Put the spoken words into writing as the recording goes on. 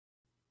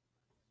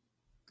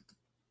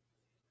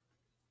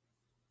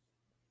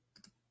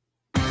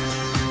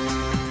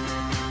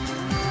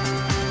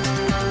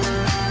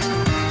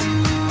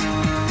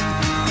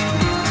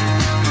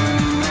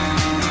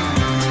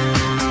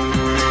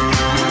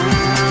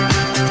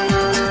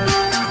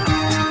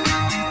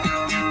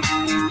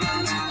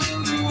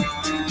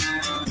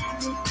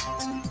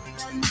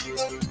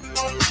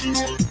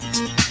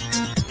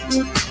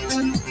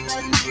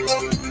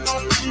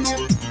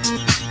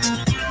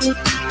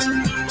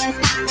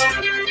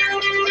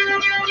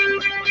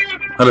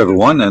Hello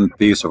everyone, and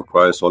peace of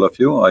Christ all of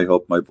you. I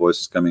hope my voice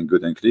is coming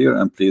good and clear,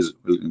 and please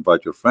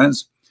invite your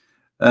friends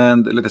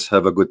and let us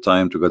have a good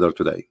time together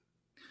today.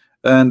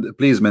 And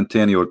please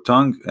maintain your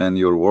tongue and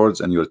your words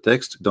and your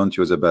text. Don't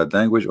use a bad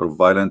language or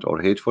violent or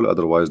hateful,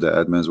 otherwise the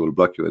admins will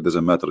block you. It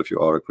doesn't matter if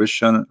you are a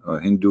Christian, a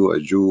Hindu, a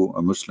Jew,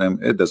 a Muslim,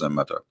 it doesn't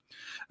matter.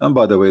 And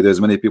by the way,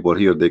 there's many people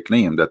here, they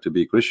claim that to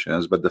be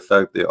Christians, but the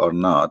fact they are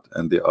not,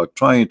 and they are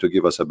trying to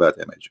give us a bad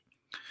image.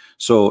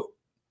 So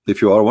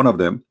if you are one of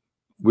them,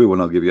 we will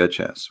not give you a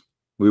chance.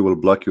 We will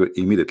block you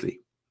immediately.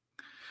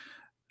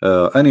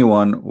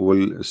 Anyone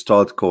will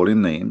start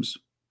calling names,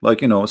 like,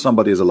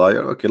 somebody is a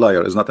liar. Okay,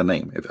 liar is not a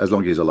name, as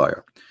long as he's a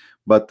liar.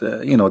 But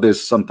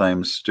there's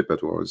sometimes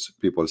stupid words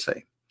people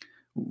say.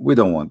 We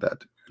don't want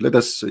that. Let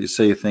us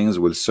say things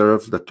will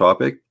serve the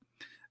topic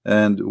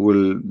and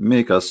will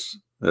make us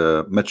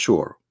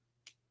mature.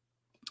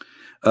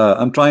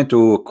 I'm trying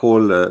to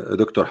call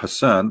Dr.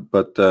 Hassan,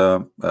 but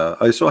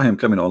I saw him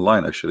coming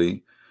online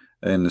actually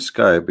in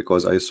Skype,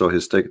 because I saw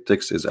his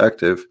text is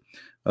active,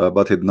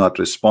 but he did not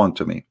respond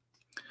to me.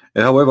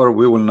 However,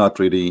 we will not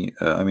really,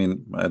 I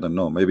don't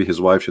know, maybe his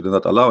wife should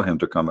not allow him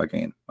to come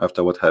again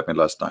after what happened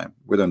last time.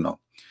 We don't know.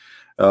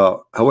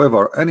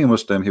 However, any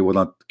Muslim, he will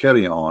not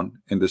carry on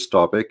in this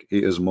topic,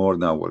 he is more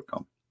than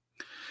welcome.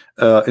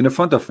 In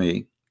front of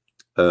me,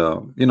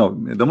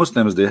 the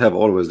Muslims, they have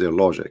always their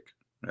logic,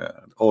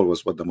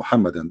 always what the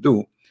Muhammadan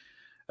do.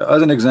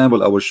 As an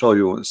example, I will show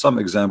you some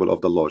example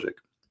of the logic.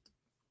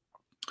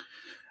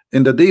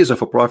 In the days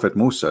of a Prophet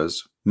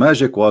Moses,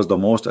 magic was the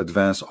most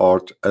advanced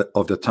art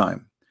of the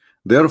time.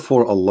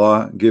 Therefore,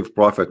 Allah gave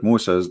Prophet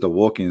Moses the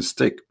walking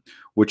stick,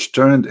 which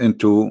turned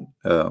into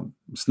a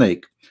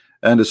snake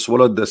and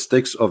swallowed the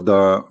sticks of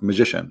the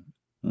magician.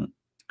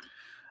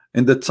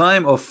 In the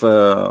time of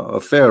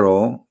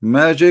Pharaoh,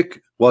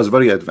 magic was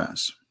very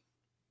advanced.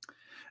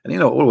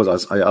 And always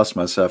I ask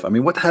myself,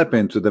 what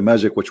happened to the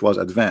magic which was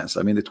advanced?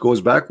 It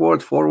goes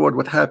backward, forward.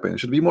 What happened? It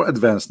should be more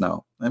advanced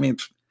now.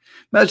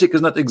 Magic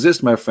does not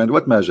exist, my friend.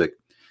 What magic?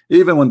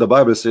 Even when the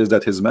Bible says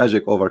that his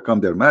magic overcome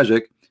their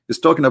magic, it's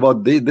talking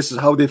about this is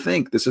how they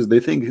think. They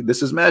think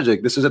this is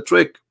magic. This is a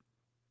trick.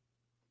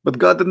 But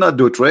God did not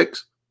do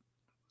tricks.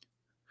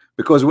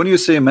 Because when you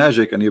say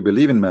magic and you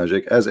believe in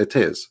magic as it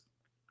is,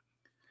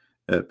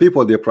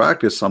 people, they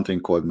practice something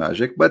called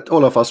magic, but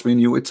all of us, we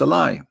knew it's a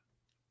lie.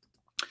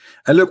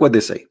 And look what they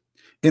say.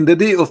 In the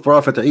day of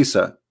Prophet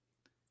Isa,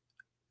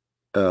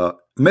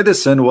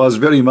 medicine was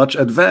very much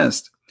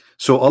advanced.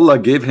 So Allah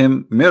gave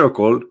him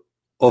miracle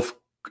of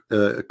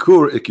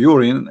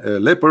curing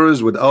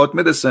lepers without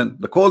medicine.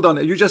 Hold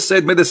on, you just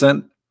said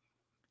medicine.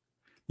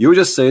 You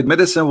just said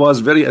medicine was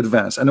very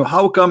advanced. And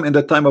how come in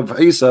the time of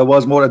Isa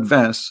was more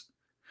advanced?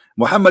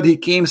 Muhammad, he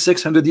came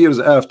 600 years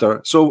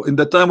after. So in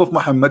the time of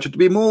Muhammad, it should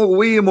be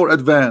way more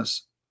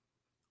advanced.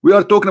 We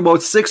are talking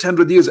about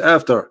 600 years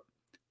after.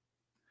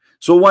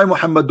 So why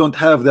Muhammad don't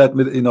have that,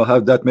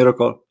 have that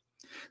miracle?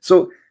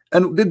 So,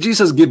 and did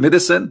Jesus give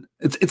medicine?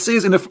 It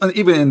says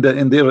even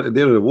in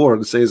their word,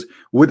 it says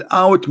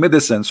without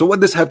medicine. So what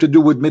does have to do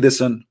with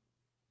medicine?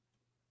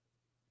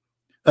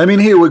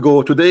 Here we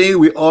go. Today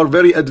we are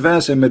very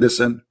advanced in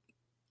medicine.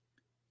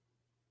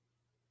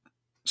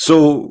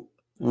 So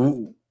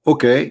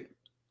okay.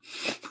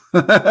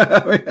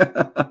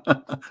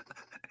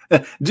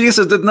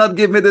 Jesus did not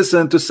give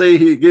medicine to say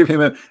he gave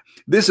him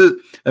this is,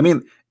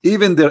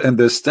 even their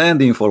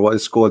understanding for what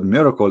is called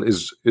miracle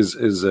is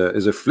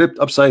flipped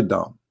upside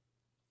down.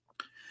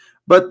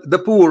 But the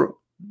poor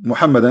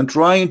Muhammadan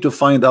trying to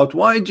find out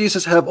why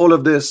Jesus have all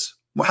of this,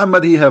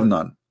 Muhammad he have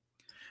none.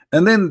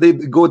 And then they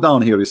go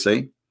down here, you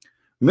say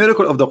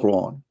miracle of the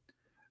Quran.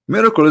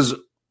 Miracles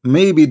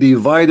may be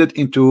divided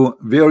into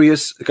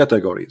various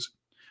categories.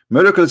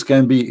 Miracles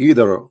can be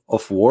either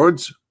of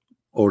words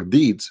or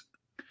deeds.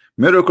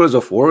 Miracles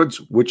of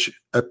words which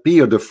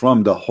appeared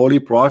from the Holy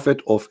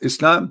Prophet of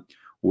Islam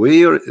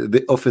were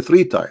of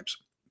three types: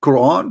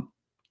 Quran,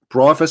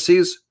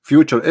 prophecies,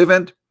 future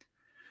event,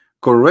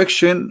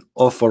 correction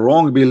of a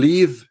wrong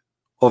belief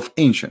of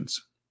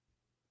ancients.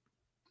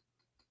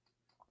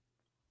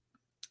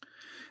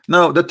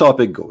 Now the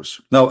topic goes.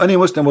 Now any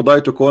Muslim would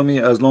like to call me,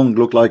 as long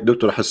look like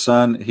Dr.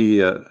 Hassan,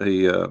 he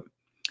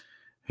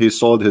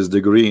sold his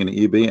degree in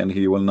eBay and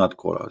he will not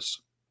call us,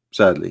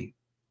 sadly.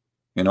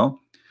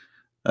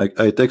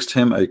 I text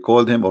him, I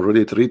called him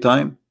already 3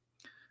 times,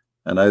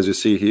 and as you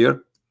see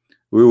here,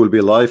 we will be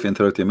live in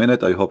 30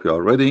 minutes. I hope you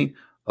are ready.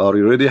 Are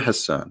you ready,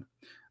 Hassan?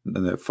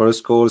 The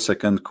first call,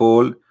 second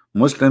call.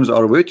 Muslims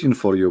are waiting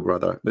for you,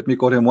 brother. Let me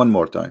call him one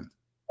more time.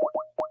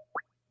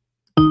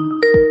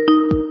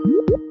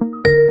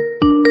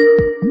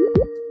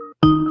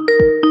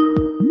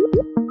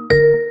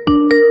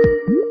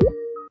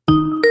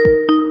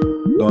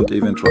 Don't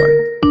even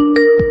try.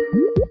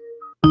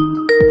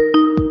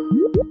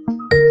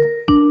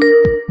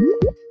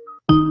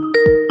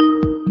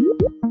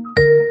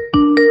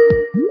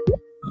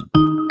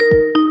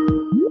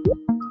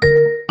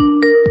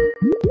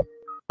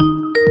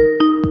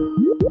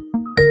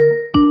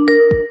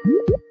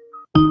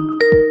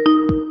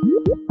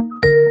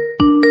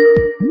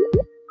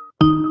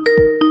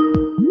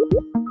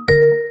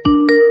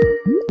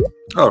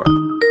 All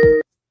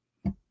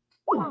right.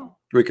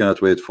 We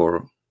cannot wait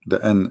for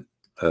the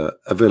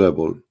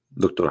available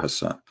Dr.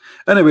 Hassan.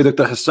 Anyway,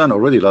 Dr. Hassan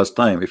already last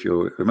time, if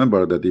you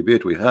remember the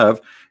debate we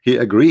have, he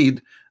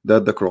agreed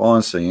that the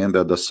Quran saying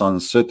that the sun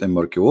set in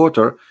murky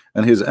water,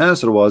 and his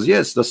answer was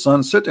yes, the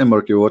sun set in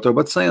murky water,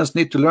 but science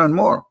need to learn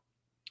more.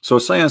 So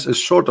science is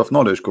short of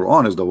knowledge.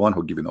 Quran is the one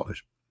who gives you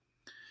knowledge.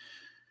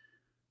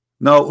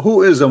 Now,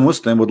 who is a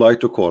Muslim would like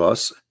to call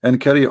us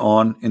and carry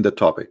on in the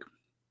topic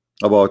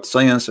about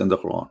science and the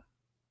Quran?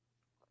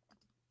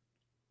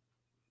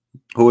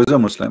 Who is a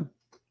Muslim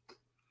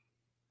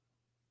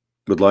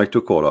would like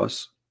to call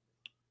us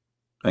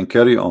and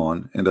carry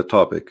on in the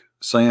topic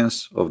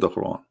science of the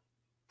Quran?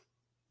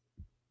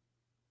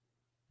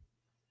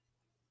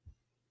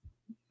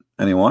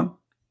 Anyone?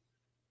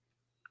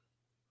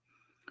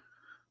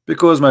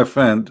 Because my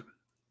friend,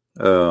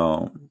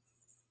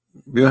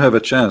 you have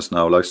a chance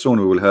now. Like soon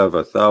we will have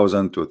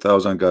 1,000 to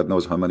 2,000. God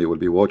knows how many will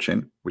be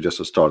watching. We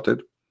just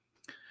started.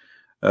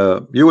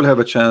 You will have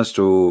a chance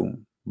to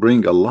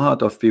bring a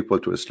lot of people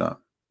to Islam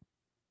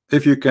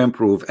if you can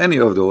prove any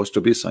of those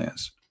to be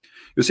science.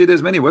 You see,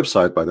 there's many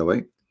websites, by the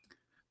way,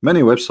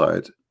 many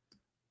websites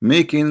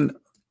making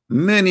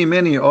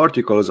many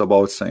articles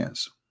about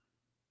science.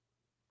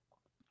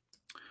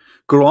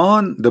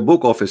 Quran, the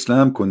book of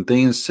Islam,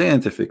 contains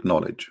scientific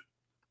knowledge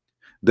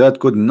that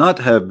could not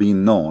have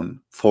been known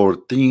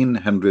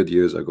 1400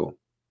 years ago.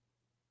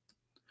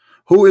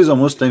 Who is a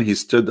Muslim? He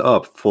stood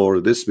up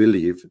for this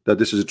belief that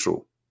this is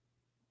true.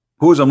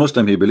 Who is a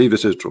Muslim? He believes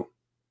this is true.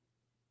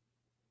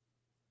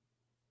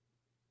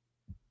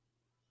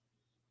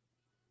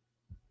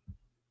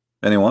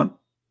 Anyone?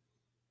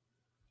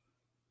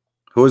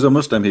 Who is a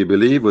Muslim? He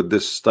believes with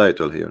this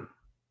title here.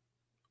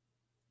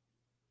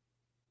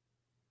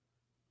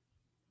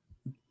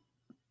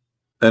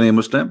 Any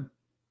Muslim?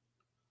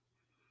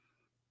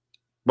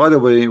 By the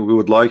way, we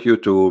would like you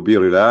to be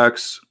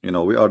relaxed. You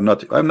know, I'm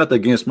not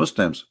against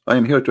Muslims. I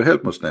am here to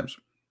help Muslims.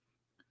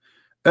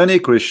 Any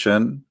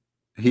Christian,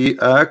 he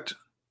act,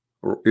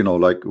 you know,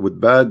 like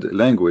with bad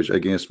language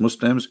against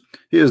Muslims,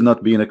 he is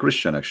not being a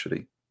Christian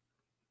actually.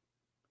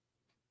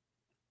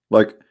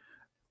 Like,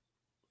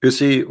 you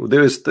see,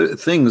 there is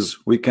things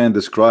we can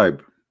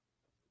describe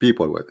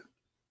people with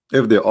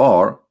if they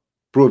are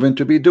proven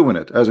to be doing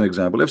it. As an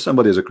example, if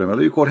somebody is a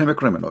criminal, you call him a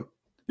criminal.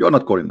 You are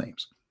not calling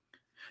names.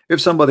 If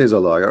somebody is a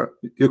liar,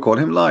 you call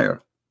him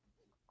liar.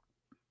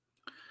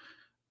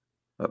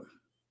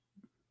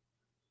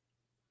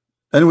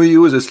 And we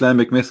use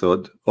Islamic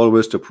method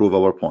always to prove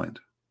our point.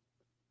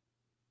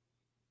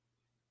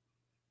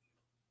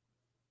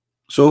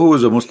 So who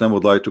is a Muslim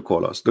would like to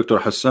call us? Dr.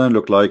 Hassan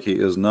looked like he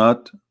is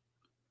not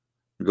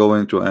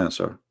going to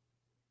answer.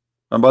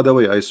 And by the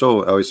way, I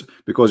saw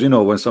because you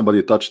know when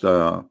somebody touched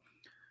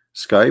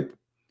Skype,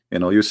 you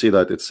know, you see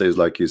that it says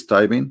like he's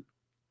typing.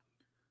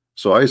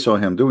 So I saw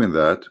him doing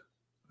that,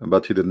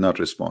 but he did not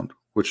respond,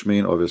 which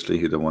means obviously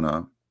he didn't want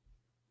to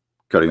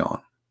carry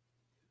on.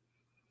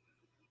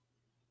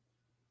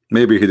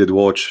 Maybe he did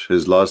watch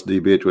his last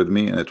debate with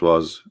me and it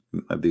was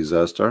a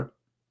disaster.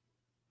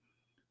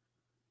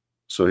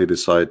 So he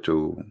decided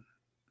to,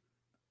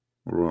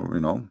 you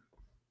know,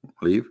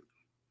 leave.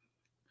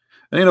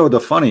 And you know,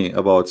 the funny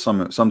about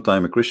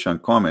sometime a Christian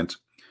comment,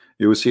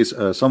 you will see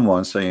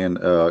someone saying,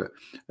 I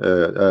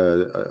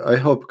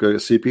hope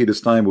CP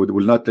this time will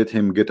not let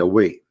him get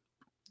away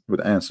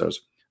with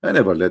answers. I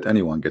never let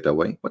anyone get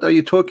away. What are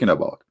you talking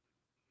about?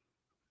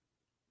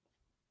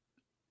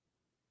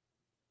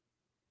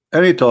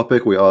 Any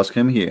topic we ask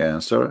him, he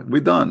answer. We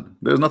done.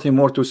 There's nothing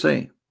more to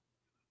say.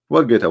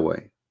 What get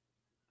away?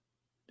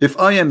 If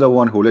I am the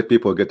one who let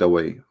people get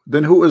away,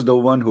 then who is the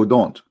one who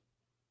don't?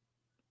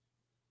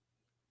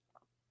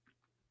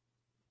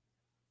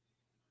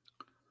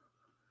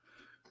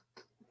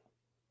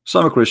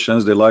 Some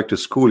Christians, they like to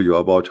school you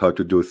about how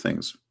to do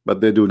things, but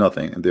they do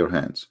nothing in their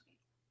hands.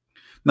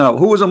 Now,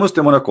 who is a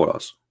Muslim wanna call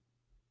us?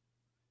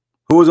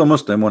 Who is a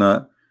Muslim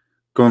wanna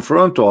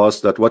confirm to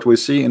us that what we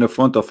see in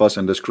front of us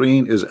in the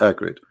screen is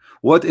accurate?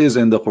 What is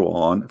in the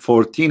Quran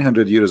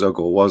 1400 years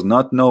ago was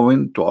not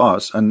known to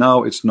us, and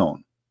now it's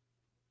known.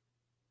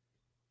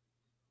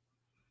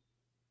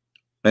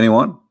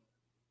 Anyone?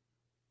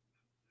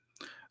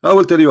 I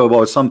will tell you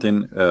about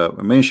something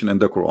mentioned in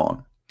the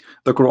Quran.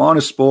 The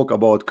Quran spoke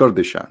about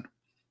Kurdistan.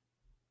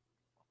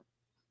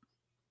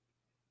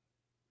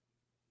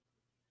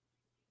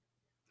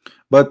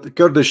 But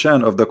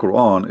Kurdistan of the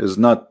Quran is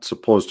not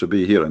supposed to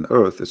be here on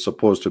earth. It's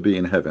supposed to be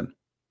in heaven.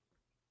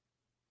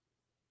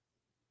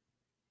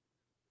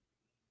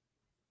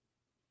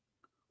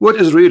 What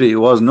is really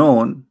was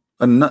known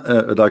and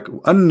like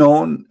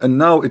unknown, and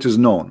now it is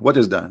known. What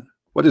is that?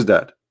 What is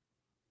that?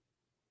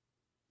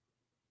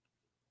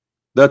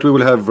 That we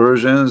will have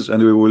versions and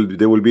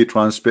they will be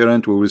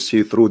transparent. We will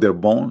see through their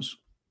bones.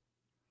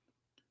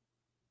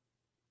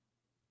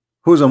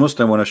 Who's a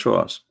Muslim want to show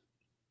us?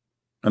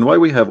 And why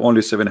we have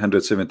only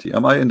 770?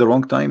 Am I in the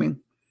wrong timing?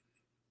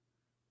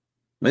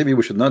 Maybe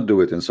we should not do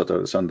it in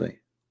Saturday, Sunday.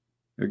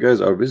 You guys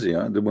are busy,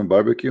 huh? Doing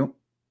barbecue.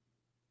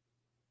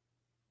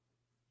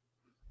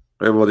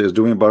 Everybody is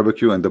doing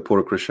barbecue, and the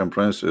poor Christian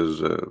prince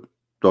is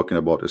talking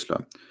about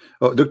Islam.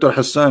 Oh, Dr.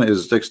 Hassan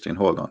is texting.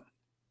 Hold on.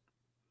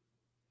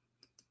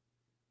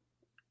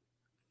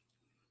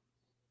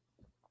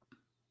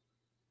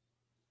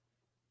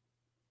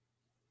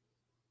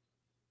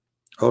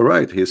 All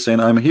right, he's saying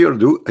I'm here,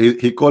 dude.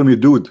 He called me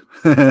dude.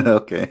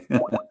 Okay.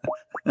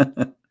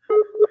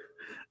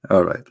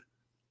 All right.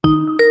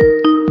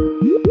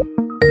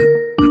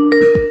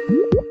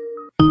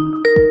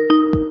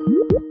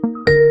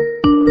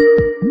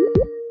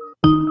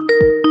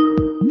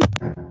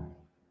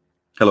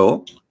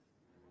 Hello.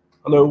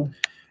 Hello.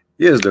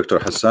 Yes, Dr.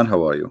 Hassan,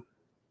 how are you?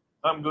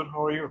 I'm good.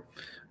 How are you?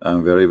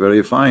 I'm very,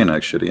 very fine,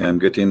 actually. I'm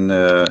getting,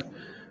 I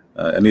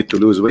need to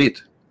lose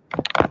weight,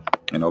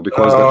 you know,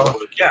 because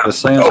the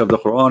science of the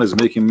Quran is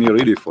making me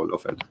really full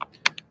of it.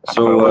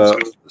 So,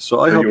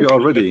 so I hope you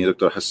are ready,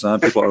 Dr.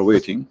 Hassan. People are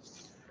waiting.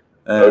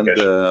 And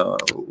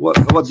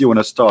what do you want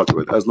to start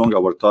with? As long as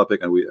our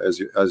topic, and we,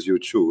 as you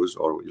choose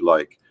or you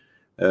like,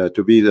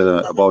 to be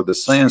about the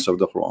science of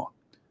the Quran.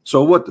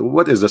 So,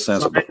 what is the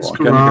science of the Quran?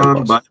 Can you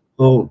help us?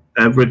 Bible,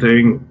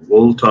 everything.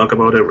 We'll talk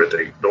about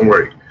everything. Don't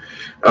worry.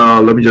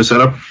 Let me just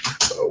set up.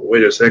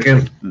 Wait a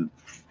second.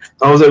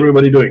 How's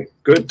everybody doing?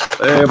 Good?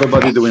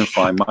 Everybody doing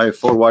fine. My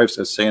 4 wives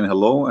are saying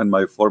hello, and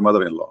my 4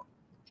 mother-in-law.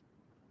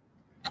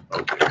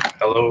 Okay.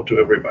 Hello to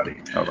everybody.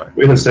 All right.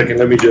 Wait a second.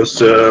 Let me just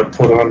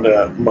put on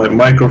my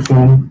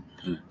microphone,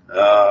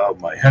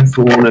 my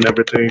headphone, and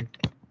everything.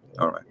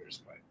 All right.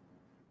 Where's my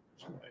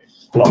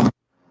plug?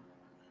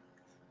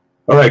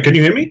 All right. Can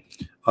you hear me?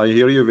 I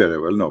hear you very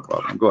well. No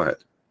problem. Go ahead.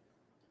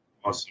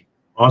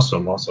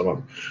 Awesome.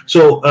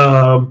 So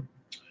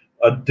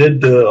I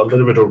did a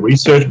little bit of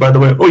research, by the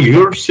way. Oh,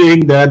 you're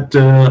saying that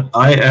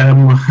I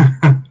am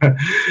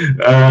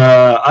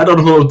I don't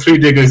hold 3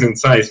 degrees in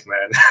science,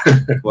 man.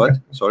 What?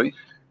 Sorry?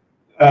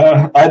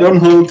 I don't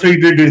hold 3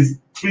 degrees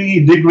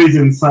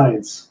in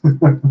science.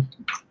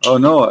 Oh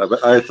no,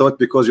 I thought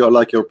because you are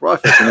like your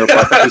prophet, and your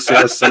prophet, he say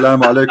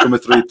assalamu alaikum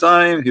 3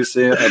 times, he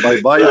say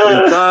bye-bye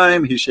 3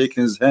 times, he shake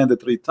his hand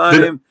 3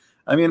 times.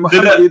 I mean,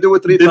 Muhammad, you do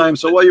it 3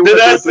 times, so why you want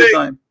to do it 3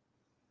 times?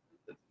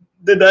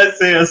 Did I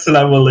say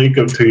assalamu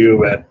alaikum to you,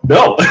 man?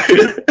 No.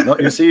 No,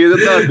 you see, you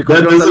did not,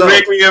 because that doesn't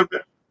make me a...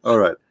 All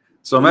right.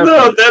 So no,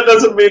 friend, that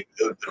doesn't mean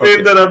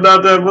that I'm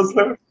not a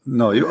Muslim.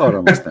 No, you are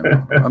a Muslim.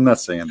 No, I'm not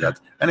saying that.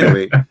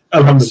 Anyway,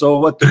 so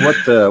what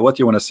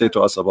you want to say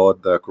to us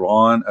about the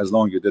Quran? As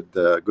long as you did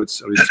the good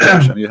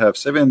research, and you have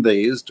 7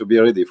 days to be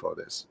ready for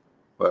this.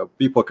 Well,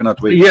 people cannot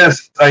wait.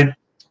 Yes,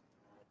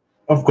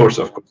 of course.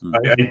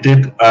 I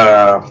did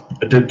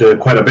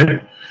quite a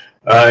bit.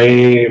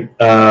 I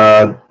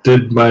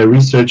did my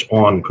research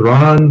on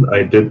Quran.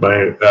 I did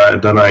my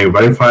then I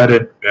verified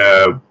it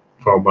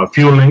from a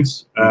few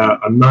links.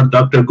 I'm not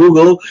Dr.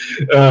 Google,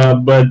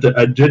 but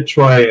I did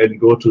try and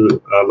go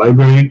to a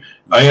library.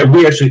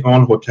 We actually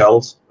own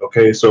hotels.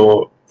 Okay,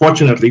 so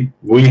fortunately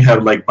we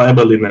have like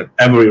Bible in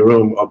every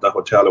room of the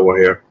hotel over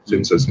here,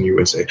 since it's in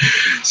USA.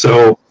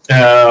 So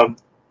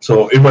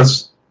so it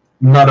was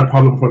not a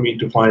problem for me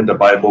to find the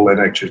Bible and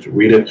actually to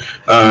read it.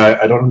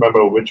 I don't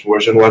remember which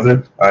version was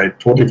it. I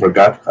totally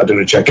forgot. I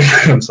didn't check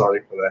it. I'm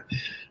sorry for that.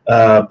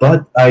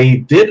 But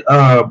I did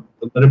a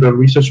little bit of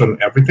research on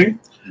everything,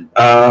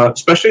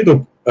 especially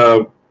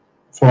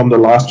from the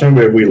last time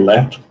where we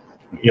left.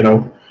 You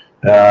know,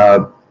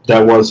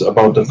 that was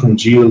about the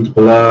congealed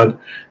blood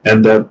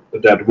and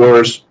that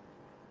verse.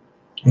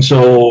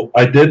 So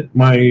I did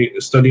my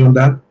study on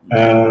that,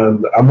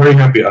 and I'm very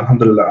happy.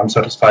 Alhamdulillah, I'm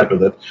satisfied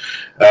with it.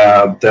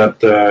 That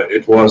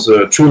it was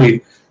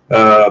truly.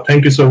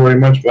 Thank you so very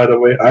much. By the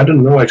way, I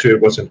didn't know actually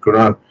it was in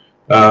Quran,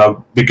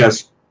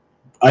 because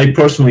I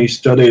personally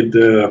studied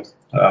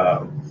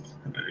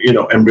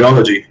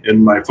embryology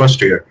in my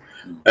first year,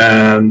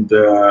 and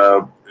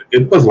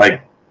it was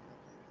like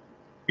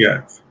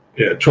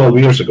 12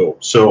 years ago.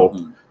 So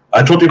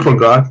I totally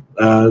forgot,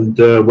 and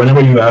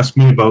whenever you ask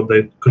me about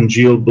the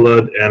congealed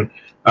blood, and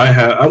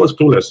I was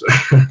clueless,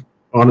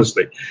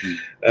 honestly.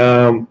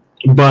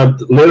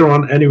 But later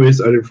on, anyways,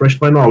 I refreshed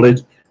my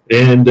knowledge,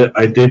 and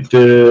I did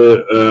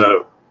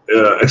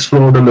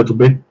explore a little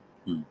bit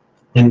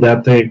in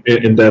that thing,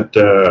 in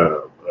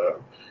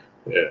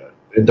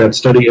that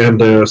study,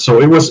 and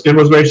so it was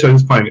very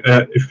satisfying.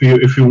 If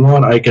you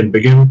want, I can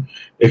begin.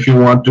 If you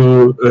want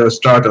to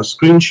start a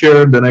screen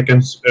share, then I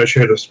can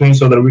share the screen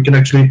so that we can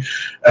actually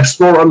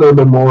explore a little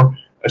bit more,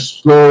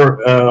 explore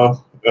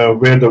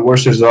where the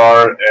verses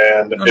are,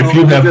 and if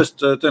you have just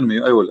tell me,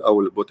 I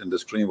will put in the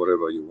screen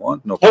whatever you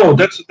want. No problem. Oh,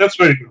 that's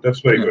very good. That's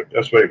very good.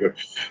 That's very good.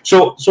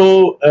 So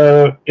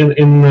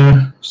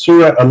in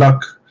Surah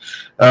Al-Alaq,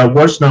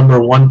 verse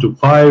number 1 to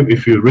 5,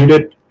 if you read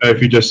it,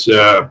 if you just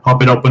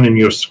pop it open in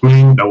your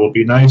screen, that will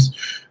be nice.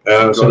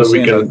 So that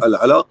we can.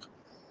 Al-Alaq?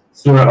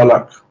 Surah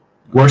Al-Alaq,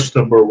 verse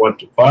number 1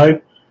 to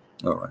 5.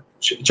 All right.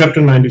 Chapter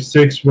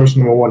 96, verse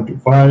number 1 to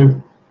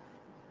 5.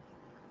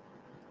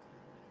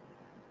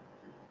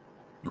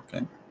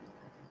 Okay.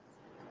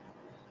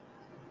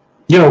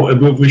 You know,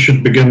 we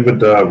should begin with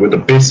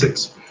the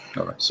basics.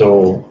 All right.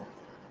 So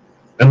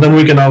And then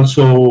we can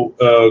also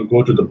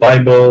go to the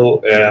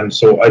Bible. And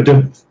so I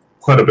did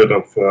quite a bit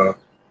of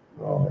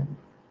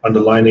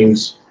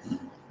underlinings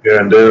here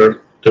and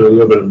there, did a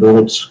little bit of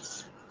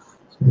notes.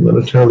 I'm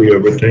going to tell you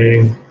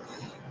everything.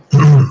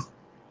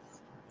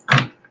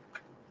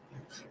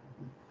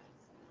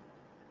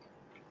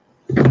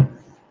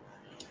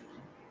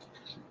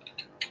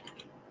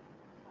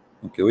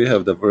 Okay, we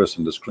have the verse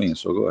on the screen,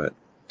 so go ahead.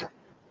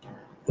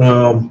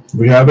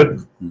 We have it.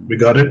 We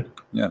got it.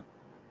 Yeah.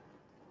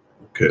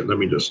 Okay, let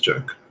me just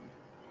check.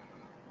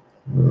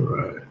 All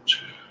right.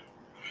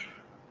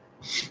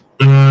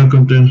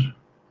 Content.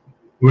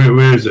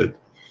 Where is it?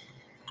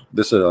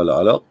 This is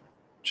Al-Alaq,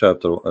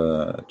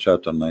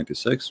 chapter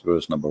 96,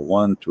 verse number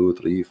 1, 2,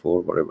 3,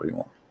 4, whatever you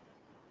want.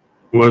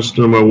 Verse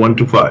number 1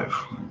 to 5.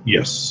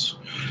 Yes,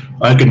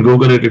 I can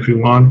Google it if you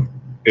want,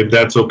 if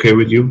that's okay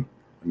with you.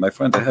 My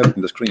friend, I have it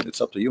in the screen. It's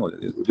up to you.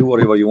 Do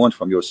whatever you want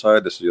from your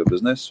side. This is your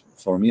business.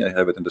 For me, I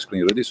have it in the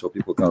screen ready so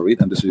people can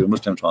read, and this is your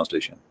Muslim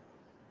translation.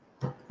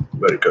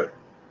 Very good.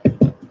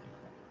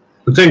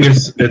 The thing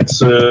is,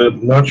 it's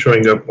not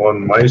showing up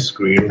on my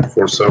screen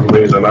for some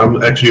reason.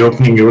 I'm actually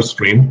opening your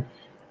screen.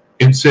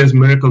 It says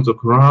Miracles of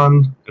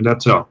Quran, and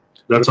that's all.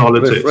 That's all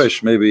it says.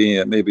 Refresh.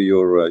 Maybe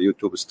your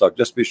YouTube is stuck.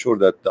 Just be sure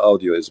that the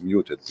audio is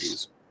muted,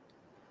 please.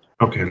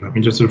 Okay, let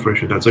me just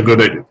refresh it. That's a good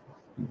idea.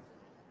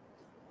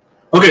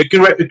 Okay,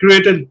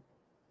 created.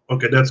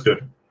 Okay, that's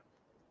good.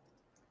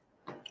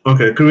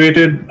 Okay,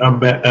 created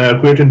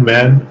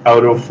man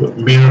out of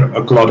mere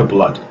a clot of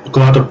blood, a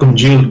clot of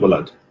congealed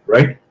blood,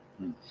 right?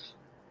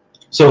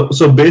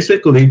 So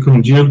basically,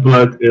 congealed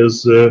blood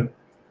is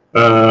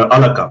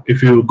alaka.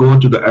 If you go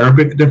to the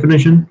Arabic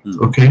definition,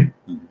 okay,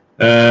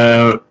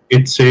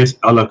 it says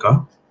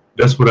alaka.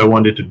 That's what I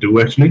wanted to do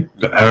actually.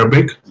 The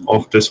Arabic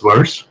of this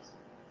verse.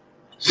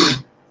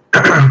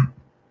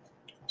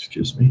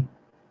 Excuse me.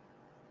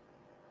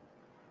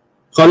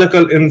 خلق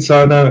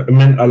الإنسان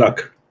من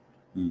علق.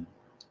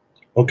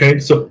 Okay,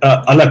 so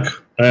alaq,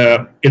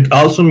 it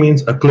also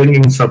means a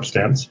clinging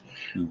substance.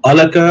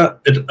 Alaka,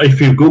 if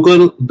you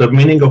Google the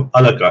meaning of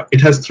alaka, it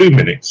has 3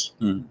 meanings.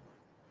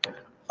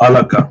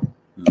 Alaka.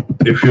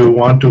 If you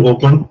want to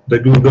open the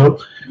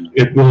Google,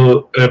 it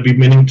will be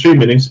meaning 3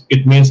 meanings.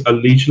 It means a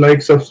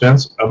leech-like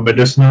substance, a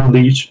medicinal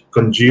leech,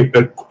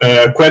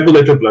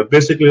 coagulated blood,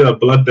 basically a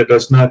blood that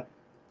does not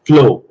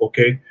flow.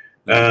 Okay,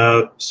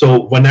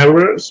 so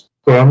whenever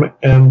sperm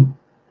and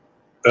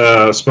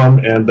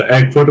the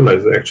egg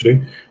fertilize,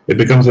 actually, it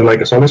becomes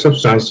like a solid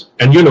substance.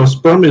 And you know,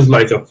 sperm is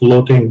like a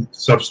floating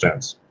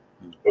substance.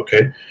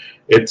 Okay,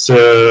 it's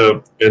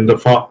in the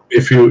form.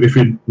 If you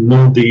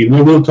know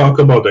we will talk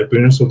about the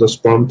appearance of the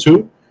sperm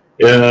too.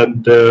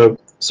 And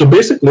so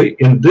basically,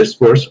 in this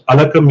verse,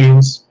 alaka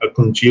means a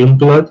congealed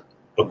blood,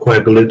 a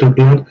coagulated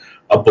blood,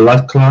 a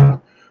blood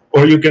clot,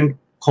 or you can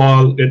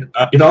call it.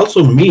 It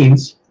also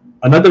means,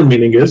 another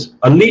meaning is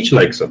a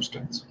leech-like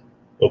substance.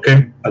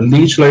 Okay, a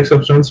leech-like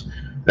substance.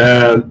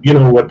 You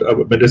know what a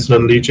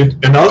medicinal leech is.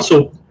 And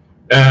also,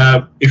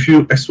 if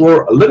you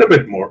explore a little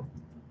bit more,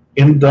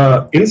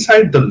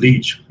 inside the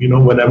leech, you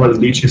know, whenever the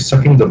leech is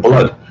sucking the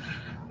blood,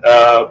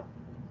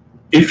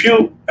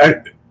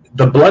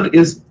 the blood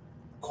is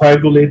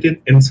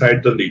coagulated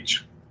inside the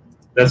leech.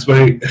 That's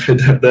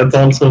that's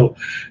also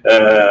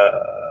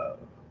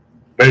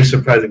very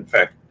surprising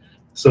fact.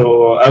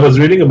 So I was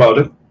reading about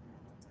it.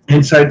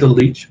 Inside the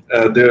leech,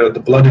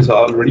 the blood is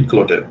already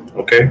clotted.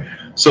 Okay,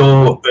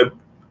 so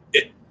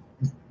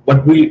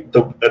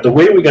the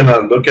way we're gonna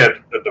look at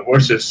the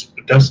verses,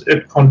 does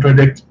it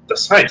contradict the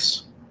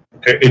science?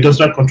 Okay, it does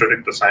not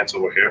contradict the science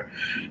over here.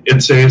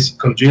 It says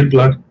congealed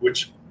blood,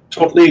 which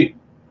totally.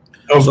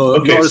 So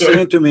okay, you're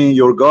saying to me,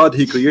 your God,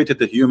 He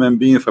created a human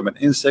being from an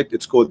insect.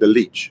 It's called the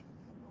leech.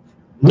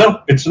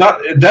 No, it's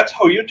not. That's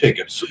how you take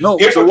it. So, no.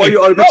 So why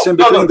you are mixing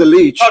between the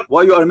leech?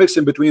 Why you are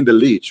mixing between the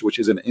leech, which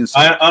is an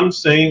insect? I'm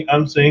saying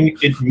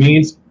it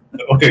means.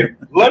 Okay,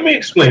 let me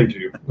explain to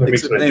you. Let me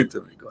explain to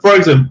you. For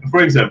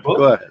example,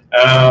 go ahead.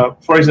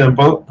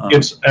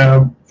 It's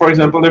for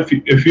example,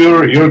 if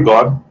you're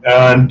God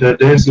and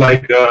there's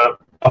like a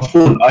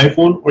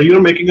iPhone, or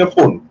you're making a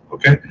phone,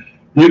 okay,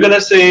 you're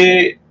gonna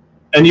say,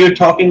 and you're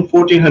talking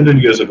 1400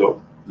 years ago.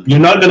 You're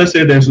not going to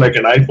say there's like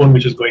an iPhone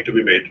which is going to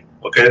be made.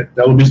 Okay,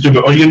 that would be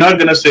stupid. Or you're not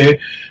going to say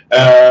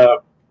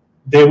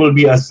there will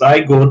be a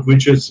zygote,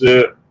 which is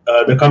the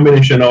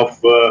combination of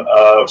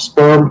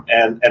sperm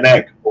and an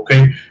egg.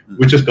 Okay,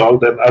 which is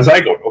called a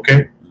zygote.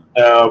 Okay,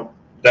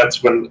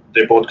 that's when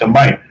they both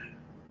combine.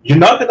 You're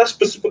not going to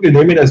specifically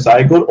name it a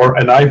zygote or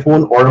an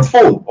iPhone or a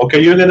phone. Okay,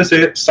 you're going to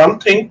say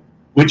something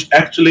which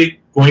actually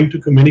going to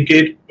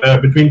communicate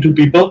between two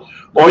people,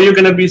 or you're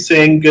going to be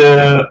saying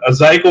a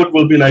zygote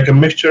will be like a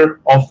mixture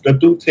of the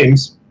two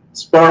things,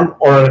 sperm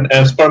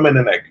and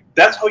an egg.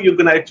 That's how you're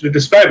going to actually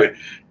describe it.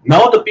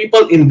 Now the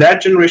people in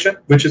that generation,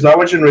 which is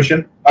our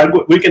generation,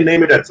 we can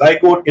name it as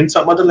zygote. In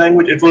some other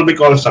language, it will be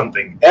called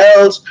something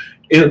else.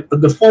 In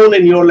the phone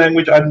in your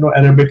language, I don't know,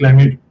 Arabic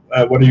language,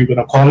 what are you going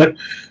to call it?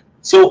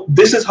 So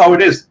this is how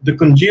it is. The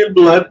congealed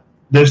blood,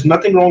 there's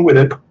nothing wrong with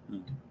it.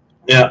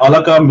 Yeah,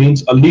 alaka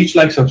means a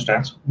leech-like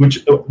substance,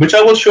 which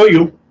I will show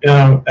you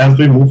as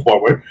we move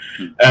forward,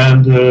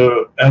 and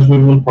as we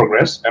will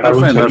progress, and I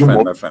will tell you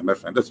more. My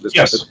friend. Let's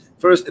Yes.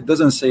 first. It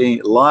doesn't say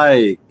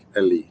like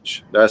a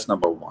leech. That's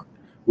number one.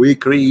 We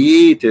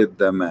created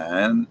the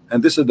man,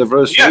 and this is the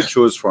verse you Yes.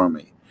 choose for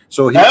me.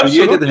 So he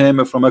Absolutely. created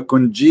him from a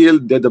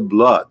congealed dead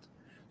blood.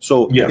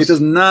 So Yes. it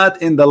is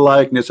not in the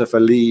likeness of a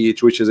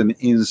leech, which is an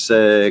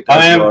insect,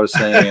 as you are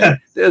saying.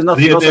 There's no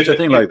such a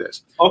thing like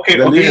this. Okay.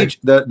 The Okay. leech,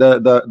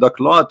 the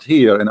cloth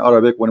here in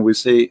Arabic, when we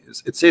say,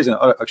 it says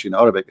actually in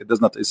Arabic, it does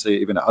not say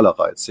even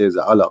alaqa, it says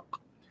alaq.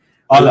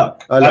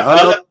 Alaq.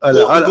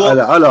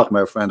 Al-alaq,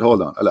 my friend,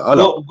 hold on.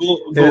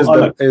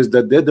 Al-alaq is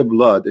the dead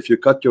blood. If you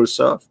cut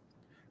yourself,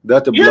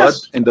 that blood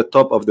Yes. in the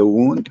top of the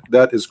wound,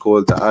 that is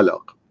called the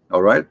alaq.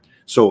 All right.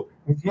 So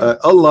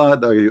Allah,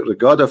 the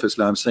God of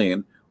Islam,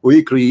 saying,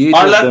 we created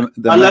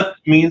alaq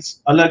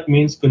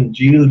means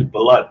congealed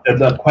blood.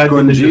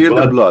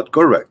 Congealed blood,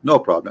 correct, no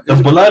problem. The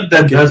blood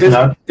that does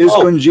not. Is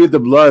congealed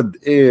blood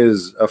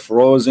is a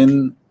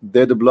frozen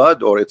dead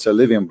blood, or it's a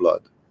living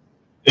blood?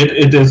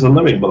 It is a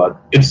living blood.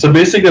 It's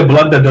basically a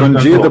blood that does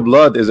not flow. Congealed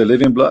blood is a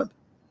living blood.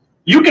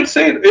 You can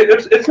say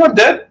it's not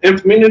dead.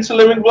 It means it's a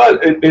living blood.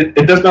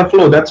 It does not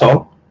flow. That's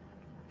all.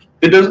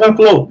 It does not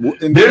flow.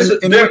 In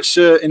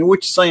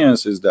which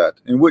science is that?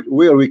 In which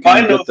where we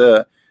can get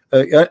the?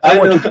 I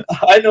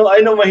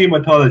know my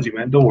hematology,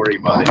 man. Don't worry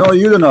about it. No,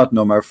 you do not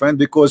know, my friend,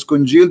 because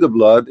congealed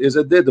blood is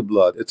a dead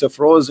blood. It's a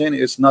frozen.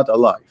 It's not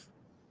alive.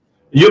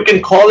 You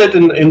can call it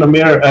in the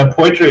mere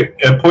poetry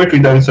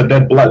that it's a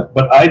dead blood,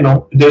 but I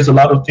know there's a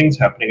lot of things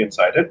happening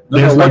inside it.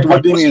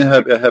 What do you mean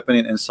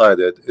happening inside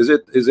it? Is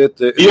it?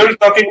 You're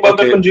talking about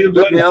the congealed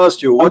blood. Let me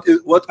ask you, what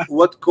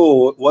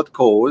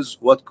cause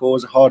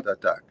heart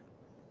attack?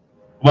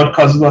 What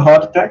causes a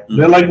heart attack?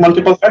 There are like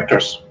multiple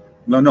factors.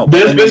 No.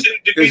 There's basically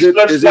decreased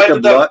blood supply to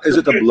the heart. Is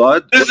it a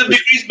blood? There's a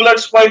decreased blood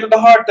supply to the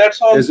heart. That's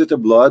all. Is it a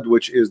blood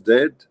which is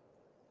dead?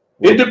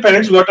 It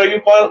depends. What are you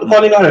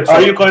calling it?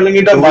 Are you calling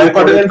it a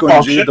myocardial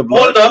infarction?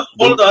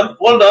 Hold on.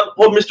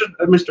 Oh, Mr.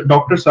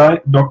 Doctor.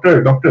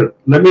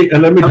 Let me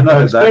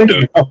explain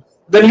to you.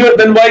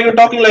 Then why are you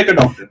talking like a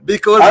doctor?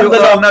 Because you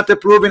are not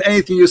approving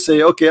anything you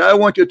say. Okay, I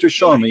want you to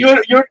show me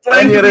you're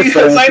trying any to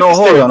reference. be No,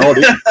 hold on.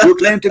 You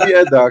claim to be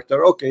a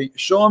doctor. Okay,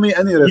 show me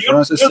any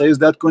reference that says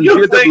that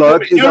congealed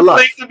blood is alive. You're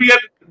trying to be a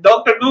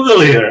Dr.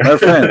 Google here. My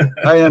friend,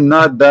 I am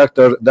not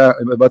doctor,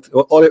 but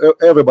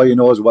everybody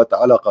knows what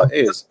alaqa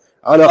is.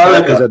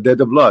 Alaqa is a dead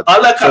blood.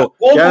 So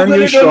can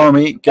you show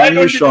me?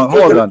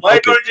 Hold on. Why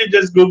don't you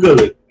just Google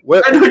it? Why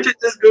don't you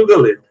just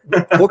Google it?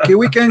 Okay,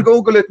 we can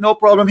Google it, no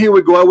problem. Here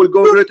we go. I will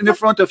Google it in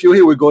front of you.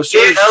 Here we go.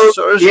 Search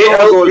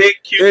Google.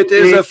 It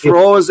is a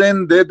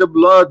frozen dead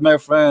blood, my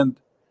friend.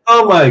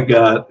 Oh my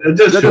God!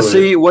 Let us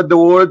see what the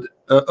word.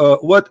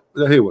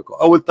 Here we go.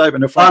 I will type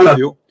in front of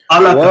you.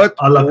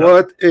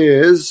 What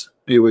is?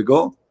 Here we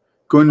go.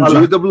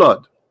 Congealed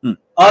blood.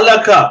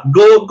 Alaka.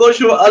 Go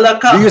show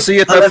alaka. Do you see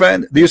it, my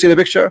friend? Do you see the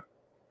picture?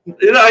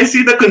 I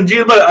see the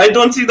congealed, but I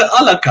don't see the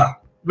alaka.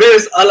 Where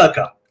is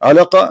alaka?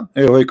 Alaqa,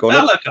 here we go.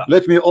 Alaka.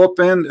 Let me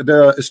open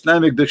the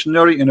Islamic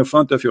dictionary in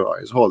front of your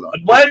eyes. Hold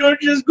on. Why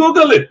don't you just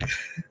Google it?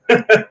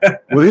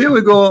 Well, here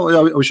we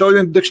go. We show you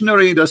in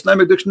dictionary, the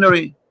Islamic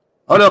dictionary.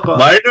 Alaqa.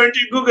 Why don't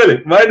you Google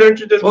it? Why don't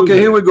you just Google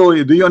here we go.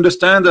 Do you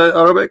understand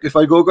Arabic? If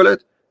I Google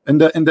it in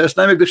the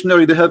Islamic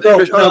dictionary, they have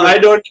English. No,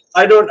 Arabic.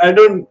 I don't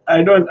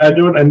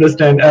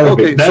understand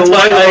Arabic. Okay, that's so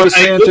why I was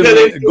saying to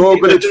me,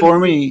 Google it for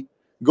me.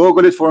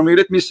 Google it for me.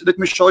 Let me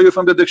show you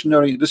from the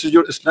dictionary. This is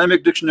your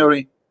Islamic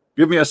dictionary.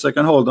 Give me a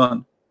second. Hold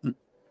on.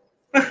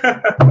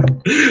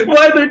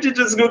 Why don't you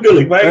just Google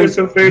it? Why are you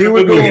so afraid of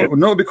Googling it?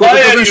 No, because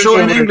it doesn't show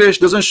in English.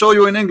 Doesn't show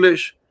you in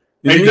English.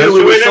 Here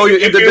we will show you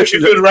in the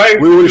dictionary.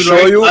 We will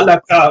show you.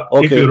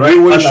 Okay, we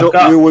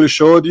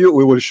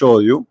will show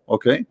you.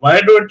 Okay. Why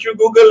don't you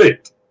Google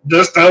it?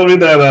 Just tell me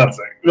that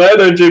answer. Why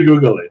don't you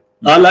Google it?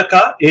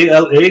 Alaqa,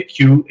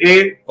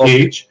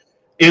 ALAQAH.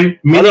 In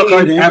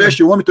English.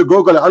 You want me to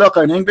Google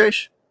alaqa in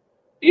English?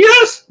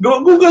 Yes,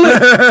 go Google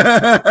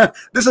it.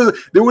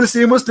 They will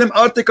see Muslim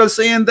articles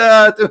saying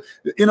that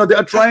they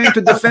are trying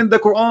to defend the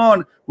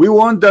Quran. We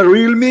want the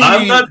real meaning.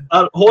 I'm not.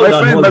 My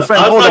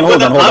friend,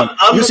 hold on.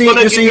 You see.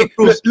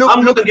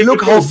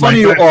 Look how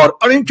funny you are.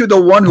 Aren't you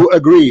the one who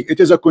agree it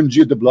is a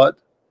congealed blood?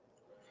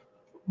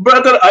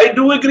 Brother, I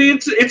do agree.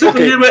 It's a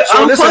congealed blood.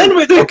 I'm fine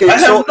with it. Okay,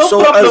 so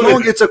as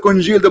long as it's a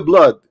congealed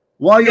blood.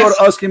 Why you are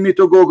asking me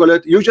to Google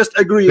it? You just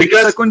agree it's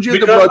a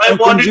congealed blood. I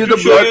want you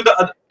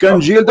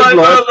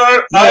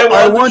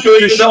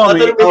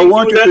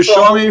to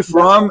show me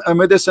from a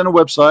medicine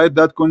website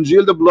that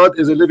congealed blood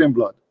is a living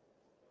blood.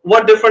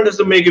 What difference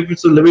does it make if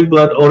it's a living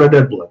blood or a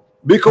dead blood?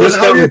 Because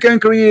how you can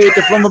create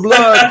it from a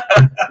blood?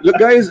 Look,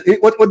 guys,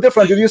 what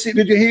difference did you see?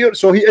 Did you hear?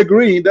 So he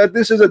agreed that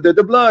this is a dead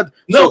blood.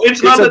 No,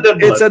 it's not a dead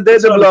blood. It's a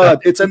dead blood.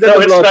 It's a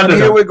dead blood. And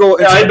here we go.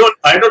 I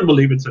don't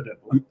believe it's a dead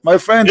blood. My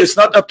friend, it's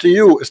not up to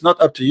you. It's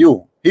not up to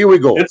you. Here we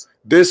go.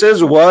 This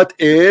is what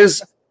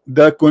is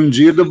the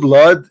congealed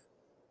blood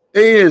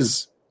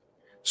is.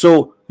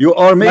 So You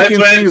are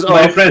making things up.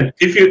 My friend,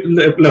 if you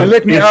look, and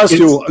let me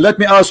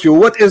ask you,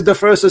 what is the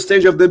first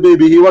stage of the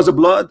baby? He was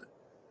blood.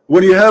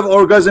 When you have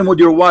orgasm with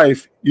your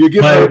wife, you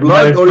give her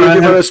blood or you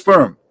give her a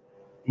sperm?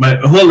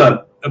 Hold on,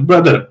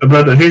 brother.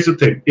 Here's the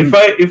thing.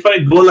 If I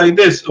go like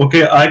this,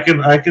 okay,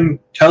 I can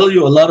tell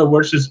you a lot of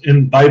verses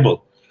in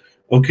Bible,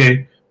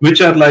 okay, which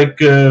are like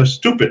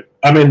stupid.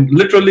 I mean,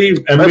 literally.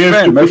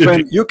 My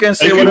friend, you can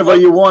say whatever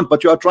you want,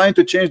 but you are trying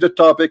to change the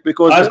topic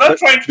because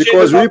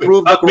we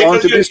prove the Quran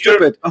to be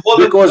stupid.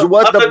 Because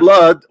what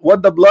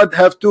the blood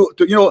have to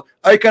you know,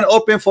 I can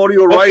open for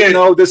you right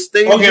now the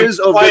stages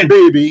of the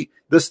baby.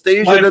 The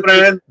stage of the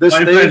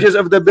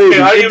baby.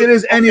 If there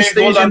is any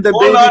stage in the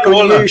baby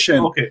creation.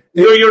 Okay,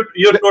 you're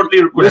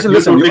totally correct.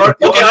 Listen.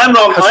 Okay, I'm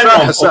wrong.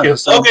 Hassan.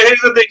 Okay,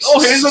 here's the thing.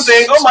 Here's the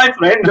thing. Oh, my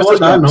friend. Just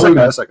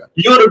a second.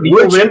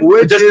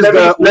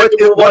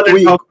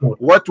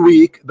 What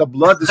week the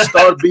blood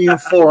start being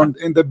formed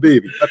in the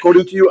baby,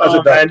 according to you as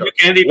a doctor?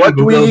 What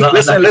week?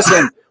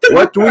 Listen.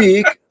 What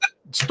week?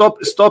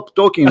 Stop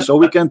talking so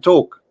we can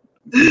talk.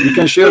 We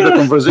can share the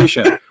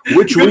conversation.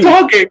 Which week?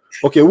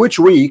 Okay, which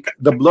week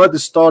the blood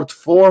start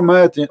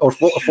forming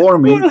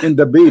in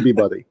the baby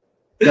body?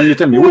 Can you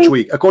tell me which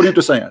week, according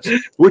to science?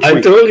 Which week?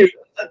 I told you.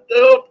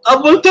 I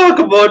will talk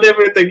about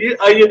everything.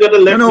 Are you gonna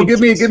let me? Give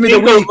me the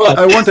week.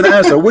 I want an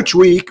answer. Which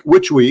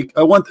week?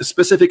 I want a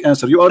specific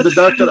answer. You are the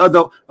doctor. I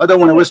don't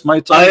want to waste my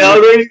time.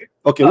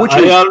 Okay, which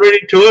week? I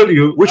already told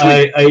you. Which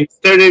week? I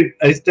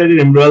studied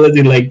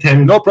embryology like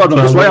 10. No problem.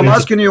 That's why I'm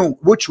asking you.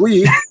 Which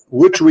week?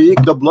 Which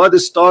week the blood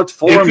start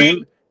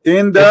forming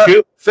in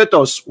the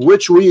fetus?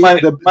 Which week? My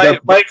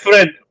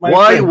friend.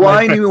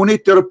 Why do you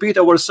need to repeat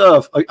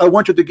ourselves? I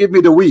want you to give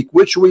me the week.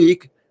 Which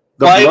week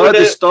the blood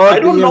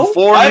start being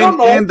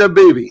forming in the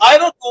baby? I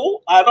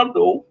don't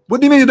know.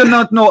 What do you mean you do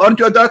not know? Aren't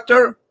you a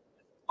doctor?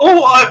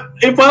 Oh,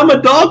 if I'm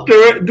a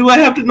doctor, do I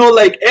have to know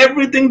like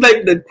everything?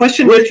 Like the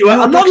question that you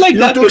have? I'm not like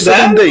that.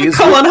 7 days.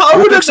 Come on, how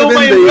would I know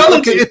my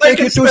embryology? Okay, it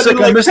takes you 2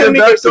 seconds. Mr.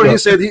 Doctor, he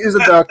said he is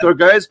a doctor,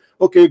 guys.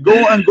 Okay, go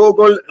and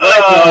Google,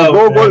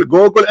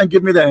 Google, and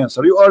give me the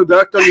answer. You are a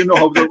doctor. You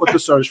know what to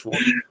search for.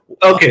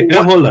 Okay,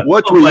 hold on.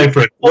 What week? My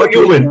friend. What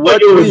week?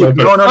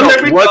 No.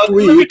 What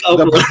week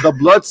the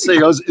blood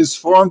cells is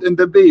formed in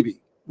the baby?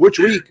 Which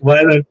week?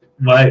 My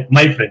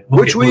friend.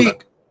 Which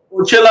week?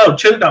 Oh, chill out.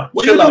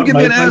 Well, you don't give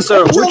me an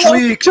answer. Which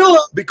week?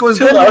 Because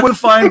then you will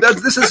find that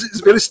this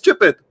is very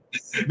stupid.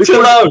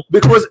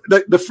 Because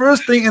the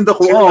first thing in the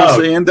Quran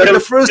saying that the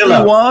first thing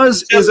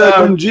is a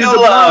congealed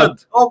blood.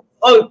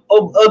 The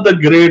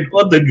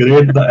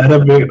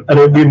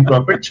Arabian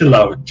Prophet. Chill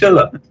out.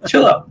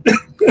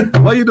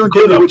 Why you don't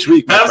give me which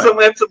week? Have some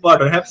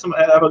water. Have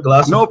a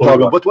glass. No of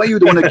problem. But why you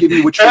don't want to give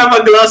me which week? Have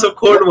a glass of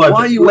cold water.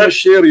 Why you want to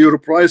share your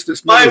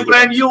priceless knowledge? My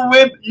friend, you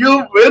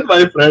win,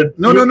 my friend.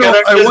 No.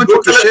 I want you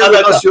to share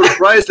with us your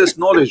priceless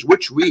knowledge.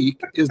 Which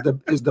week is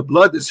the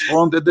blood is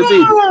formed at the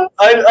baby?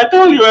 I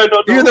told you I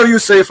don't know. Either you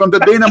say from the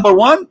day number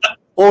 1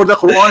 or the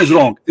Quran is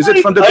wrong. Is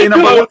it from the day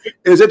number 1?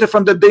 Is it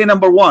from the day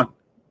number 1?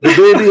 The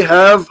baby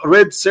have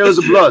red cells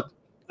of blood.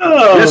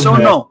 Yes or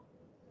no?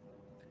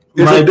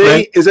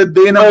 Is it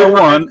day number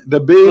 1? The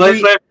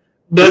baby.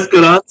 Does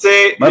Quran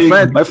say? My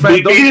friend,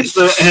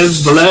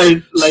 has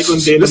blood like on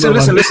day number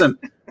 1? Listen.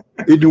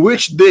 In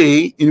which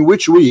day, in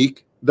which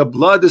week, the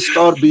blood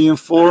start being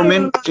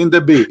forming in the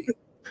baby?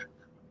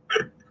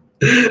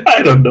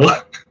 I don't know.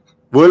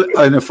 Well,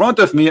 in front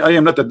of me, I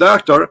am not a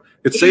doctor.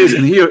 It says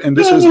in here, and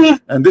this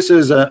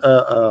is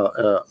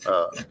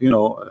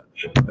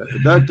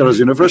doctor's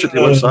university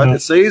website.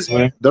 It says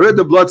the red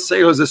blood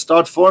cells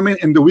start forming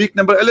in the week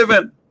number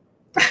 11.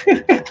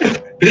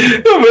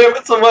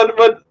 So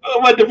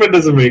what difference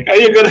does it make? Are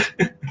you gonna?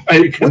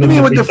 What do you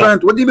mean with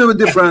different? What do you mean with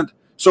different?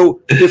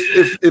 So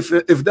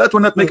if that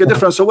will not make a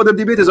difference, so what the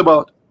debate is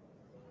about?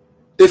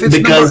 If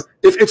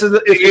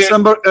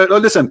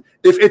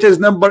it is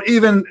number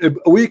even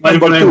week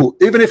number 2,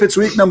 even if it's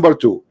week number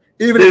 2,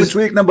 even if it's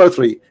week number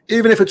 3,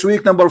 even if it's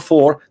week number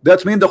 4,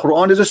 that means the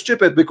Quran is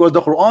stupid, because the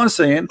Quran is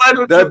saying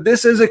that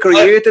this is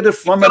created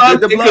from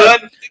the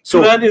blood.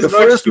 So the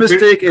first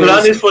mistake is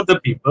Quran is for the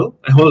people.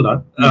 Hold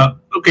on.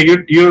 Okay,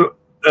 you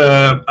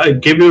I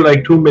give you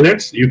like 2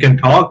 minutes. You can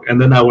talk,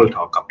 and then I will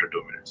talk after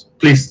 2 minutes.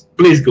 Please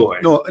go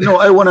ahead. No,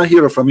 I want to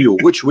hear from you.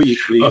 Which week,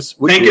 please?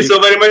 Thank you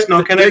so very much.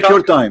 Now, can I take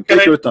your time?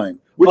 Take your time.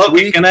 Which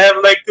week? Can I have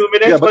like 2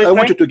 minutes? Yeah, but I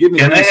want you to give me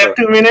an answer. Can I have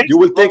 2 minutes? You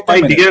will take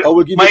 10 minutes. I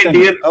will give you 10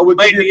 minutes. I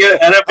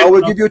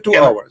will give you 2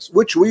 hours.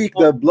 Which week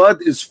the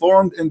blood is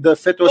formed in the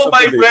fetus of the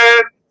baby?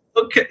 Friend.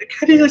 Okay,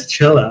 can you just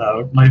chill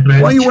out, my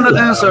friend? Why you want to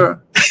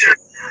answer?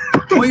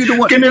 Why you don't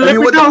want?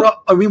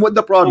 I mean, what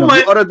the problem?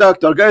 You are a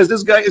doctor, guys.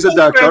 This guy is a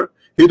doctor.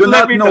 He do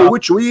not know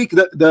which week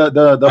the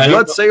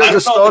blood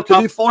cells start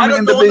to be forming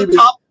in the baby.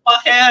 My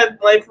head,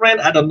 my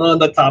friend, I don't know on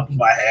the top of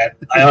my head.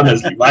 I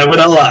honestly, why would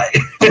I lie?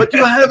 But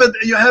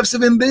you have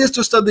 7 days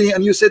to study,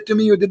 and you said to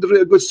me you did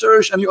a good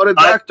search, and you are a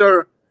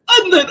doctor.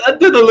 I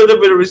did a little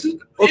bit of research.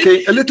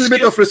 Okay, a little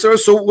bit of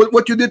research. So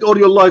what you did all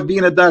your life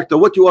being a doctor,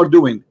 what you are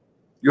doing?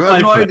 You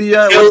have no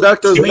idea chill, what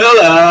doctors mean?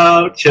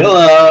 Chill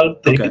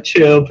out. Take a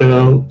chill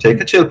pill.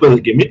 Take a chill pill.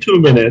 Give me 2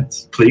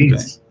 minutes,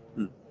 please.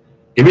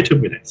 Give me 2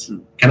 minutes.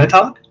 Can I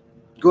talk?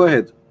 Go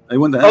ahead. I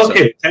want the answer.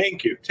 Okay,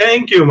 thank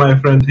you, my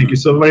friend. Thank you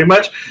so very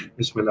much.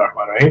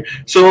 Bismillahirrahmanirrahim.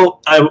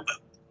 So I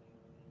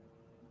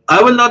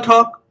will not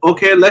talk.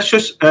 Okay, let's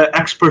just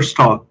experts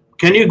talk.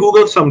 Can you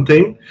Google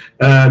something?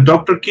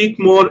 Dr. Keith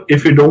Moore,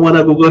 if you don't want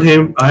to Google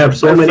him, I have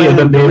so many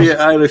other names.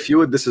 I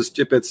refute this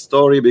stupid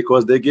story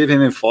because they gave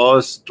him a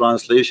false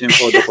translation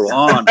for the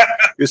Quran.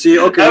 You see,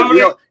 okay,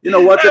 you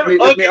know what? Let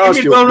me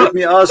ask you. Let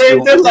me ask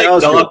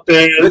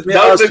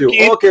you.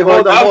 Okay,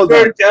 hold on.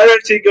 Okay,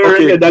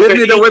 give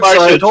me the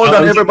website. Hold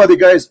on, everybody,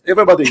 guys.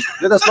 Everybody,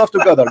 let us laugh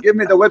together. Give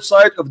me the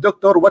website of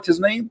Dr. What's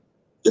his name?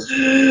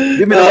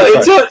 Give me the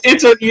website.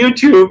 It's on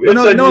YouTube.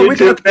 We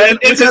cannot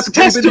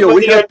play video.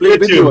 We cannot play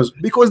videos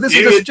because this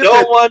is a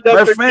stupid.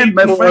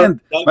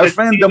 My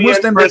friend, the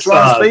Muslim they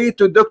translate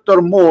to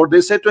Dr. Moore. They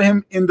say to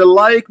him, in the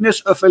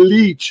likeness of a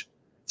leech.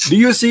 Do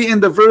you see in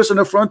the verse in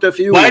the front of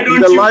you? Why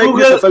don't the you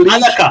likeness Google of a leech?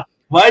 Alaka?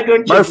 Why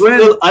don't you my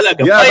friend, Google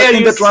Alaka? Yeah, but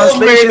in the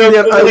translation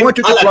there, I want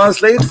you to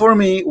translate for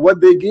me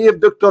what they gave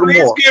Dr. Moore.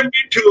 Please give me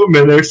 2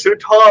 minutes to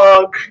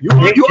talk.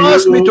 You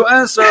asked me to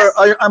answer.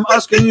 I'm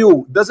asking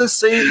you. Does it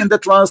say in the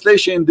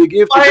translation they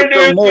gave to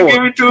Dr. Moore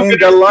in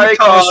the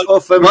likeness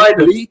of a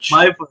leech?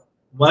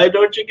 Why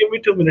don't you give me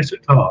 2 minutes to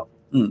talk?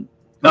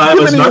 I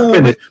was not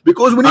finished.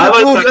 Because we need to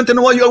prove, and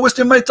then why you are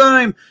wasting my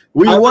time?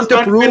 We want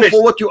to prove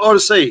for what you are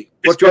saying.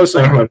 What you are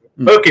saying.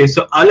 Okay,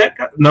 so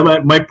Alaka. Now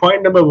my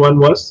point number 1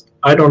 was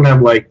I don't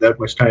have like that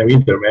much time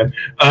either, man.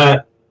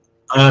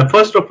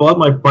 First of all,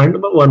 my point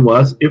number 1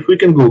 was if we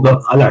can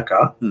Google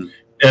Alaka,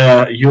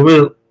 you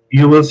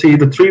will see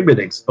the 3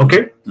 meanings.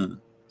 Okay.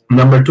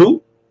 Number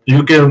 2,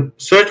 you can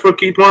search for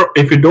Keith Moore.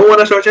 If you don't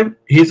want to search him,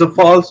 he's a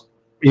false.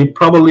 He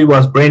probably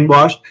was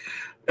brainwashed.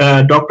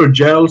 Dr.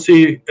 Gerald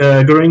C.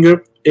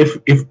 Geringer.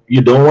 If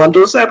you don't want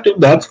to accept it,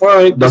 that's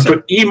fine.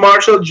 Dr. E.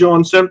 Marshall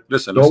Johnson,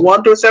 don't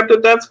want to accept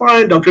it, that's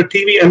fine. Dr.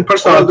 TV and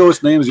Prasad. All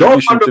those names you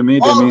mentioned to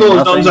me, they mean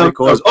nothing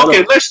because all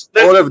of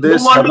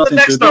this have nothing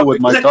to do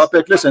with my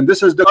topic. Listen,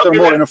 this is Dr.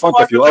 Moore in front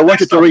of you. I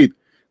want you to read.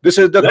 This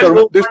is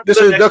Dr. This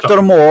is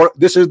Dr. Moore.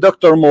 This is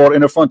Dr. Moore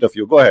in front of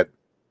you. Go ahead.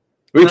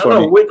 Read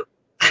for me.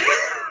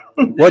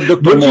 What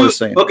Dr. Moore is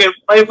saying. Okay,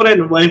 my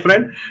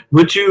friend,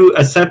 would you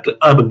accept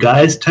a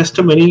guy's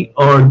testimony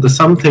or the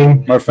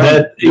something my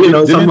friend,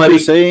 that somebody? Didn't you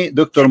say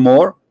Dr.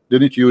 Moore?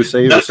 Didn't you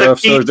say yourself,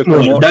 sir, Dr.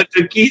 Moore?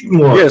 Dr. Keith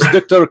Moore. Yes,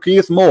 Dr.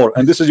 Keith Moore,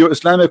 and this is your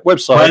Islamic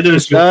website,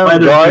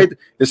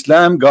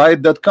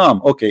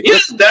 Islamguide.com. Okay.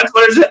 Yes, that's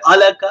what it is.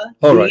 Alaka,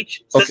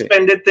 leech,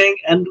 suspended thing,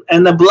 and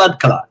a blood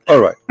clot. All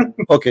right.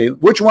 Okay.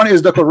 Which one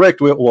is the correct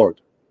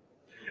word?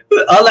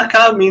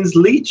 Alaka means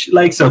leech,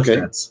 like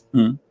substance.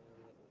 Okay.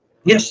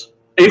 Yes.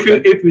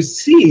 If you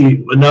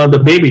see now the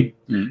baby,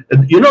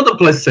 you know the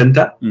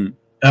placenta.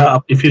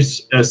 If you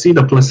see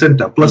the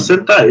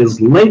placenta is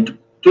linked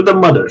to the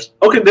mothers.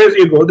 Okay, there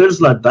you go. There's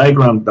a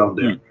diagram down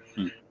there.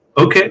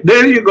 Okay,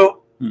 there you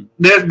go.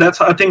 That's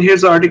I think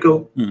here's the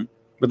article.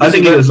 But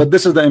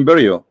this is the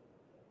embryo.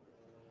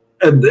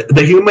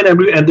 The human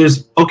embryo, and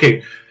there's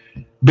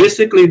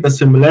basically the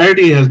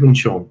similarity has been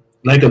shown.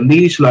 Like a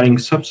leech-like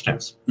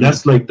substance.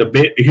 That's like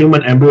the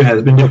human embryo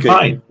has been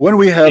defined. When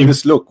we have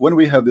this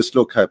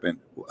look happen,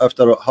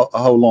 after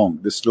how long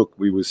this look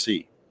we will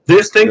see?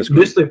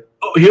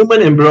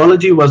 Human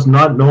embryology was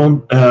not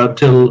known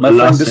till my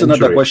friend, this century. is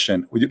another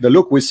question. The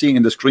look we see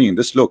in the screen,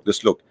 this look.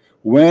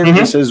 When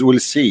this is we'll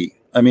see.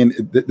 I mean,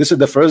 this is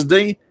the first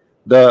day.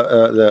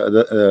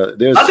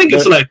 I think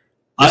it's like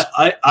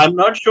I'm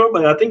not sure,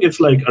 but I think it's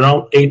like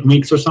around 8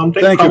 weeks or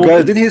something. Thank you,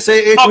 guys. Did he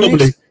say 8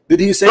 weeks? Did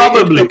he say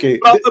probably?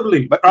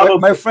 Probably.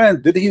 My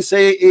friend, did he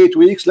say 8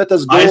 weeks? Let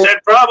us go. I said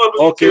probably.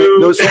 Okay.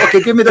 No,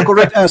 give me the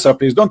correct answer,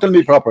 please. Don't tell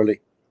me properly.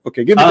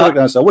 Okay, give me the correct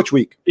answer. Which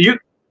week?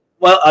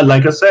 Well,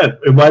 like I said,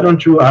 why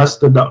don't you ask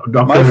the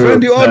doctor? My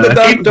friend, you are the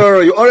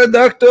doctor. You are a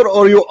doctor,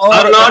 or you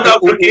are I'm not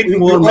Dr. Keith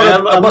Moore,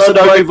 man. a bus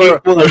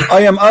driver. I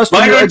am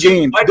asking you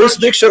again. This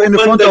picture in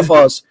front of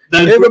us.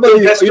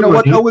 Everybody, you know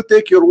what? I will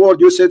take your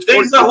word. You said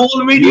there's a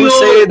whole video. You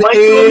said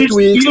 8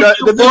 weeks.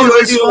 The video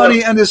is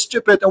funny and it's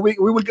stupid, and we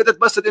will get it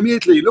busted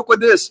immediately. Look at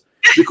this,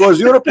 because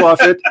you're a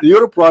prophet.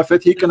 You're a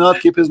prophet. He cannot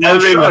keep his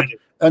mouth shut.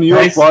 And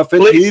your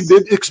prophet, he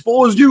did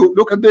expose you.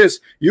 Look at this.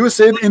 You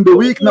said in the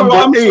week number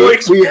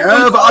 8 we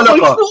have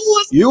alaqa.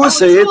 You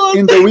said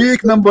in the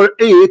week number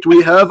 8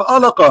 we have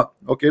alaqa.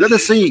 Okay, let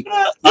us see.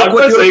 Look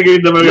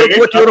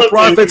what your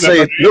prophet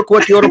said. Look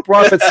what your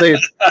prophet said.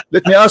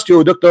 Let me ask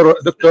you, Dr.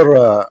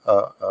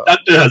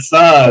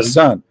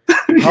 Hassan.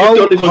 How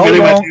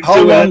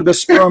long the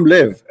sperm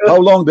live? How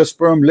long the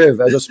sperm live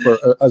as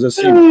a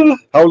semen?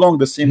 How long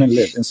the semen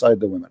live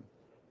inside the women?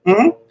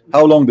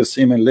 How long the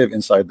semen live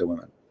inside the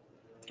women?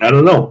 I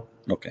don't know.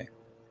 Okay,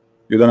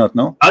 you do not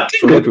know. I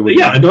think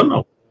I don't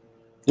know.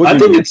 I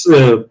think it's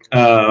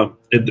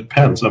it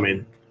depends. I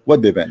mean,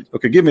 what depends?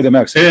 Okay, give me the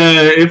max.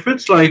 If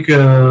it's like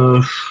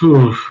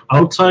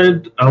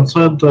outside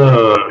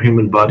the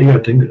human body, I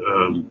think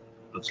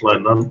it's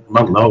like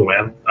not long,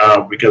 man.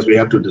 Because we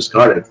have to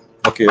discard it.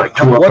 Okay, like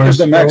 2 what hours. is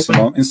the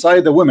maximum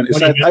inside the women?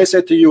 I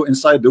said to you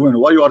inside the women.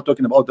 Why you are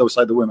talking about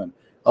outside the women?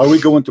 Are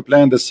we going to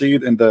plant the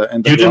seed in the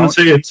You didn't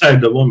say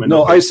inside the woman.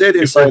 No, I said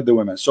inside the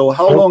women. So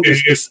how long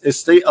is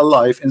stay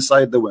alive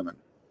inside the women?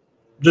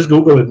 Just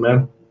Google it,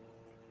 man.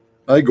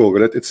 I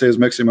Google it. It says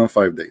maximum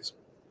 5 days.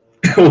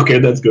 Okay,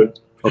 that's good.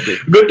 Okay,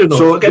 good to know.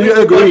 So do you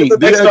agree?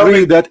 Do you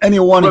agree that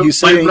anyone he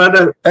say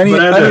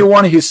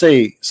anyone he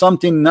say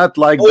something not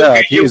like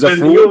that, he is a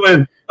fool?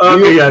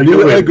 Okay, do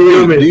you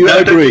agree? Do you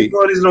agree?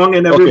 God is wrong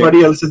and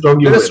everybody else is wrong.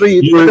 Let us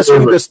read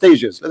the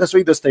stages. Let us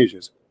read the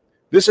stages.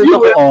 This is the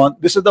Quran.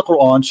 This is the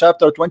Quran,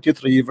 chapter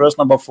 23, verse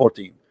number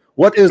 14.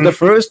 What is the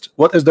first?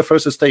 What is the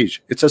first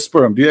stage? It's a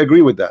sperm. Do you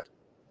agree with that?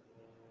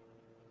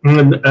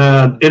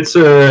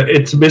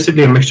 It's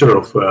basically a mixture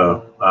of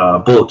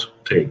both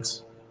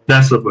things.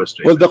 That's the first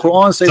stage. Well, the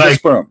Quran says a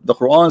sperm. The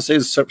Quran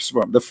says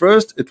sperm. The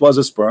first, it was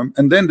a sperm,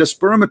 and then the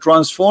sperm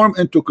transformed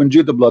into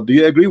congealed blood. Do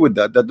you agree with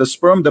that? That the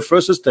sperm, the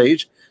first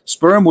stage,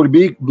 sperm will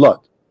be blood.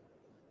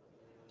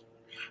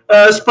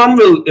 Sperm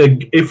will,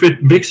 if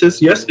it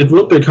mixes, yes, it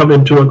will become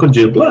into a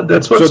congealed blood.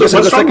 That's what. So this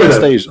is the second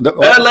stage.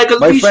 Like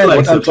my friend,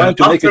 what I'm trying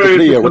to make it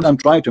clear. What I'm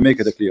trying to make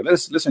it clear.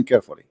 Let's listen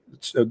carefully.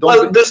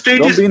 The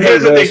stage is,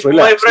 here's the thing.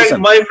 Relax.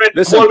 My friend,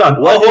 listen. Hold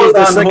on. What is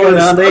the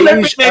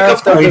second stage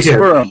after the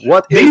sperm?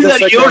 What is These the are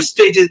second? your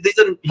stages. These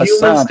are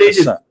human stages.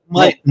 Hassan.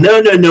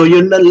 No,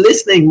 you're not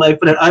listening, my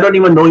friend. I don't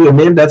even know your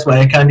name. That's why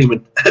I can't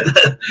even.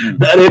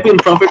 The Arabian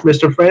Prophet,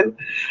 Mr. Friend.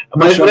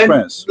 My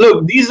friend,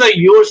 look, these are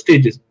your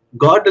stages.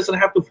 God doesn't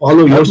have to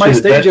follow your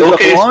stages. The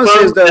Quran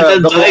says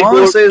that. The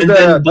Quran says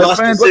that. My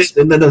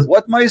friend,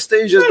 what my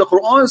stage is? The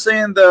Quran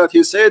saying that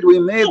he said we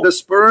made the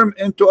sperm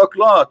into a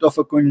clot of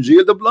a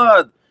congealed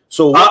blood.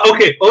 So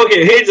okay.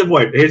 Here's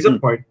the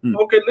point.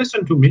 Okay,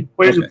 listen to me.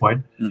 Here's the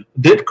point.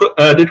 Did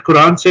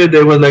Quran say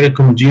there was like a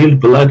congealed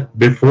blood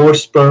before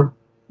sperm?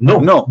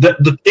 No.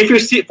 If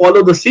you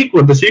follow the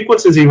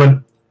sequence is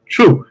even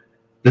true.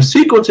 The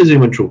sequence is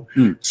even true.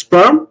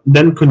 Sperm,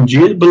 then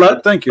congealed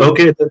blood. Thank you.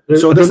 Okay.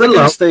 So the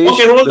second stage.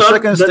 Okay, the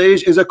second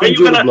stage is a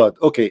congealed blood.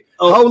 Okay.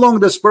 How long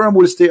the sperm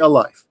will stay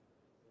alive?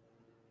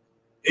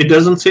 It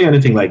doesn't say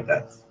anything like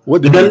that.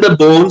 What? Then the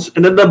bones,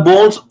 and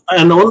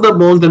on the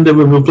bones, then there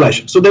will be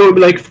flesh. So there will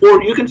be like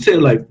 4. You can say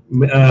like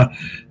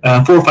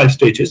 4 or 5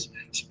 stages.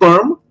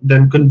 Sperm,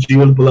 then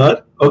congealed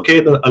blood. Okay,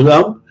 a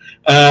lump,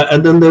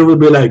 and then there will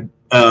be like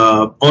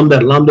on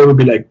that lump there will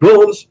be like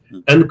bones,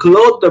 and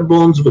clothe the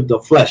bones with the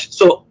flesh.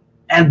 So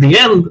at the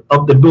end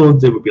of the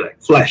bones there will be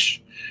like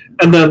flesh,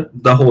 and then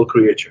the whole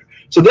creature.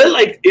 So then,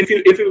 like, if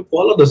you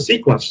follow the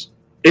sequence,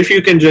 if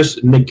you can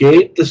just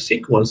negate the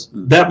sequence,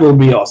 that will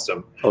be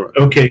awesome. All right.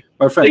 Okay.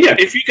 My friend. Yeah,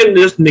 if you can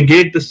just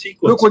negate the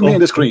sequence. Look with me in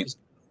the screen.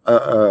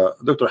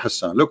 Dr.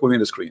 Hassan, look with me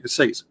in the screen. It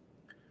says,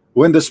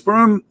 when the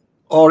sperm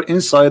are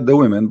inside the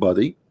woman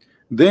body,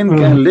 then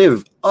can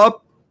live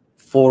up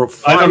for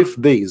 5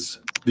 days.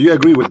 Do you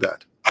agree with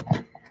that?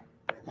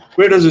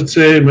 Where does it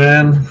say,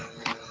 man?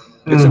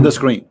 It's in the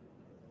screen.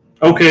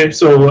 Okay,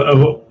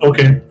 so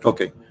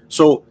Okay.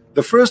 So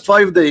the first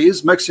 5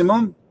 days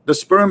maximum, the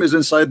sperm is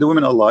inside the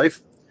woman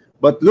alive.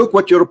 But look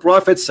what your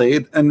prophet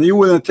said, and you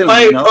will tell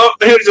me now.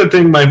 Here's the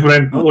thing, my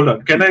friend. Hold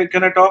on. Can I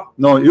talk?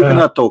 No, you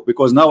cannot talk,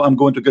 because now I'm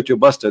going to get you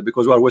busted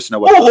because we are wasting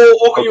our time.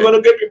 Okay. You're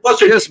gonna get me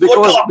busted. Yes,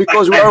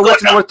 because we are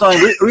wasting our time.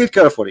 Read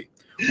carefully.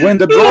 When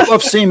the drop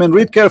of semen,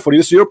 read carefully.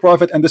 This is your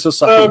prophet, and this is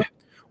Sahih.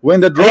 When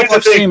the drop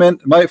of semen,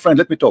 my friend,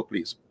 let me talk,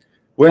 please.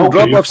 When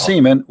drop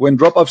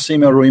of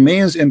semen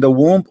remains in the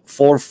womb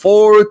for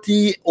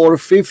 40 or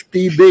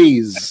 50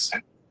 days.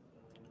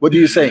 What do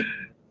you say?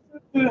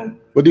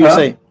 What do you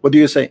say? What do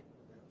you say?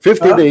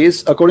 50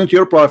 days, according to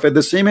your prophet,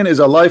 the semen is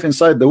alive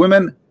inside the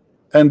women,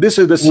 and this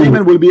is the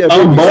semen will be a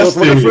baby.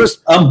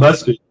 I'm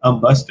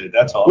busted.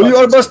 That's all. Well, you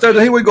are busted.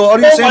 Here we go. Are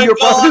you saying your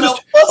prophet is?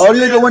 Are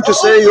you going to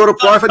say your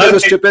prophet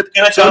is stupid?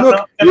 So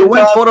look, you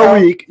went for a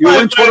week.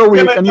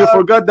 And you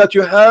forgot that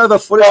you have a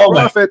foolish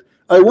prophet.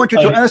 I want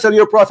you to answer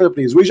your prophet,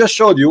 please. We just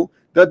showed you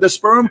that the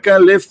sperm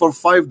can live for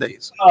 5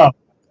 days.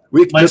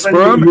 The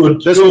sperm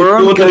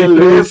can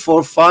live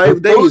for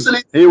 5 days.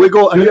 Here we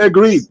go, and you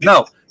agreed.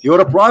 Now, you're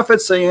a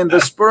prophet saying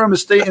the sperm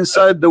stay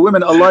inside the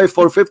women alive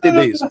for 50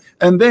 days.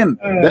 And then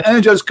the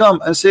angels come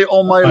and say,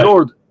 oh my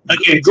Lord,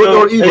 good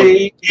or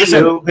evil.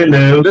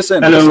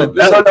 Listen. Hello,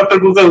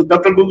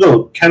 Dr.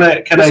 Google. Can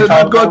I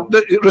talk?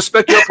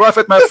 Respect your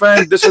prophet, my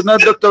friend. This is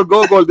not Dr.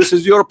 Google. This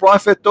is your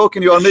prophet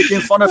talking. You are making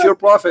fun of your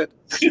prophet.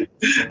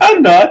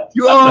 I'm not.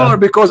 You are,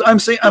 because I'm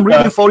saying, I'm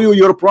reading for you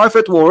your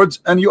prophet words,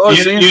 and you are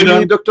saying to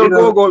me, Dr.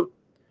 Google.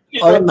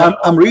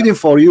 I'm reading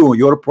for you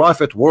your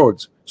prophet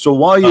words. So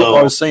why you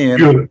are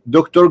saying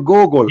Dr.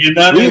 Google? Read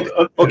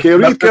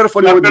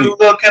carefully with me.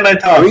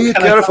 Read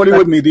carefully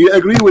with me. Do you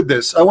agree with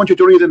this? I want you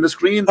to read in the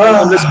screen.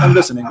 I'm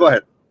listening. Go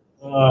ahead.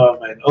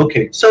 Man.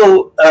 Okay.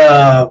 So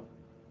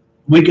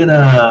we're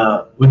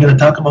gonna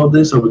talk about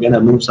this, or we're gonna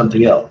move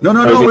something else? No.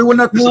 We will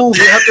not move.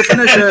 We have to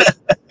finish it.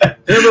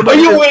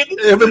 Everybody is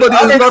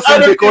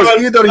laughing because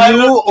either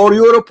you or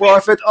your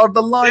prophet are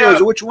the liars.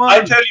 Which one?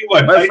 I tell you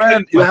what, my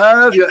friend, you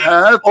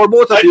have, or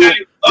both of you.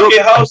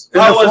 Okay,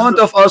 in front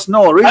of us.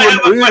 No,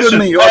 read with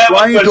me. You are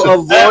trying to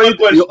avoid.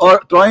 You are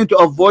trying to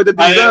avoid the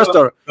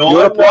disaster.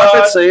 Your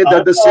prophet said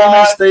that the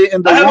semen stay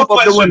in the womb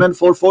of the women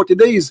for 40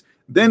 days.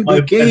 Then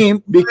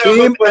became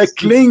a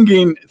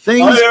clinging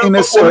things in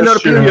a similar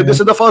period. This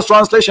is the first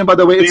translation, by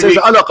the way. It says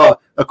alaqa,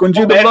 a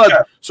congealed blood.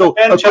 So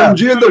a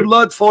congealed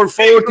blood for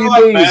 40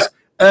 days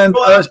and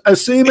a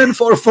semen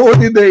for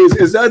 40 days.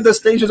 Is that the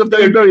stages of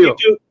the embryo?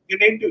 You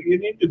need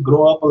to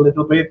grow up a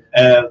little bit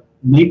and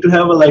need to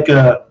have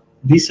a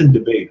decent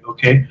debate,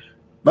 okay?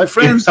 My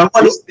friend,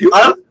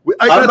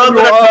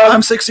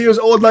 I'm 6 years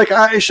old like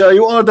Aisha.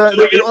 You are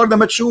the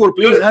mature.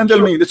 Please handle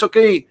me. It's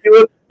okay.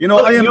 You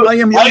know, I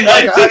am young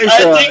like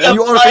Aisha, and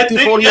you are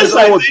 54 years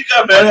old.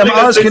 I am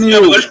asking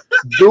you,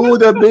 do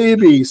the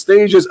baby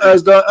stages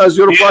as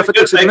your prophet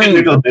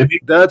explained.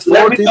 That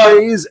 40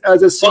 days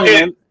as a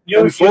semen,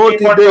 and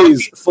 40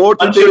 days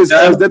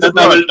as the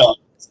blood.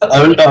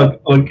 I will talk.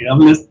 Okay,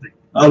 I'm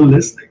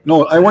listening.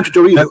 No, I want you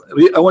to read. I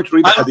want you to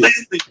read the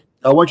hadith.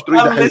 I want you to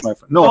read the hadith, my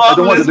friend. No, I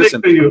don't want to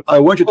listen. I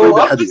want you to read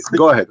the hadith.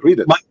 Go ahead, read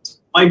it.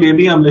 My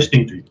baby, I'm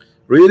listening to you.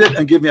 Read it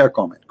and give me a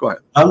comment. Go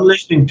ahead. I'm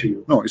listening to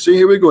you. No, you see,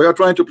 here we go. You're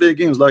trying to play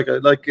games like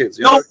kids.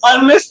 No,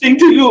 I'm listening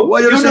to you. Why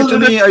are you listening to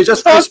me? I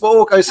just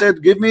spoke. I said,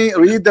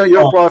 read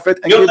your prophet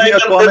and give me a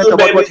comment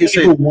about what he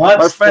said.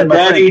 My friend,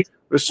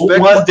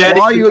 respect.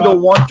 Why you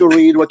don't want to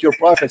read what your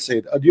prophet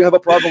said? Do you have a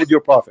problem with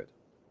your prophet?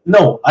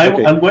 No,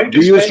 I'm going to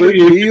do you respect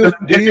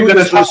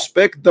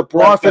the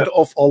prophet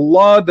of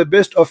Allah, the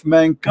best of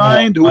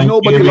mankind, who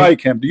nobody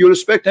like him? Do you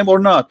respect him or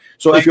not?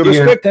 So if you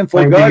respect him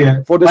for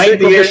God, for the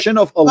sake of the sin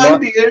of Allah,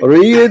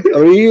 read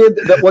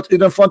what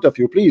is in front of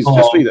you. Please,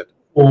 just read it.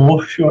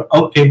 Oh, sure.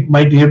 Okay,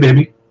 my dear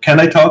baby. Can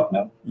I talk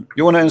now?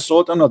 You want to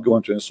insult? I'm not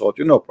going to insult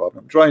you. No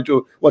problem. I'm trying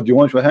to, what, do you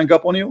want to hang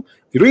up on you?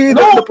 Read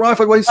the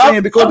prophet what he's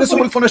saying, because this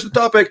will finish the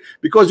topic,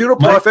 because your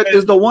prophet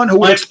is the one who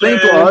will explain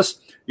to us.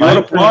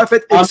 Your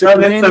prophet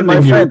explained, my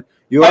friend.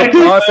 Your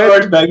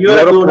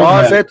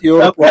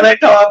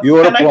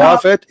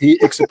prophet, he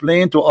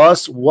explained to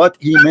us what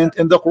he meant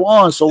in the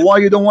Quran. So why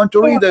you don't want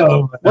to read it?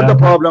 What the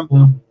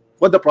problem?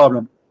 What the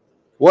problem?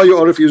 Why you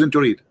are refusing to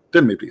read?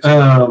 Tell me, please.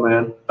 Oh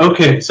man.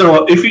 Okay,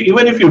 so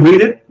even if you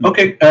read it,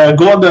 okay,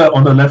 go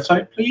on the left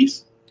side,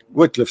 please.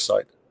 What left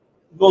side?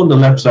 Go on the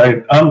left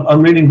side.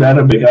 I'm reading the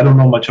Arabic. I don't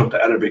know much of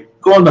the Arabic.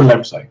 Go on the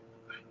left side.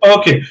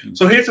 Okay.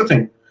 So here's the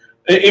thing.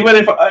 Even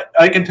if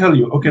I can tell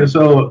you, okay,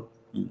 so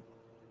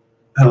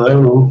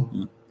hello,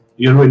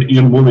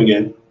 you're moving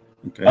in.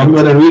 Okay. I'm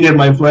gonna read it,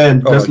 my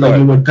friend, just like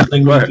you were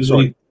telling me to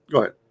read.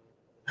 Go ahead.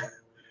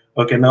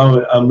 Okay,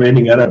 now I'm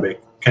reading Arabic.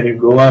 Can you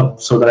go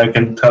up so that I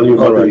can tell you?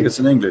 All right, it's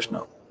in English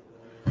now.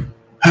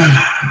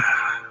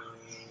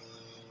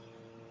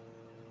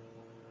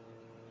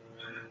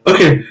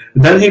 Okay,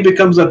 then he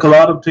becomes a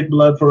clot of thick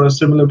blood for a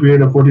similar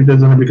period of 40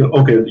 days, and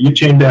okay, you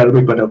changed the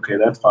Arabic, but okay,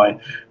 that's fine.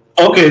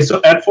 Okay, so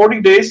at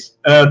 40 days,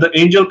 the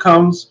angel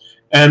comes,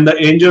 and the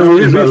angel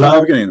is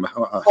allowed. I'm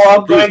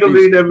trying to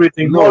read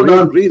everything. No,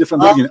 read it from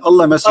the beginning.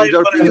 Allah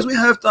Messenger, please, we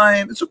have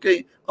time. It's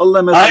okay.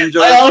 Allah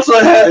Messenger. I also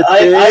have.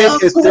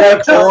 It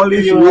takes only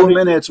a few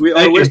minutes. We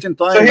are wasting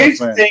time. So here's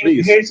the thing.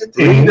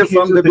 Read it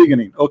from the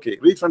beginning. Okay,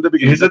 read from the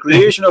beginning. The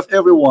creation of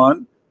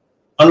everyone.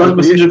 Allah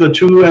Messenger, the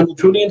true and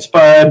truly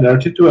inspired,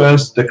 narrated to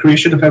us, the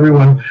creation of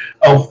everyone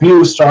of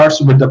you starts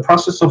with the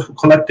process of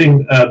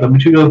collecting the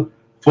material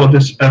for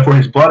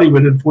his body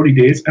within 40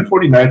 days and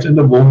 40 nights in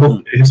the womb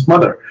of his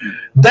mother.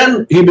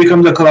 Then he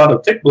becomes a clot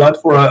of thick blood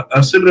for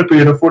a similar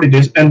period of 40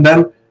 days, and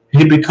then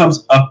he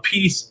becomes a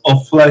piece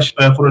of flesh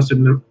for a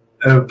similar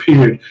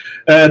period.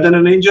 Then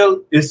an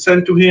angel is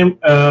sent to him.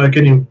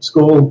 Can you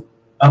scroll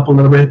up a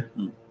little bit?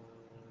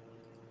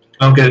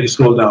 Okay,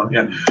 scroll down.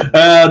 Yeah.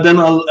 Then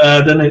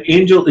an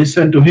angel is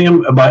sent to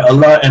him by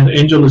Allah, and the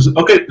angel is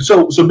okay.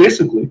 So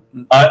basically,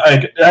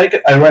 I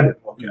read it.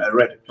 Okay, I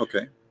read it.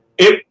 Okay.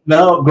 It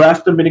now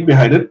grasp the meaning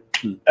behind it.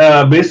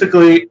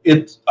 Basically,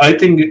 it's. I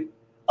think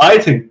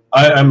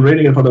I'm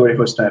reading it for the very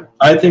first time.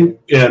 I think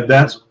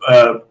that's.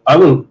 I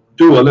will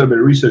do a little bit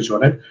of research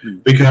on it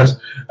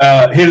because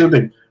here's the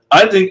thing.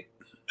 I think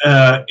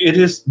it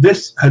is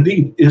this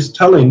hadith is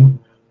telling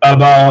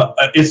about.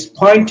 It's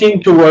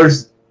pointing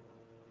towards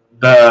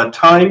the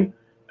time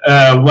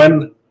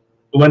when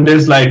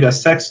there's like a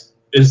sex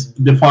is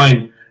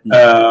defined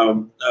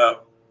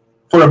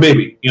for a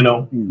baby,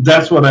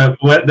 that's what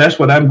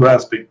I'm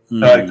grasping.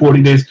 Like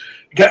 40 days.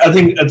 I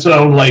think it's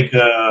around like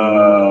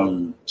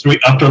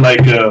after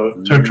like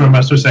third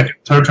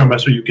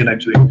trimester, you can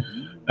actually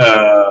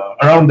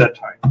around that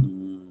time.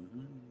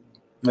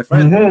 My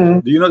friend,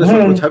 do you know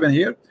what's happening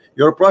here?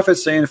 Your prophet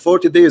saying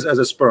 40 days as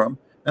a sperm,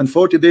 and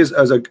 40 days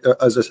as a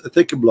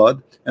thick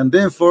blood, and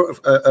then for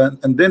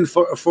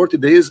 40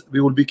 days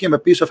we will become a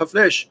piece of a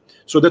flesh.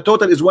 So the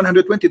total is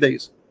 120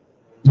 days.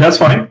 That's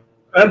fine.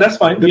 That's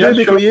fine. The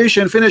baby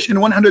creation finished in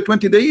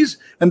 120 days,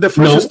 and the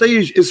first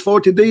stage is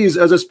 40 days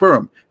as a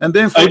sperm, and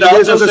then 40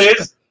 days as a.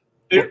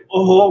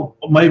 Oh,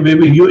 my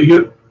baby,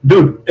 you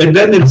dude. And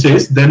then it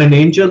says, then an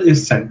angel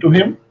is sent to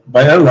him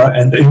by Allah,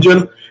 and the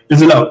angel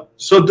is allowed.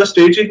 So the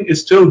staging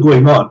is still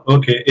going on.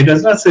 Okay, it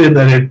does not say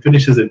that it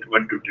finishes in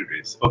 120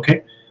 days.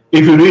 Okay,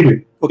 if you read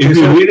it. Okay, if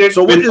you read it,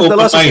 so what is the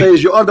last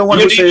stage? You are the one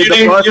who said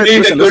the prophet.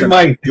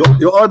 Listen.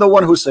 You are the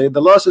one who said the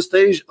last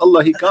stage.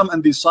 Allah, He come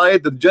and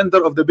decide the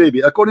gender of the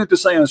baby according to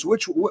science.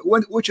 Which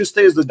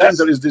stage the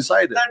gender is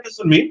decided? That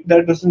doesn't mean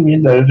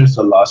that it is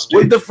the last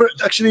stage. Well,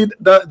 actually,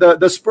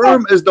 the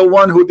sperm is the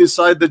one who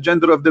decide the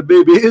gender of the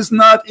baby. It's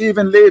not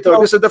even later.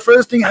 This is the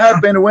first thing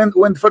happened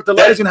when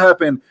fertilizing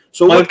happened.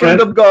 So what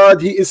kind of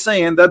God He is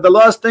saying that the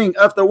last thing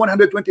after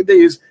 120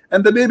 days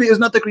and the baby is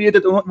not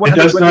created in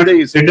 120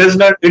 days? It does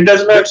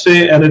not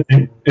say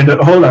anything.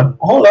 Hold on,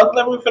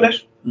 let me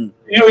finish.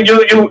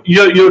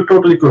 You're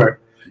totally correct.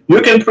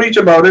 You can preach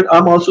about it.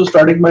 I'm also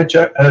starting my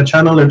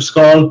channel. It's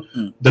called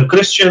The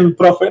Christian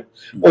Prophet.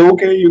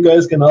 Okay, you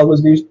guys can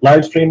always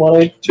live stream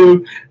on it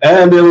too,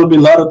 and there will be a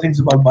lot of things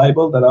about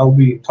Bible that I'll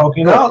be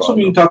talking. I'll also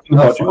be talking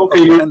about you.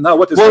 Okay, and now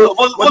what is we'll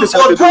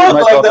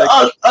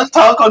talk I'll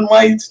talk on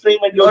my stream,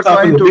 and you're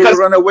trying to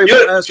run away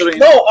from answering.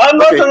 No, I'm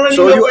not running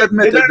so away. You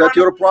admitted that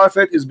your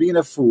prophet is being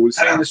a fool,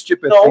 saying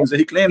stupid things.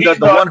 He claimed that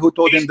the one who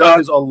told him that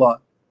is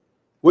Allah.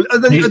 Well,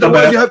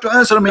 otherwise you have to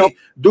answer me.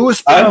 Do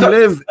sperm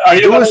live?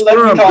 Do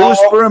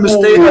sperm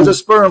stay as a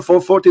sperm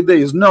for 40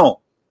 days?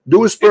 No.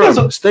 Do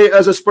sperm stay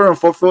as a sperm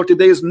for 40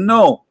 days?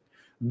 No.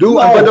 And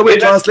by the way,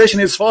 translation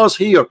is false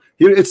here.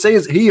 It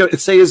says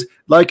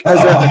like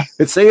as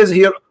it says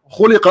here,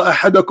 خُلِقَ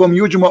أَحَدَكُمْ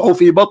يُجْمَعُ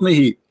فِي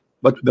بَطْنِهِ.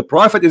 But the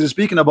prophet is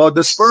speaking about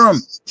the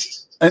sperm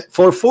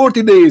for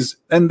 40 days,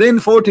 and then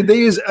 40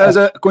 days as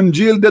a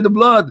congealed dead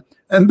blood,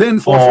 and then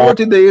for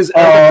 40 days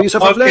as a piece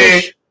of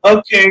flesh.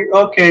 Okay.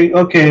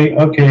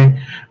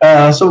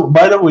 So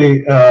by the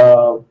way,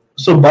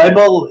 so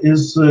Bible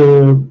is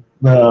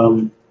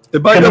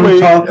by the way,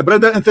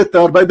 brother and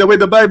sister, by the way,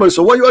 the Bible.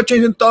 So why you are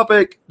changing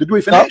topic? Did we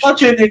finish? I'm not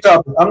changing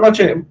topic. I'm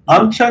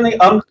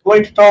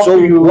going to talk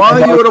to you. Why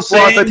you're a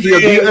prophet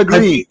here? Do you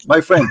agree, my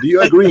friend? Do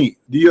you agree?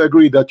 Do you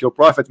agree that your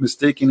prophet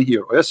mistaken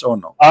here? Yes or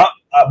no?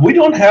 We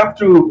don't have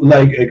to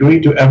agree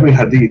to every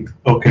hadith.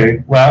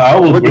 Okay. Well, I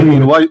will. What do you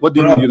mean? Why? What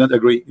do you mean you don't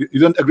agree? You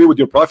don't agree with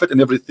your prophet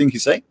and everything he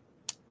say?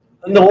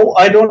 No,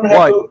 I don't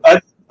have to.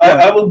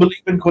 I will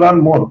believe in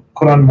Quran more.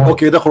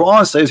 Okay, the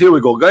Quran says, here we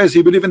go, guys.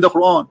 He believe in the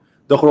Quran.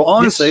 The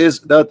Quran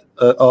says that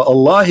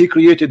Allah, He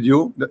created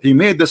you. He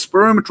made the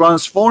sperm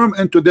transform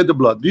into dead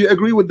blood. Do you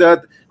agree with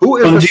that? Who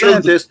is the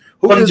scientist?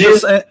 Who is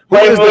the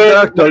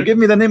doctor? Give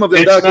me the name of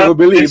the doctor who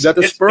believes that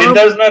the sperm. It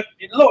does not.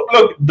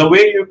 Look. The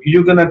way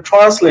you're gonna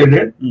translate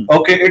it.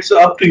 Okay, it's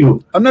up to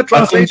you. I'm not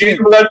translating.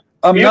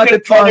 I'm not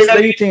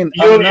translating.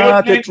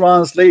 According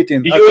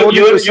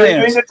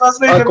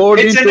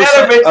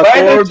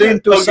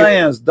to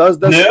science, does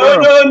the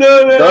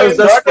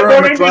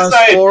sperm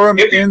transform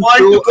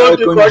into a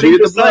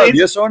congealed blood?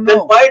 Yes or no? Then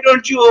why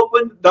don't you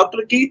open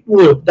Dr. Keith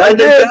Wood? I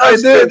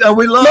did, and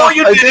we laughed.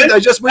 No, I did. I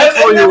just wait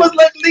for you.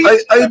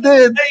 I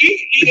did.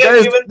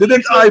 Guys,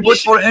 didn't I vote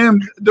for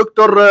him,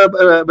 Doctor?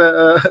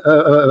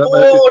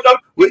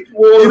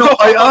 You know,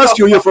 I asked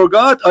you. You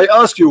forgot. I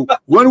asked you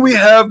when we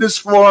have this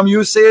forum.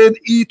 You said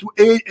eat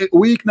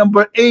week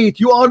number 8.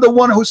 You are the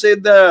one who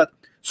said that.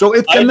 So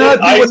it cannot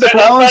be what the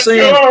Quran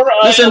saying.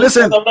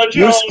 Listen.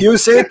 You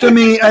said to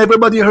me,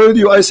 everybody heard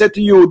you. I said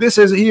to you, this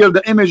is here,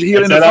 the image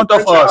here in front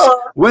of us.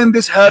 When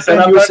this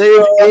happened, you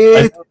said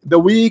 8, the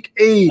week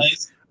 8.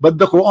 But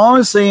the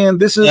Quran saying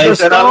this is the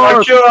start. I'm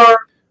not sure.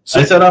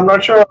 I said I'm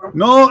not sure.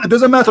 No, it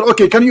doesn't matter.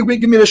 Okay, can you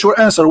give me the short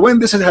answer? When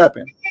this has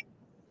happened?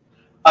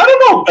 I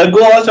don't know.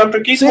 Go ask Dr.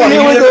 Keith.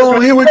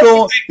 Here we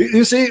go.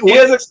 You see,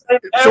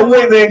 so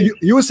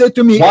you said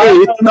to me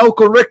 8. Now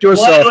correct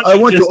yourself. I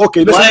want to.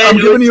 Okay, listen. I'm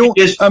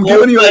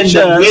giving you a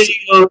chance.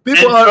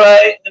 People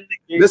are.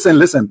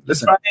 Listen.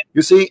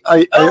 You see,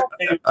 I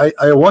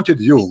wanted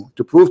you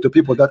to prove to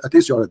people that at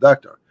least you are a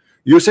doctor.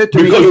 You said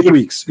to me 8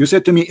 weeks. You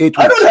said to me 8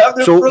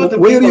 weeks. So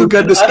where do you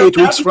get this 8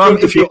 weeks from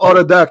if you are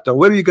a doctor?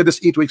 Where do you get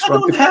this 8 weeks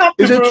from?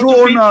 Is it true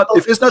or not?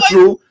 If it's not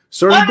true,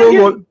 search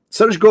Google.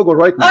 Search Google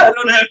right now. I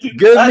don't have to.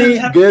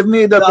 Give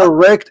me the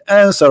correct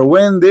answer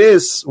when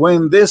this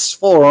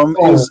form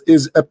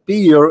is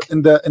appear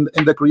in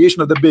the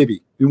creation of the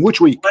baby. In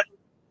which week?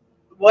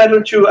 Why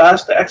don't you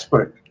ask the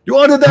expert? You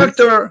are the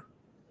doctor.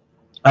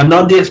 I'm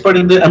not the expert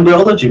in the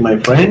embryology, my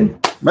friend.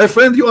 My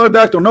friend, you are a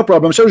doctor. No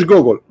problem. Search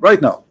Google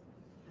right now.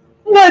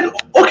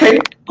 Okay,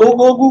 go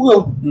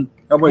Google.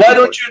 Why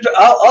don't you?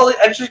 I'll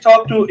actually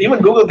talk to. Even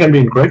Google can be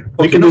incorrect.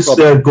 Okay, you can just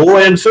go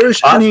and search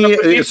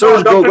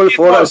search Google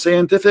for a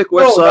scientific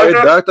website,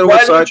 doctor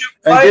website,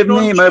 and give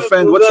me, my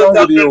friend, what's wrong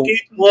with you?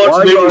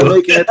 Why you are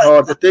making it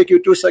hard? It take you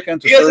 2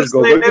 seconds to search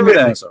Google. Give me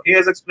the answer. He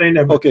has explained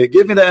everything. Okay,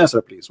 give me the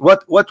answer, please.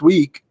 What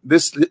week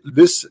this?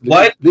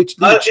 Why is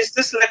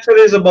this lecture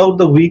is about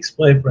the weeks,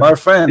 my friend? My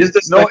friend,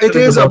 no, it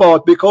is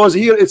about because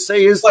here it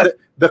says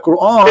The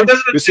Quran,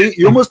 you see,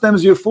 you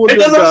Muslims, you fool it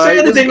this doesn't guy. say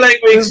anything like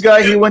This guy,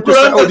 he went to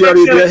Quran Saudi doesn't say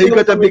Arabia, he anything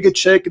got a like big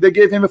check, they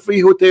gave him a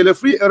free hotel, a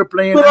free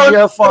airplane, Quran- and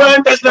he have fun.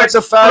 Quran does not- That's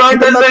a fact. Quran He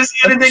did not- doesn't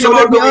say anything so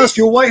let about me the ask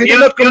you, why he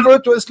did not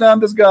convert to Islam,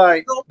 this guy?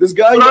 This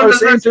guy, you Quran are does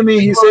saying not to me,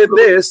 say he anything said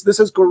about this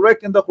is correct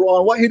in the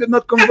Quran. Why he did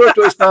not convert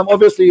to Islam?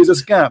 Obviously, he's a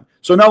scam.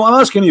 So now I'm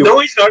asking you, No,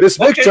 he's not. this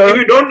picture, if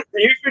you don't,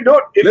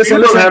 if listen,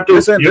 you don't have to,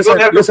 listen, you listen,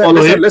 don't have to listen,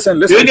 follow listen, him. listen,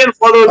 listen. You can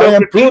follow I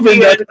am Dr. proving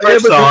T.B. that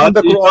everything in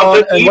the Quran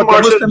and what the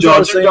Muslims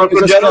are saying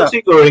is a scam.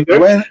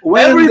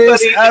 When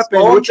this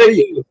happened,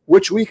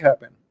 which week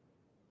happened?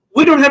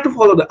 We don't have to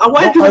follow that.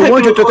 Why No, do I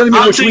want you to tell me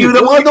which week. You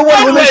are the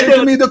one who mentioned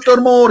to me Dr.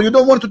 Moore. You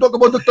don't want to talk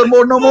about Dr.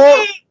 Moore no more?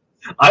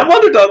 I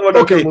want to talk about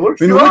Okay, Dr. Moore.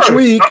 in which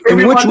week?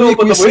 In which week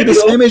we see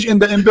this image in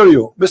the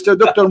embryo, Mr.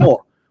 Dr.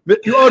 Moore?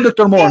 You are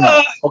Dr. Moore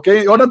now,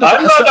 okay? You are not Dr.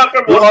 I'm not Hassan.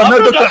 Dr. You Moore. are I'm not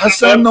not Dr. Dr.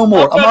 Hassan no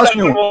more. I'm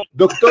asking you,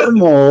 Dr.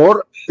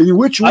 Moore, in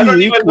which I don't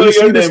week even know we see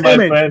your this name, my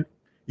image? friend.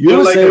 You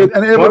You're like said, a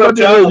and water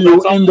everybody child, heard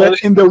you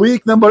that's in the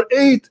week number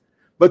 8.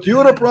 But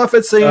you're a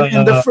prophet saying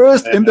in the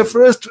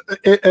first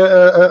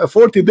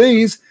 40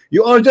 days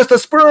you are just a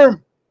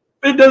sperm.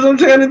 It doesn't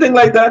say anything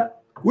like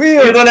that.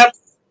 Weird. You don't have.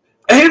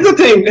 Here's the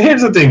thing.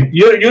 Here's the thing.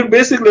 You're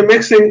basically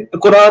mixing the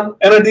Quran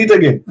and Hadith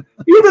again.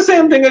 You're the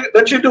same thing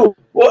that you do.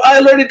 Well, I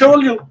already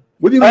told you.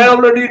 What do you mean? I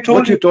already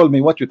told what you told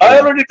me. What you told I me.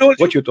 already told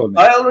you. What you told me.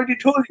 I already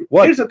told you.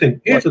 What? Here's the thing.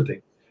 Here's the thing.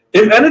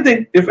 If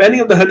anything, if any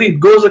of the Hadith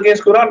goes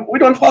against Quran, we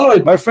don't follow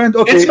it. My friend,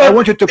 okay, It's not, I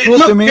want you to prove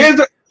look, to me. here's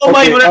the,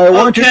 Okay, I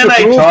want you to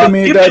prove to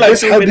me that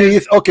this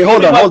hadith. Okay,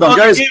 hold on,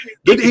 guys.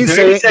 Did he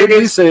say?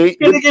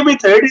 Can you give me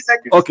 30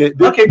 seconds? Okay.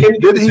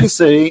 Did he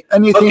say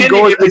anything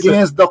goes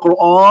against the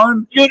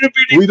Quran?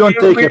 We don't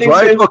take it,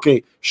 right?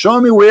 Okay.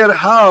 Show me where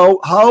how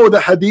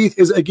the hadith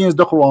is against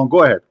the Quran.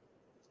 Go ahead.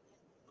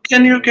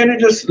 Can you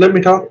just let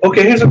me talk?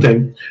 Okay, here's the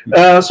thing.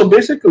 So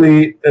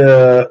basically,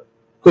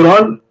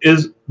 Quran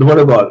is the word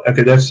of God.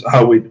 Okay, that's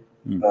how we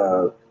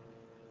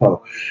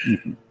follow.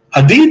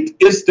 Hadith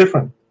is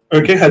different.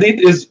 Okay,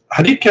 hadith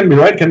can be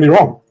right, can be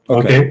wrong.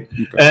 Okay,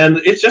 and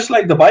it's just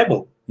like the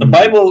Bible. The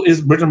Bible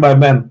is written by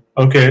men.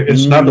 Okay,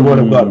 it's not the word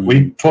of God.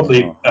 We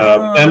totally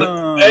and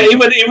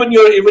even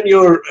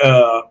your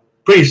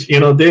priests, you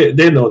know,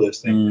 they know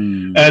this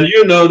thing, and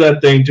you know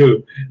that thing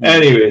too.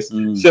 Anyways,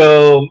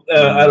 so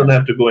I don't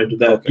have to go into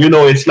that. You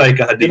know, it's like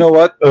a hadith. You know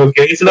what?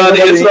 Okay, it's not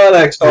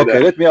actually. Okay,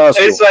 let me ask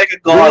you. It's like a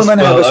gospel. Do women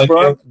have a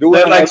sperm? Okay?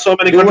 There are like so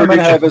many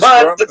contradictions.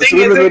 But the thing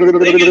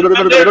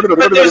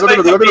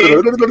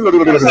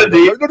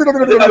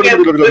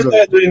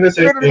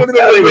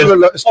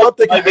is, stop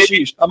taking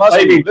hashish. I'm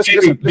asking you.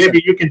 Listen.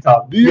 Maybe you can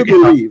talk. Do you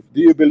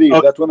believe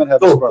that women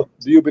have a sperm?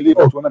 Do you believe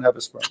that women have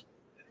a sperm?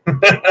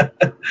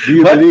 Do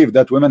you believe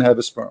that women have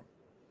a sperm?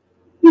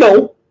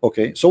 No.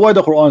 Okay, so why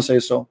the Quran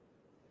says so?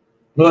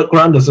 Well, the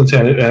Quran doesn't say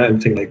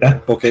anything like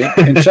that. Okay,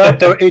 in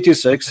chapter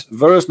 86,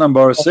 verse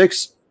number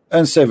 6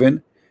 and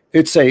 7,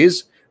 it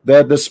says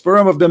that the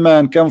sperm of the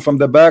man come from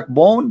the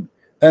backbone,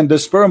 and the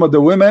sperm of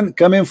the women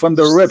coming from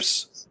the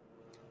ribs.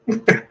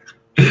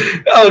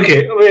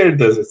 Okay, where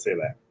does it say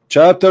that?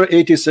 Chapter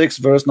 86,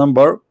 verse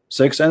number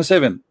 6 and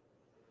 7.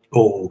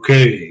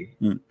 Okay.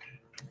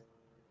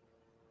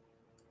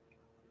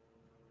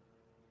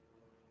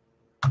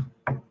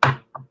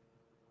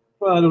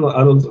 Well,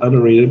 I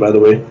don't read it, by the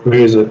way. Where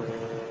is it?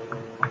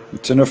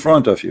 It's in the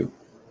front of you.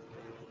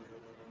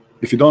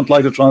 If you don't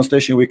like the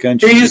translation, we can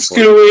change He's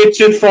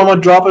created from a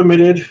drop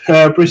emitted,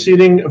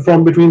 proceeding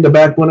from between the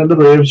backbone and the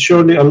ribs.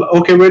 Surely,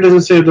 okay. Where does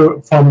it say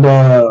from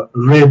the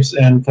ribs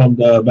and from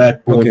the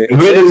backbone? Okay,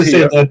 where does it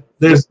say that?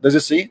 There's. Does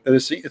it see? Does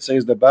it see? It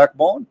says the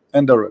backbone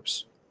and the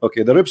ribs.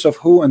 Okay, the ribs of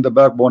who and the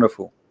backbone of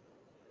who?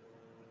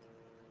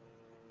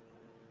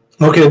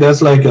 Okay,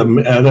 that's like a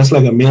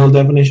male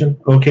definition.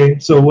 Okay,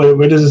 so where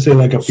does it say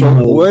like a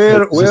female? So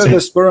where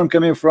the sperm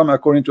coming from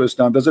according to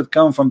Islam? Does it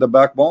come from the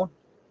backbone?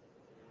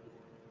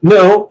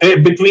 No,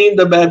 between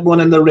the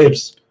backbone and the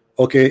ribs.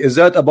 Okay, is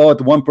that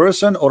about one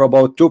person or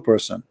about two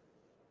person?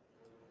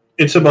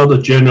 It's about the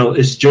general.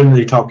 It's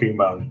generally talking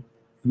about.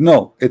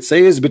 No, it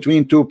says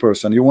between two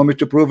person. You want me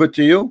to prove it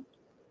to you?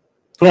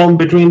 From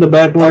between the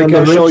backbone and the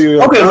ribs. I can show you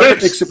your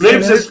prophet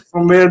explaining it.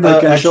 From where the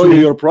I can show you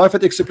your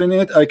prophet explaining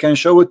it. I can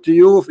show it to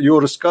you.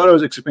 Your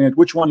scholars explain it.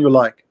 Which one you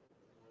like?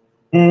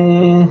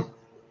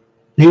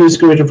 He is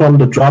created from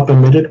the drop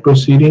emitted,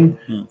 proceeding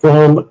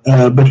from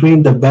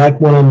between the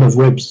backbone and the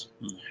ribs.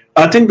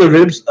 I think the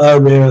ribs are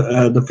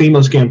where the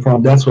females came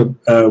from. That's what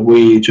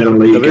we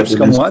generally. The ribs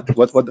come what?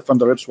 What from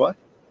the ribs? What?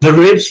 The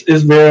ribs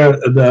is where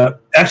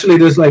actually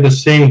there's like a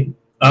saying.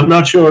 I'm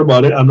not sure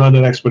about it. I'm not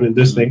an expert in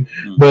this thing,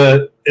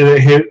 but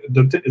here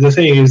the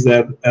saying is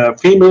that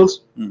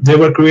females they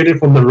were created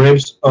from the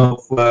ribs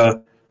of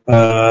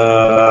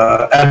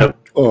Adam.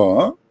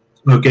 Oh.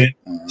 Okay.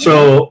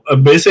 So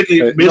basically,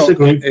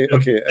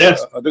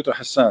 Dr.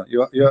 Hassan,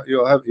 you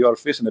are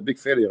facing a big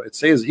failure. It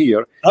says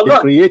here he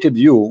created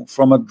you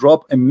from a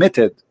drop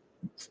emitted,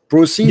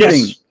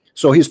 proceeding. Yes.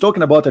 So he's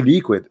talking about a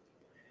liquid,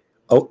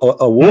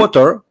 a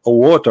water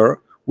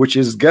which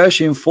is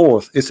gushing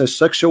forth. It's a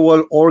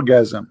sexual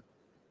orgasm.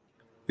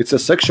 It's a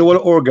sexual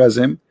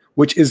orgasm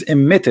which is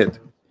emitted.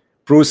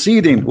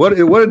 Proceeding.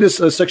 Where is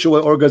this sexual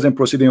orgasm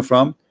proceeding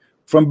from?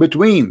 From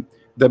between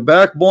the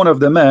backbone of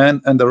the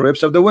man and the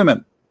ribs of the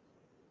women.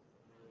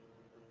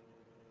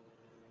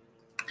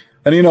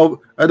 And you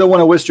know, I don't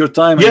want to waste your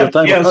time and the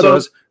time of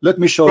others. Let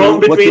me show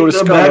you what your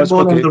scholars.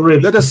 Okay,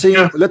 let us see.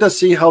 Let us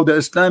see how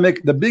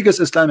the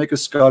biggest Islamic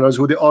scholars,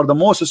 who they are the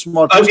most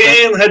smart.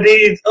 Again,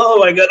 hadith. Oh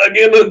my God!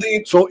 Again,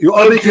 hadith. So you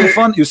are making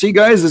fun. You see,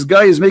 guys, this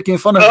guy is making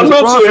fun of his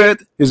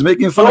prophet. He's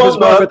making fun of his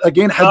prophet.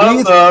 Again,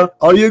 hadith.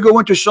 Are you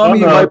going to show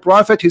me my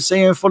prophet? He's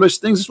saying foolish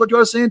things. This is what you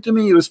are saying to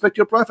me. Respect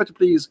your prophet,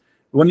 please.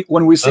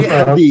 When we say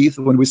hadith,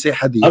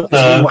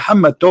 it's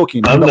Muhammad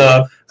talking, and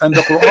the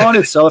Quran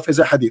itself is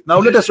a hadith. Now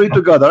let us read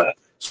together,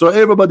 so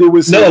everybody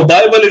will see. No,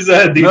 Bible is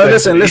a hadith. No,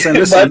 listen. No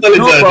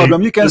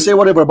problem. You can say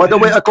whatever. By the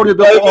way, according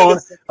to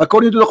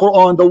the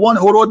Quran, the one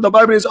who wrote the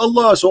Bible is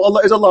Allah. So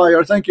Allah is a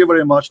liar. Thank you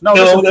very much. Now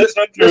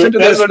listen to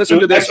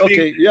this.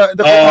 Okay, yeah,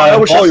 the Quran. I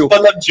will show you.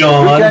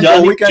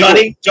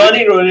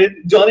 Johnny wrote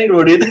it. Johnny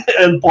wrote it,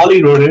 and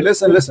Polly wrote it.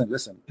 Listen.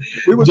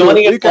 We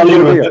can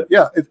do it.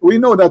 Yeah, we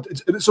know that.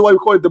 This is why we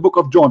call it the Book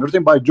of John,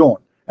 written by John.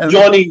 And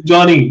Johnny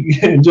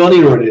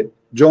wrote it.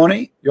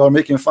 Johnny, you are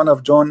making fun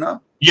of John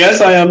now?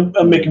 Yes, I am.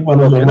 I'm making fun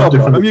of John. No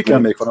problem. You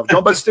can make fun of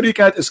John, but still you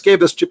can't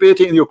escape the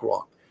stupidity in your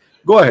Quran.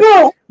 Go ahead.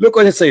 No. Look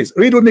what it says.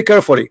 Read with me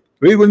carefully.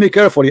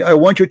 I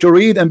want you to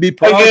read and be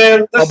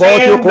proud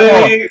about your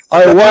Quran.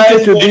 I want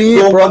you to be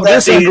proud.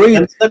 Listen,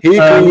 read. He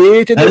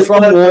created it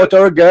from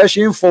water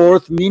gushing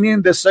forth,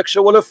 meaning the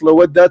sexual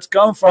fluid that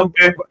comes from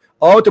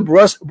out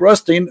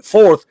bursting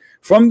forth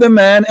from the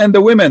man and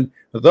the women.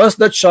 Thus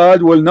the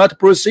child will not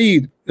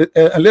proceed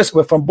unless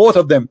from both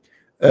of them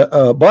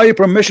by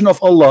permission of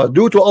Allah,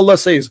 due to Allah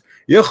says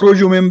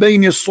يخرج من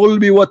بين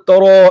الصلب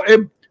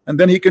والترائب, and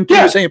then he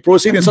continues saying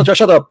proceeding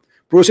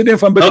proceeding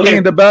from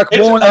between the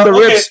backbone and the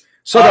ribs.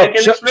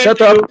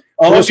 Shut up.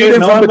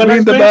 Proceeding from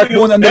between the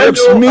backbone and the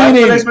ribs,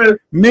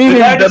 meaning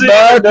the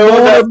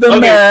backbone of the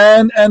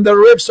man and the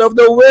ribs of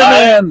the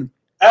women.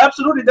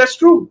 Absolutely, that's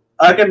true.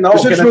 I can now.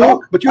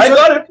 But you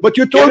got it. But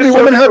you told me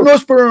women have no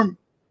sperm.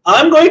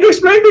 I'm going to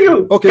explain to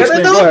you. Okay,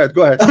 explain.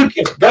 Go ahead.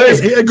 Okay. Guys,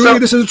 he agrees.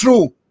 This is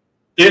true.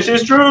 This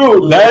is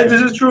true. Guys,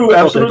 this is true.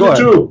 Absolutely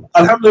true.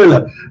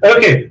 Alhamdulillah.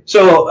 Okay,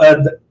 so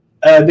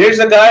there's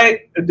a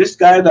guy. This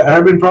guy, the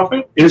Arabian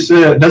Prophet,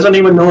 doesn't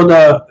even know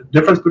the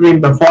difference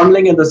between the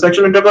fondling and the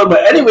sexual interval.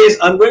 But anyways,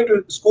 I'm going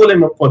to school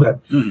him up for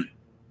that.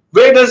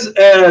 Where does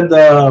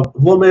the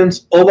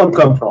woman's ovum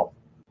come from?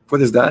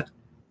 What is that?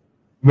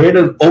 Where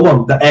does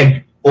ovum, the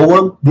egg,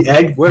 the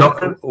egg?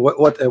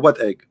 What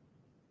egg?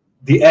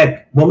 The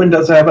egg. Woman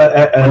does have an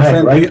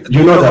egg, right? Do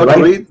you know how to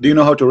read? Do you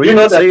know how to read? You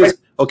know that,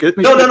 okay, let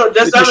me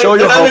show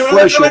you how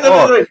fresh you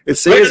are. It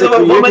says it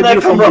created you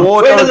from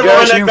water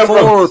gushing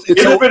forth.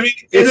 It's a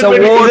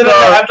water.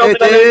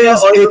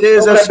 It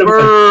is a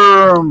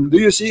sperm. Do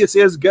you see? It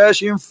says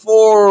gushing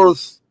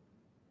forth.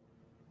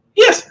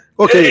 Yes.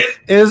 Okay.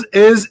 Is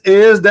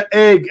the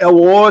egg a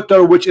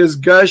water which is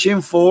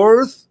gushing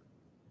forth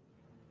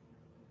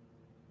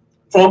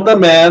from the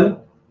man?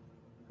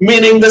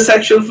 Meaning the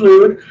sexual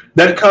fluid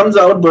that comes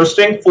out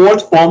bursting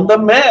forth from the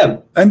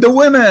man and the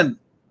women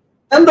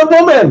and the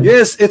woman.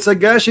 Yes, it's a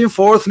gushing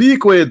forth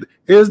liquid.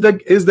 Is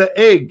the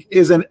egg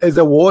is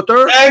a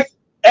water?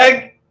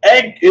 Egg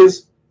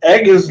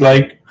is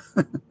like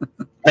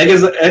egg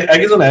is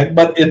an egg,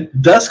 but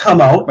it does come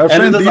out. My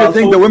friend, do you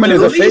think the woman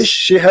is a fish?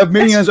 She have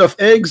millions of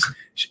eggs.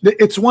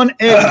 It's one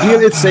egg. Here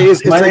it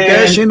says it's a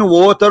gushing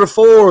water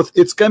forth.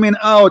 It's coming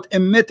out,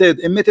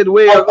 emitted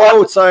where?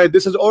 Outside.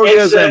 This is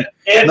orgasm.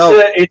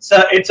 It's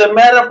a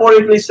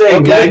metaphorically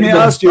saying. Okay, let me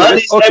ask you.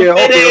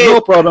 Okay,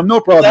 no problem.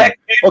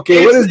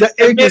 Okay, where is the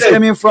egg is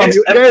coming from?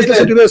 You guys,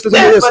 listen to this.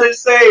 That's what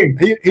it's saying.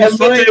 He's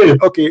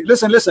trying. Okay,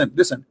 listen.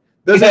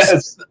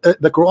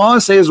 The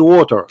Quran says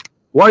water.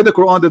 Why the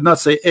Quran did not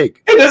say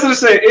egg? It doesn't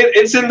say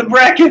it's in the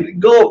bracket.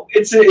 Go.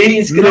 It says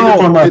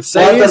water.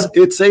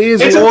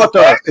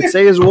 It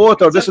says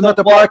water. This is not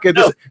a bracket.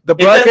 The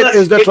bracket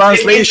is the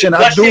translation.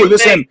 Abdul,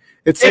 listen.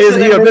 It says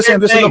here. Listen.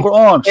 This is the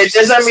Quran. It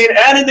doesn't mean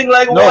anything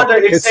like water.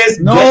 It says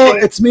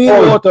it's mean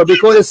water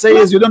because it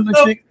says you don't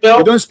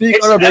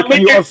speak Arabic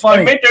and you are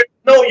funny.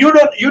 No, you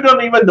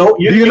don't even know.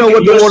 Do you know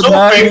what the word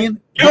mat means?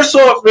 You're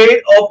so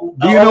afraid of.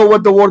 Do you know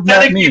what the word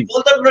mat means?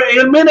 The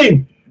real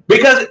meaning.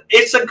 Because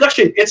it's a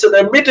gushing, it's an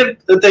emitted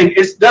thing.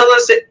 It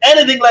doesn't say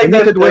anything like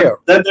emitted that. Where?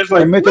 That there's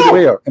like, emitted no.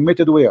 where?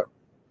 Emitted where?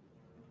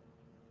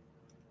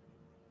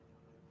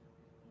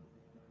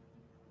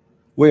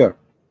 Where?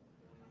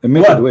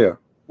 Emitted what? Where?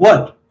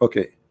 What?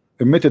 Okay.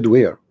 Emitted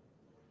where?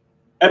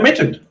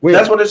 Emitted. Where?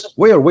 That's what it's.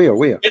 Where?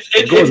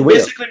 It goes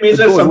basically means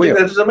that something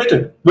that is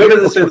emitted. Where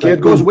does it say? Okay,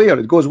 it goes where?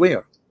 It goes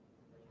where?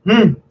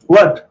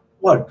 What?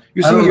 What?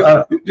 You see,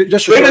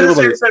 just show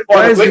everybody.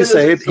 Guys,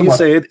 he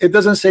said it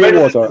doesn't say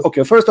water.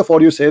 Okay, first of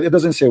all, you said it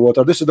doesn't say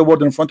water. This is the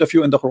word in front of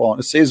you in the Quran.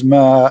 It says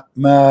ma.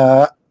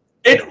 What?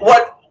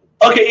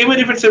 Okay, even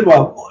if it's in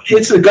water,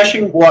 it's a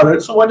gushing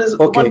water. So what is?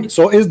 Okay,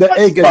 so is the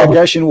egg a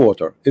gushing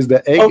water? Is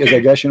the egg is a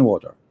gushing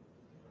water?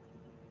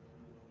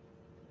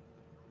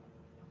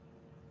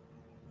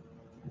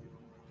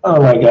 Oh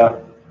my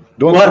God.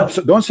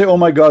 Don't say oh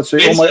my God. Say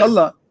oh my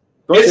Allah.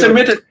 Don't it's say,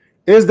 emitted.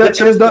 is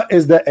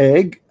the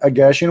egg a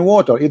gash in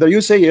water? Either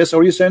you say yes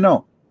or you say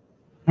no.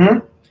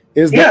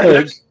 Is the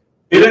egg?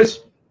 It is.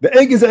 The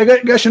egg is a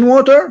gash in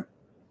water.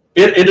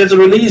 It is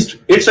released.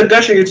 It's a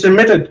gushing. It's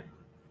emitted.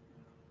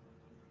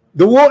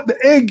 The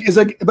egg is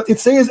but it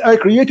says I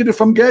created it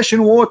from gash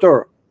in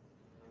water.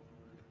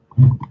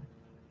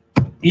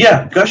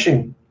 Yeah,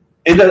 gushing.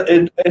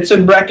 It's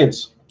in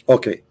brackets.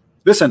 Okay,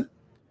 listen.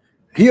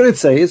 Here it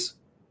says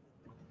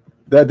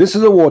that this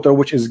is a water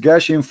which is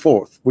gushing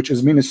forth, which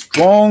is meaning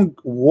strong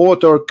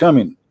water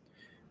coming.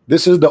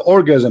 This is the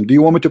orgasm. Do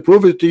you want me to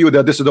prove it to you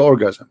that this is the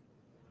orgasm?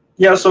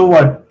 Yeah. So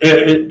what?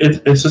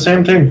 It's the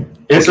same thing.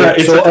 It's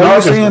okay, so are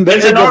you saying the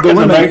egg of the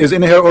woman right? is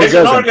in her orgasm?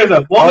 It's an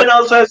orgasm. Woman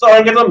also has an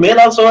orgasm. Male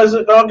also has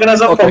an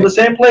orgasm from the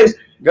same place.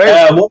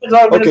 Guys, woman's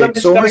organism okay,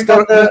 so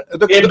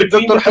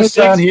Dr.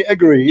 Hassan, he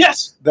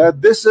agrees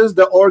that this is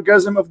the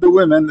orgasm of the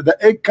women. The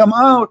egg come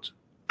out.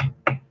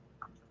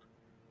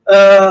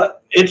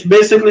 It's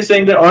basically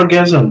saying the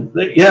orgasm.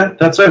 Yeah,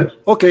 that's it.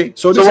 Okay,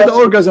 so this is the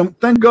orgasm.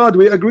 Thank God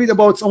we agreed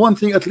about one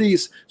thing at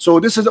least. So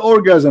this is the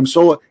orgasm.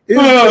 So is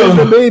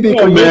the baby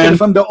created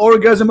from the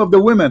orgasm of the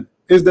women?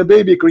 Is the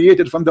baby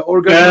created from the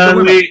orgasm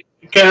of the women?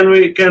 Can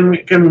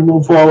we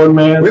move forward,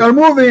 man? We are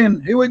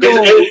moving. Here we go.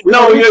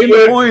 No,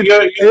 the point.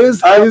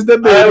 Is the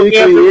baby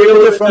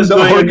created from the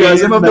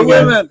orgasm of the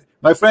women?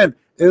 My friend,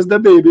 is the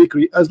baby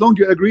as long as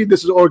you agree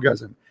this is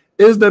orgasm?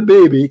 Is the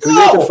baby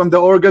created from the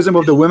orgasm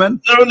of the women?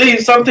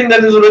 Release something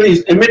that is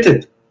released,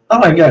 emitted. Oh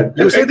my God!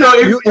 You said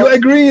you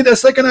agreed a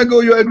second ago.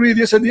 You agreed.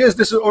 You said yes.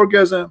 This is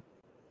orgasm.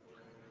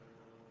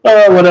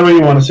 Whatever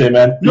you want to say,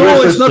 man.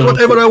 No, it's not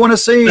whatever I want to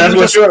say.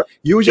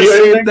 You just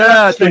said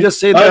that. You just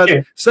said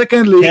that.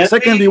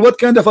 Secondly, what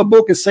kind of a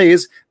book it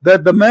says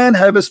that the man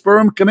have a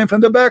sperm coming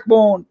from the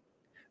backbone,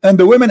 and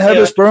the women have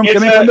a sperm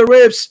coming from the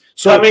ribs?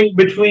 So coming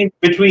between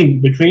the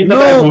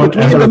no,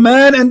 between the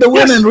man and the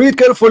women. Read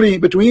carefully.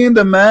 Between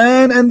the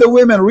man and the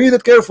women. Read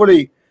it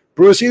carefully.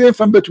 Proceeding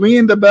from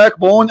between the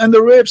backbone and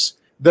the ribs,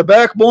 the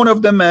backbone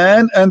of the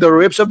man and the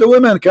ribs of the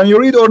women. Can you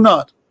read or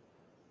not?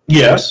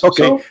 Yes.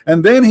 Okay. So,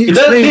 and then he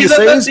explained. He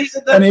says,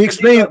 and he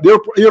explained,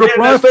 "You're a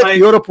prophet.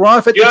 You're a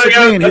prophet."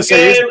 Explain. He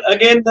says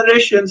again,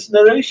 narrations.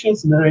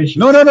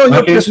 No.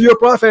 Okay. This is your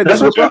prophet.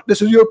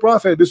 This is your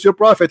prophet. This is your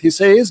prophet. He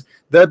says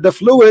that the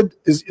fluid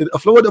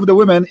of the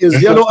women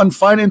is yellow and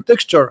fine in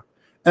texture,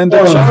 and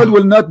the child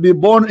will not be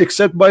born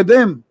except by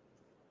them.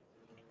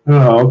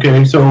 Oh,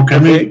 okay. So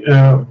can we?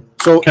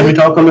 Can we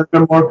talk a little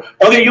bit more?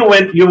 Okay, you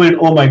went.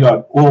 Oh my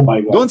God. Oh my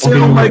God. Don't say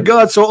oh my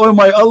God. So oh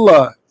my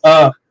Allah.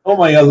 Oh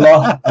my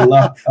Allah.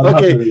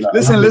 Okay,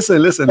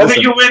 listen.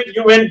 Okay, you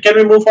win. Can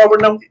we move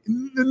forward now?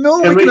 No,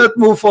 we cannot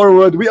move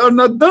forward. We are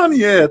not done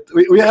yet.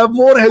 We have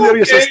more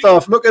hilarious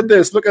stuff. Look at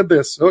this.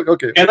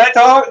 Okay. Can I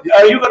talk?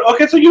 Are you good?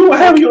 Okay, so you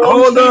have your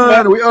own. Hold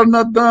on. We are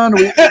not done.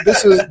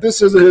 This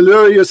is a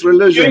hilarious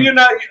religion. You're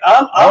not.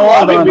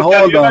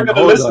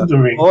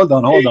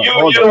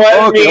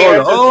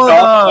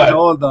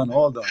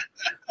 Hold on.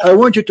 I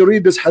want you to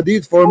read this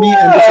hadith for me,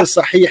 and this is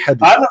Sahih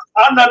hadith.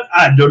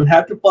 I don't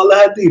have to follow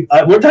hadith.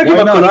 We're talking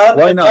about Quran,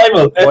 Why not?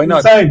 Bible, Why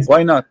not? Science.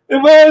 Why not?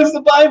 Where is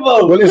the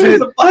Bible? Well,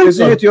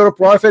 isn't it your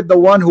prophet, the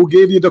one who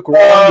gave you the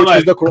Quran, which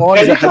is the Quran,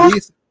 is a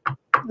hadith?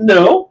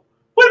 No.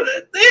 Well,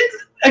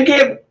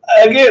 again,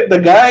 the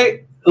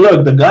guy.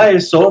 Look, the guy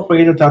is so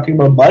afraid of talking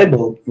about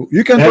Bible.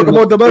 You can talk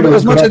about the Bible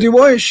as much as you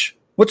wish.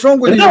 What's wrong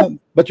with you?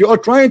 But you are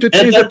trying to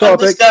change the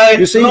topic.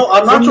 You see,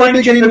 I'm not from the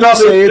beginning you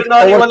said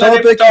our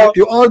topic,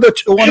 you are the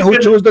one who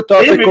chose the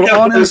topic,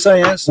 Quran and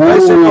science. I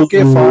said,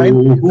 okay, fine.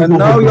 And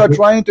now you are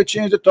trying to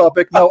change the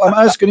topic. Now I'm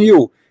asking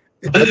you,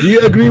 do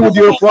you agree with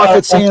your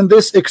prophet saying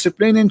this,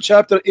 explaining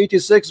chapter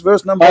 86,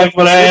 verse number 6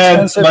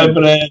 and 7?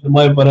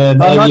 My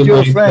friend. I'm not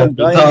your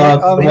friend.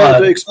 I'm here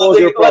to expose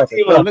your prophet.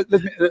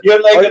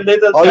 You're like a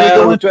little child. Are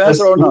you going to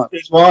answer or not?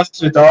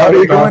 Are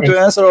you going to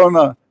answer or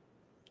not?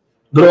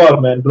 Grow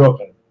up, man. Grow up.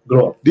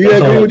 Do you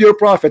agree with your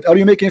prophet? Are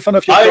you making fun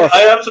of your prophet?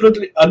 I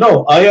absolutely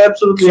no. I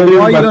absolutely. So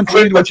why you don't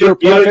read what your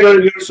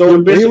prophet?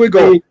 So here we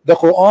go. The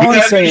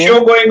Quran saying.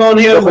 Going on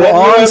here. The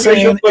Quran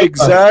saying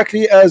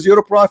exactly as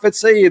your prophet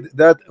said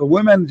that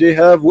women they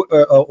have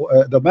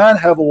the man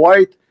have a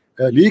white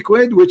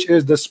liquid which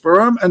is the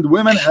sperm, and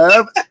women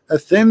have a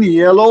thin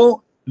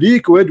yellow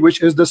liquid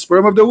which is the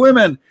sperm of the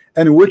women.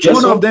 And which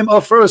one of them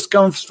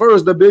comes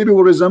first? The baby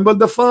will resemble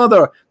the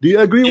father. Do you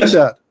agree with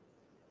that?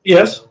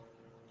 Yes.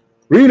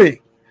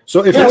 Really?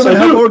 So if women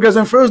have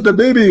orgasm first, the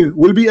baby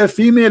will be a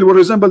female, will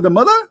resemble the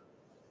mother?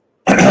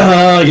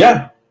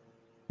 Yeah.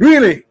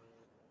 Really?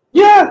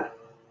 Yeah.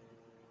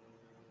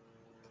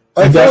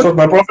 That's what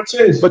my prophet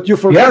says. But you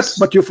forgot. Yes.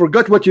 But you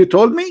forgot what you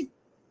told me.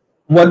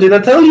 What did I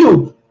tell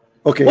you?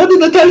 Okay. What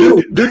did I tell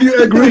you? Did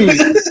you agree?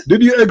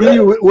 Did you agree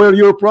where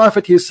your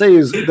prophet he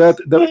says that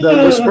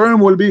the sperm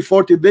will be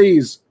 40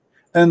 days,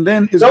 and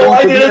then it's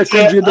going to be a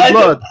congealed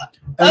blood?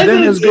 And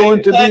then it's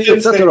going to be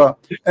etc.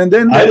 And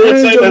then the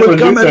angel will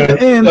come at the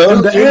end,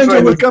 and the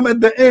angel will come at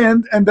the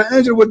end, and the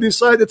angel will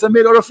decide it's a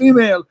male or a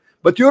female.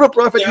 But you're a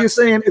prophet, he's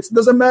saying it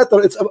doesn't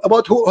matter. It's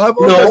about who have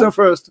orgasm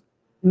first.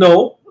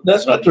 No,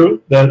 that's not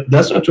true.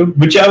 That's not true.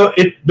 Whichever,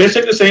 it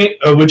basically saying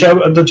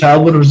whichever the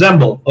child would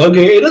resemble.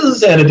 Okay, it doesn't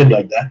say anything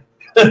like that.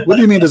 What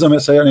do you mean doesn't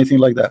say anything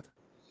like that?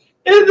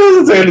 It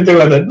doesn't say anything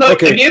like that. No,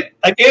 Okay.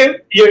 again,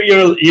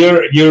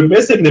 you're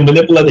basically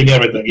manipulating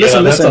everything.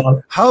 Listen, that's listen.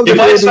 all. How the If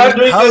I start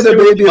baby, doing how this, the you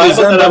read baby Bible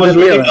that I resembles was the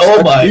reading. parents?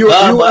 Oh my You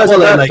God, as a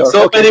Bible and like doctor.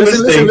 so Okay, many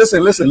listen,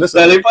 mistakes.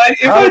 listen. That if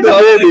How I the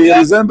talk baby like that,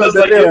 resembles just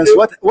the like you parents?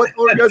 do. What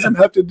orgasm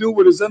have to do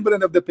with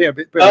resembling of the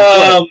parents? Go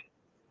ahead.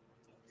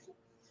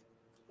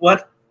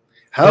 What?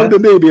 How the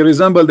baby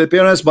resemble the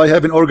parents by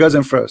having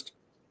orgasm first?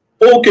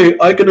 Okay,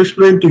 I can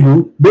explain to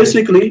you.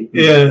 Basically,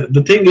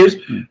 the thing is,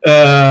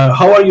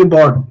 how are you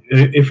born?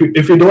 If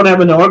you don't have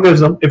an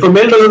organism, if a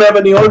male doesn't have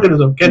any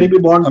organism, can he be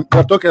born? I'm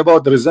talking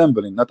about the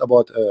resembling, not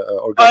about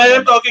orgasm. I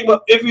am talking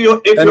about if your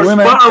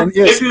women, sperm,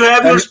 yes, if you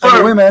have your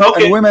sperm,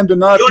 and women do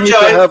not your need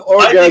child, to have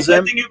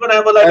orgasm. I think you're gonna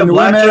have like a And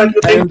black women,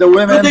 child. and the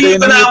women, you they think you're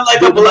gonna have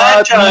like a do black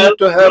not child? need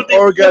to have You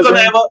think orgasm. you're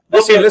gonna have a,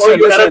 Listen, okay, listen, or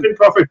you're listen. Arabian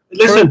Prophet.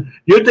 Listen,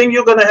 you think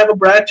you're gonna have a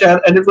black child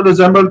and it will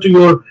resemble to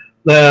your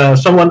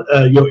someone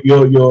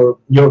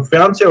your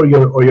fiance or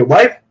your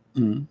wife?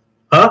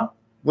 Huh?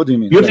 What do you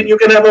mean? You think you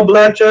can have a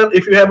black child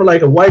if you have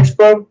like a white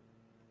sperm?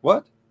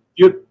 What?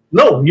 You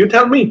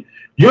tell me.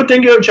 You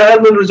think your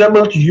child will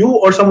resemble to you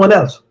or someone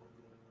else?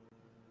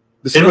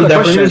 It will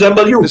definitely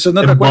resemble you. This is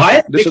not a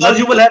question. Why? Because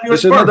you will have your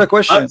sperm. This is not a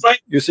question.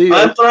 You see,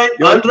 I'm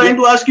trying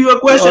to ask you a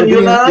question.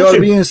 You're not You're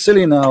answering. being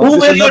silly now. Who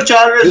will your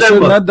child resemble? This is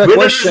not the will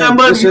question.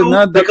 This is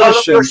not the because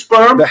question. Of your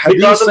sperm,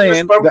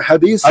 the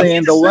hadith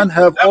saying the one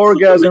have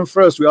orgasm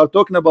first. We are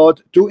talking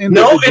about two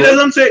individuals. No, it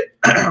doesn't say.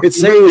 It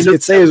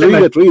says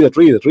read it. Go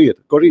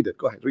read it.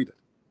 Go ahead, read it.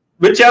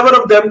 Whichever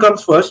of them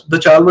comes first, the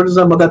child will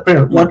resemble that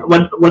parent.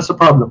 What's the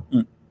problem?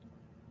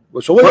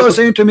 So what you are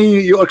saying to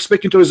me, you are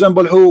expecting to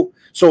resemble who?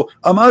 So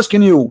I'm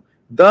asking you,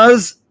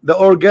 does the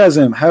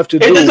orgasm have to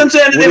do it doesn't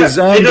say anything.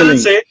 It doesn't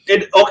say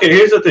it. Okay,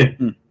 here's the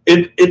thing.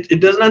 It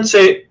does not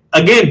say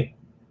again.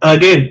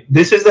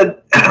 This is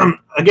the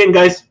again,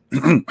 guys.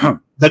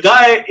 The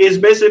guy is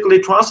basically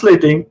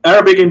translating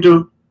Arabic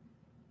into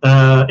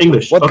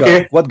English. What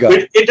okay, guy? What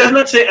guy? It does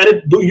not say, and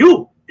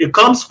it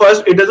comes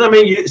first. It doesn't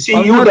mean you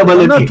see you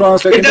double I'm not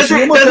translating. It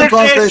doesn't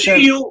say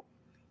see you.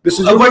 This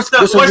is your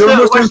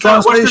Muslim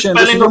translation.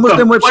 This is your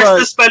Muslim website. What's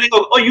the spelling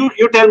of? Oh,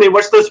 you tell me.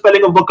 What's the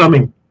spelling of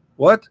becoming?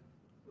 What?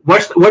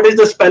 What is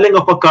the spelling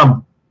of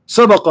become?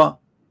 سبق.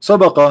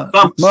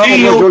 ما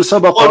الرجل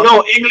سبق. Oh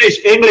no,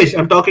 English.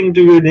 I'm talking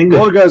to you in English.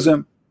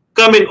 Orgasm.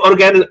 Coming,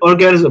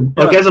 orgasm,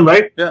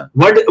 right? Yeah.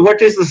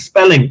 What is the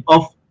spelling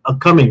of a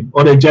coming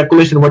or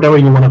ejaculation, whatever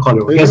you want to call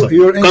it? Orgasm.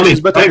 Your English coming,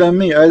 is better right? than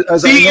me.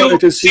 As I know,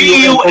 it is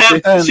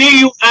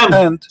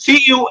C-U-M.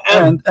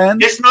 C-U-M.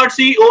 And It's not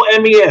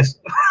C-O-M-E-S.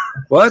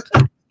 What?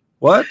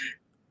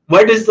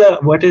 What is the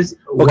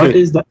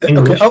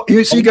English? Oh,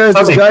 you see, guys,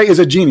 this guy is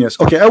a genius.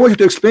 Okay, I want you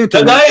to explain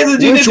to me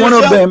which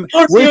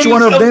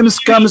one of them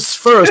comes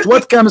first.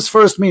 What comes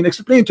first mean?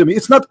 Explain to me.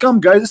 It's not come,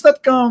 guys. It's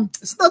not come.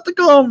 It's not the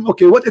come.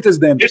 Okay, what it is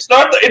then? It is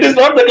not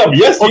the come.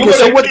 Yes. Okay,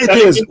 so what it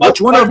is? Which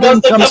one of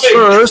them comes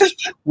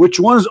first? Which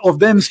one of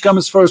them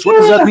comes first? What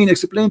does that mean?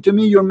 Explain to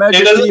me, Your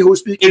Majesty, who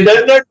speaks. It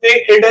does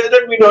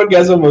not mean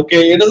orgasm.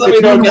 Okay, it doesn't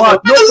mean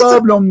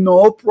orgasm. What?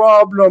 No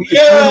problem.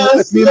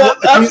 Yes,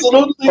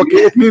 absolutely.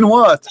 Okay, it mean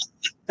what?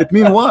 It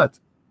mean what?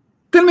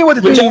 Tell me what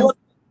it means.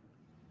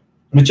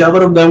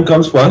 Whichever of them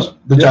comes first,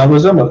 the child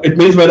resemble. It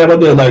means whenever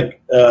they're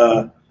like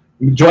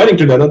joining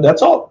together,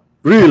 that's all.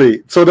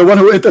 Really? So the one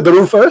who entered the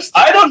room first?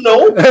 I don't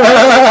know.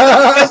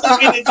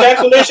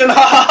 Ejaculation.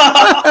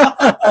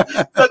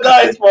 The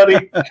guy is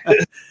funny.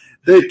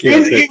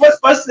 He was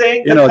first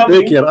saying,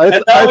 take care. I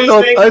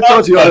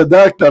thought you are a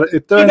doctor.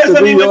 It turned to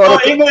be you're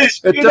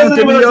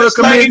a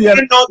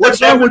comedian.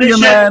 What's wrong with you,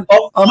 man?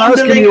 I'm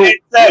asking you.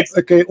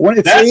 Okay, when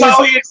it says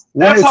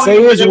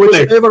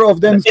whichever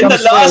of them comes first. In the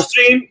last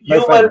stream,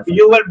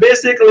 you were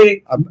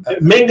basically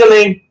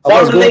mingling,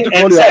 fondling,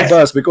 and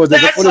sex. Because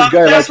there's a foolish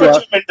guy like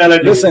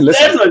you.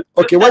 Listen.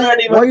 Okay, why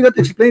you not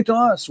explain to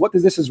us? What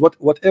is this? Is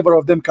whatever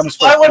of them comes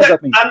first? What does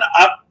that mean?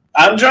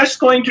 I'm just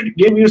going to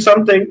give you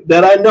something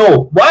that I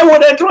know. Why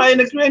would I try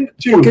and explain it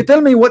to you? Okay, tell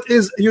me what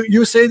is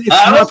you said it's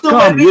not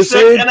come. You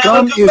said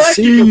come is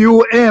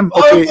C-U-M.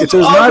 Okay, it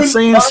is not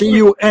saying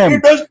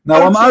C-U-M.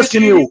 Now I'm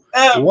asking you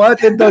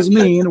what it does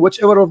mean.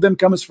 Whichever of them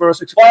comes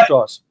first, explain to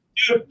us.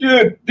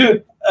 Dude,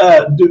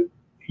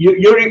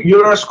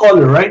 you're a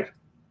scholar, right?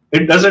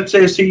 It doesn't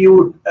say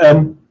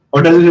C-U-M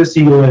or does it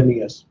say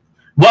C-O-M-E-S?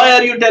 Why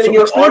are you telling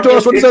your audience to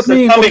us what does that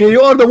mean? Okay,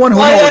 you are the one who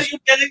knows. Why are you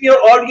telling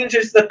your audience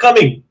it's the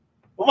coming?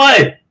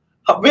 Why?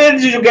 Where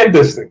did you get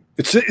this thing?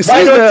 It says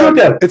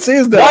that. It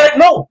says that. Why?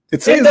 No,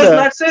 it does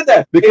not say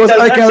that. Because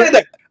I can read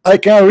it. I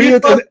can read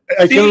it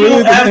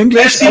in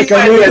English. I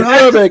can read it in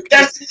Arabic.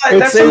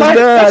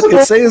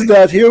 It says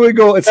that. Here we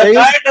go. It says. The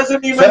guy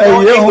doesn't even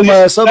know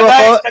English. The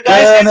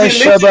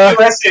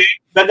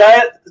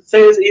guy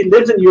says he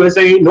lives in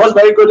USA, he knows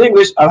very good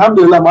English,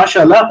 alhamdulillah,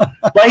 mashallah,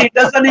 but he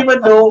doesn't even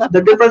know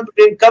the difference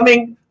between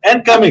coming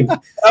and coming.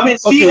 I mean,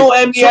 Okay,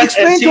 COMEN so and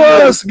explain to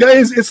COM. us,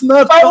 guys. It's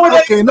not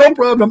okay. No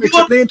problem.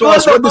 Explain to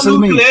us what this is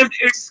mean.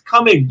 It's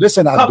coming.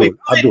 Listen, Abdul,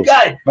 Abdul,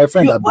 guy, my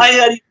friend Abdul. Why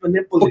are you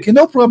manipulating? Okay,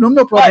 no problem,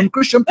 no problem. Why?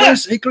 Christian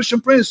Prince, hey,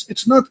 Christian Prince.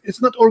 It's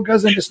not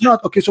orgasm. It's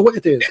not okay. So what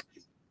it is?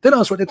 Tell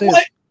us what it is.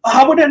 Why?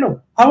 How would I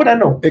know? How would I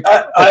know? Okay.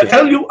 I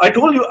told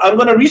you, I'm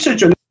going to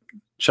research on it.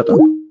 Shut up.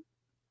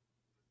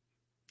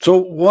 So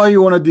why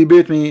you want to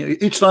debate me?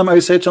 Each time I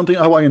said something,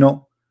 how I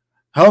know?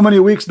 How many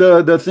weeks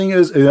the thing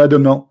is? I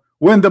don't know.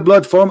 When the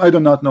blood form, I do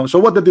not know. So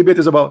what the debate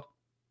is about?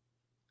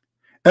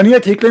 And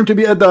yet he claimed to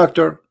be a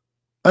doctor,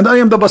 and I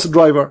am the bus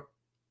driver.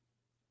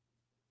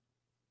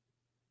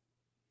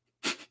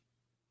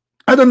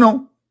 I don't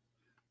know.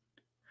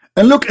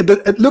 And look at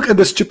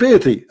the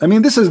stupidity. I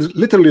mean, this is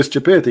literally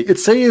stupidity. It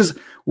says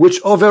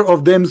whichever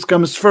of them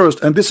comes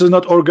first, and this is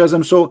not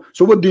orgasm. So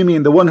what do you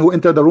mean? The one who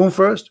entered the room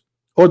first,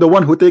 or the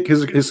one who take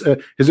his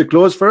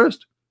clothes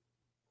first?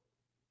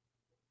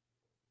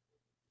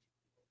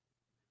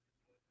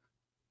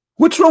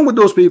 What's wrong with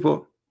those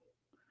people?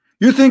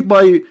 You think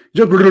by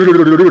just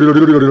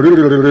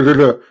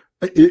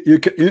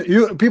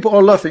you people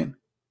are laughing.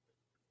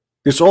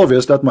 It's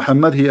obvious that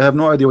Muhammad, he have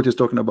no idea what he's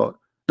talking about.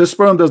 The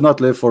sperm does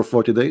not live for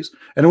 40 days,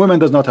 and women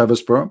does not have a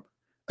sperm,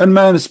 and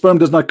man's sperm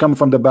does not come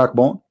from the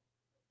backbone.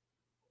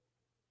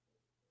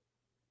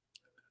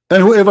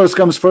 And whoever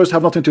comes first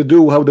have nothing to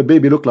do how the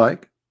baby look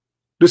like.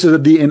 This is a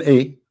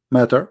DNA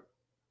matter.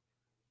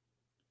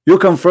 You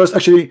come first.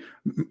 Actually,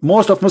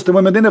 most of Muslim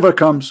women, they never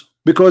comes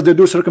because they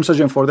do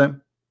circumcision for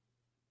them,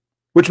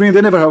 which means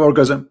they never have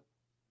orgasm.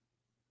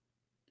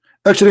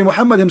 Actually,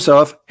 Muhammad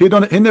himself, he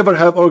never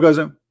have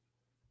orgasm.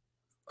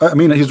 I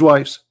mean, his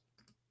wives.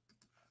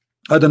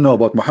 I don't know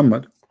about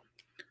Muhammad,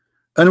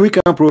 and we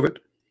can prove it.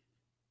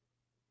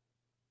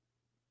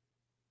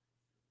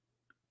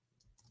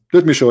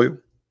 Let me show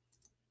you.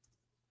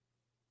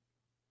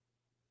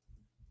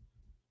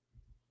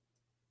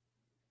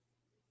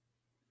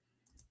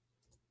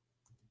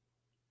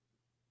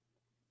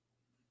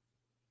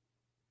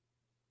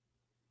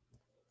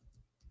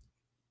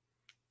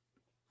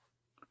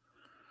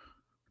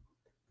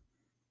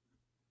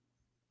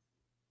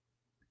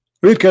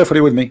 Read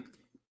carefully with me.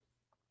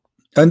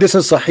 And this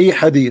is Sahih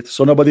Hadith,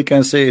 so nobody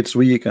can say it's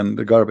weak and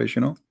the garbage,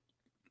 you know.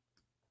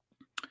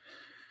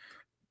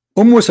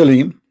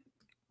 Salim,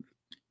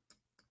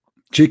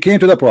 she came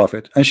to the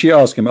Prophet and she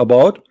asked him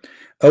about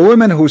a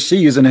woman who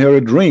sees in her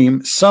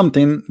dream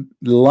something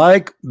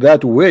like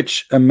that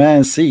which a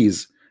man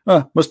sees.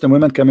 Muslim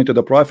women coming to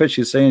the Prophet,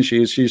 she's saying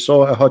she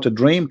saw a hot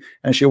dream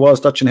and she was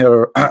touching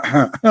her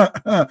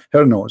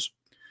her nose.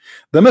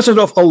 The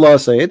Messenger of Allah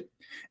said,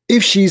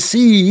 if she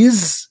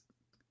sees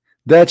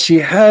that she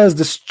has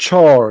this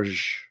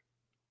charge,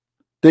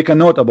 take a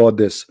note about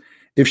this.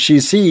 If she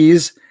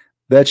sees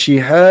that she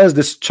has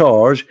this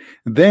charge,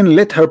 then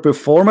let her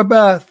perform a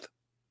bath.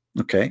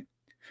 Okay.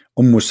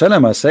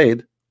 Salama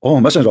said, oh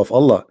Messenger of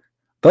Allah,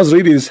 does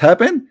really this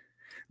happen?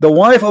 The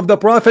wife of the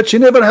Prophet, she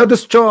never had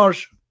this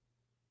charge.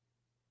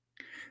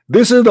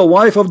 This is the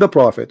wife of the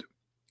Prophet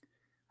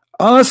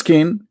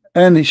asking,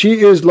 and she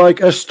is like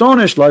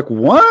astonished, like,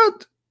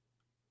 what?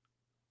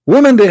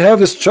 Women, they have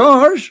this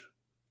charge?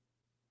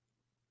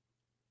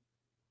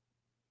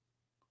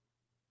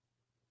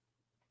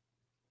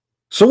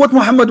 So what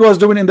Muhammad was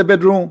doing in the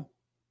bedroom?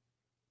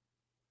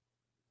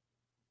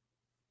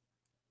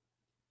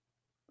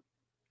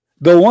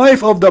 The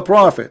wife of the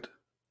Prophet,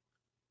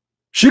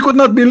 she could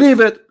not believe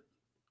it.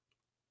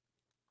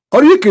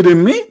 Are you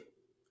kidding me?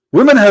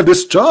 Women have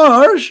this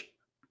charge.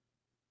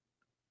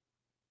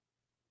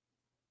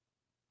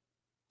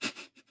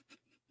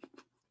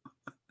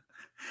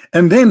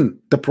 And then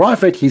the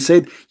Prophet, he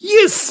said,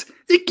 yes,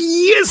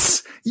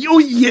 yes, oh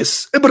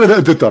yes,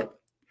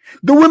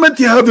 the women,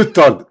 they have the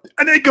charge.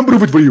 And I can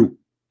prove it for you.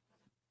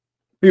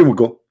 Here we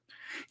go.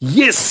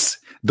 Yes,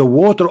 the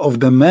water of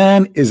the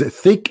man is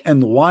thick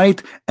and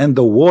white, and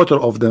the water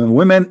of the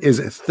women is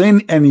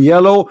thin and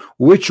yellow.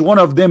 Which one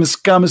of them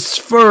comes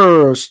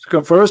first?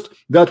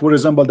 That will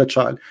resemble the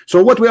child.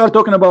 So what we are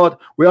talking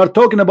about? We are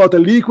talking about a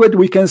liquid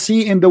we can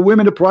see in the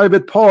women's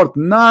private part,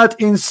 not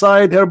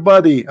inside her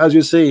body, as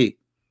you see.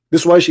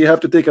 This is why she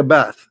have to take a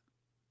bath.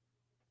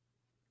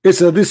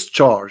 It's a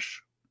discharge.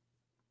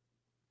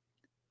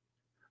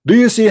 Do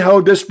you see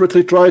how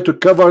desperately try to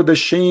cover the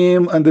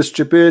shame and the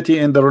stupidity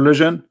in the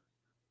religion?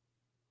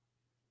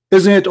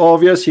 Isn't it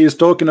obvious he is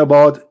talking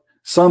about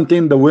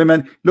something the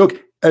women,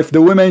 look, if the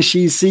woman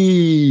she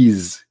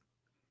sees,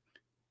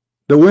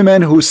 the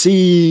woman who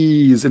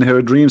sees in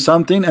her dream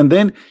something, and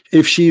then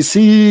if she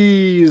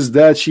sees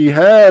that she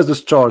has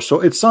discharge, so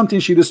it's something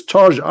she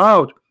discharged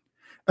out,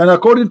 and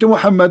according to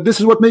Muhammad, this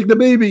is what make the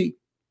baby.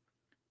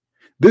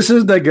 This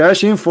is the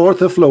gushing forth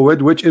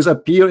fluid which is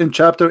appear in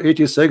chapter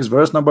 86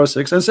 verse number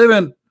 6 and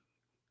 7.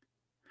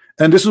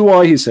 And this is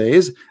why he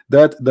says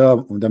that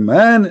the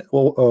man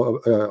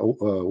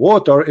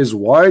water is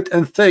white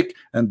and thick,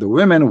 and the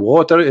women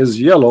water is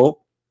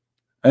yellow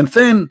and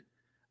thin.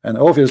 And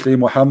obviously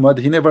Muhammad,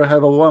 he never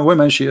have a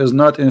woman, she is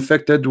not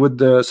infected with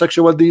the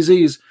sexual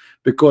disease,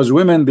 because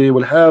women, they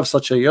will have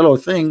such a yellow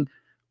thing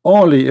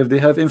only if they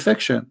have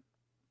infection.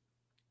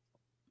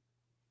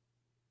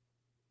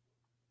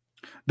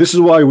 This is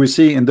why we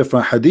see in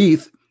different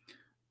hadith,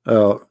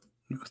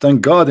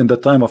 thank God in the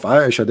time of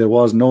Aisha there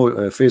was no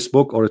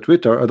Facebook or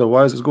Twitter,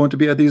 otherwise it's going to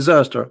be a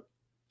disaster.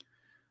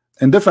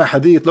 In different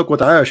hadith, look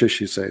what Aisha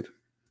she said.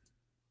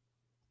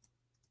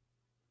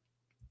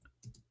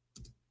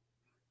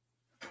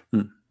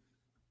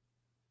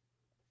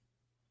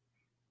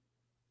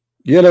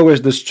 Yellowish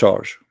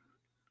discharge.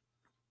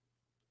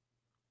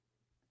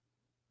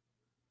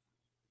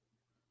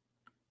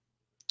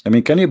 I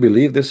mean, can you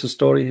believe this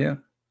story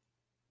here?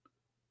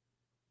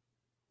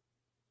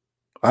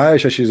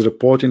 Aisha, she's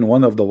reporting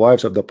one of the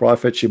wives of the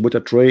Prophet, she put a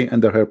tray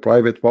under her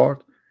private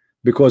part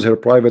because her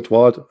private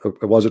part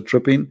was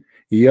tripping,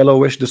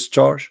 yellowish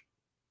discharge.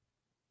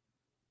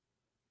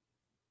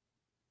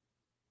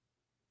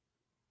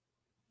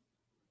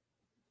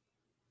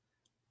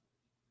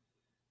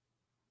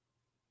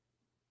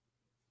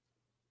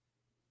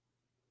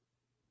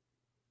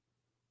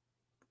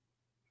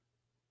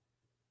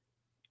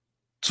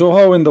 So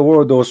how in the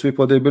world those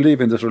people, they believe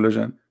in this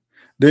religion?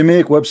 They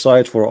make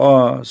website for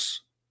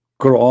us,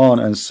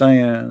 Quran and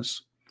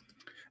science.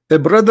 A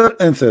brother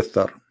and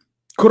sister,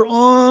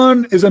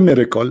 Quran is a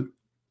miracle,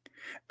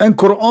 and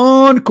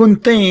Quran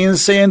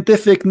contains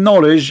scientific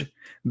knowledge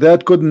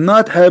that could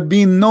not have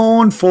been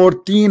known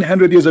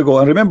 1400 years ago.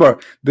 And remember,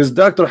 this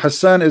Dr.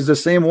 Hassan is the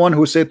same one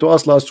who said to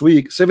us last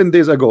week, 7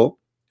 days ago,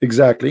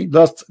 exactly,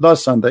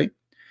 last Sunday,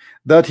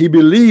 that he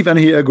believed and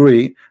he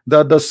agreed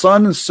that the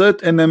sun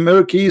set in a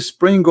murky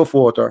spring of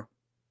water,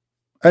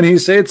 and he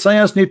said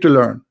science need to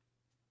learn.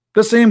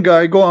 The same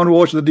guy, go and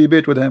watch the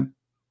debate with him.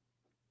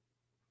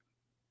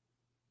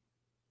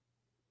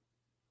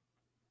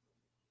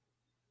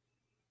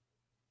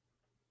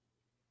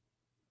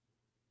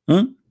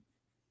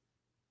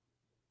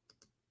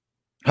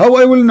 How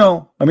I will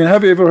know? I mean,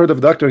 have you ever heard of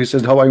a doctor? He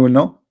says, how I will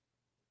know?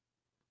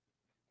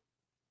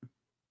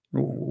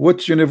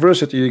 What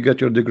university you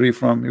get your degree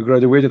from? You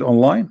graduated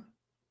online?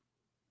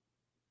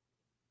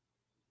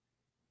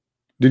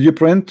 Did you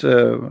print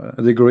a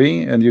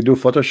degree and you do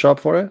Photoshop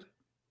for it?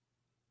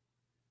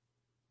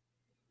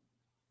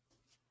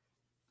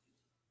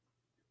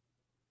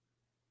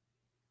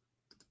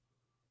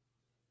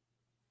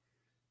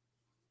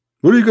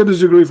 Where do you get this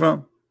degree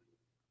from?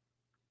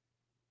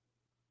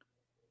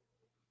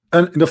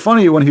 And the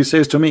funny when he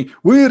says to me,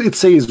 where it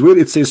says,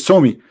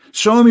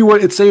 show me where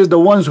it says the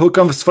ones who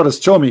comes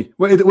first, show me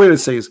where it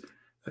says.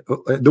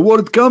 The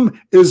word come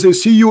is a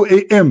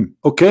C-U-A-M,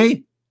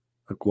 okay?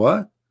 Like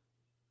what?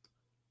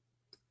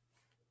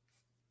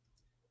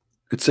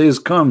 It says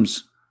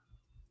comes.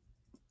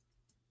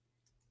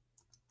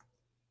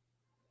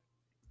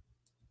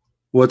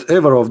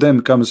 Whatever of them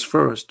comes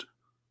first.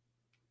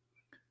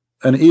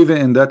 And even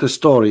in that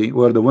story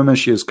where the woman,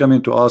 she is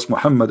coming to ask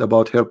Muhammad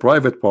about her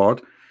private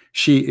part,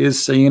 she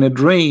is saying a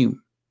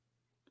dream.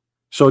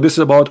 So this is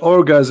about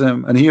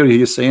orgasm, and here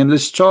he is saying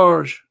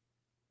discharge.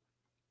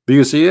 Do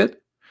you see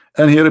it?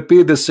 And he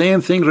repeat the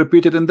same thing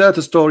repeated in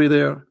that story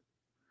there,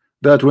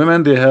 that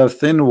women, they have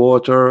thin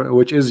water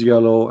which is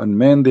yellow, and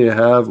men, they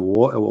have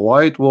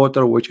white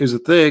water which is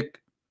thick.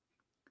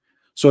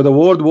 So the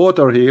word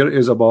water here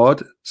is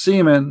about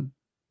semen.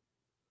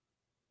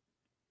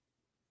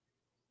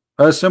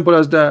 As simple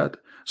as that.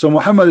 So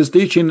Muhammad is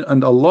teaching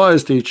and Allah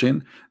is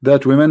teaching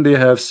that women, they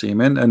have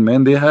semen and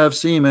men, they have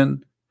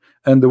semen,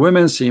 and the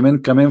women's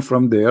semen coming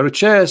from their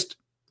chest.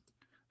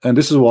 And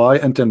this is why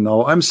until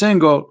now I'm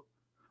single,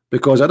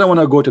 because I don't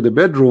want to go to the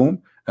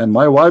bedroom and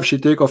my wife, she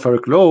take off her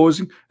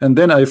clothes, and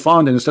then I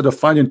found, instead of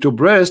finding 2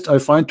 breasts, I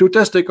find 2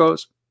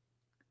 testicles.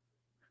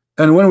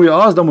 And when we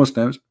ask the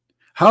Muslims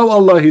how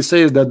Allah, he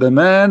says that the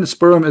man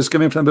sperm is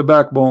coming from the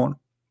backbone,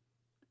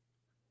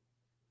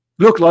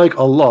 look like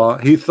Allah,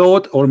 he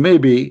thought, or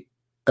maybe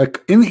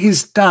in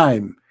his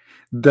time,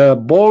 the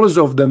balls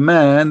of the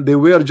man, they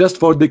were just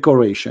for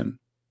decoration,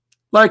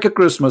 like a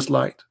Christmas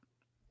light,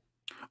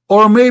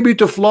 or maybe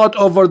to float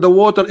over the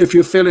water if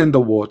you fell in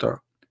the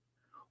water.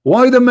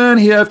 Why the man,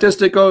 he have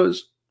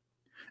testicles?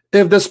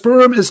 If the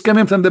sperm is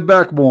coming from the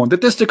backbone, the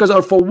testicles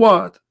are for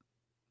what?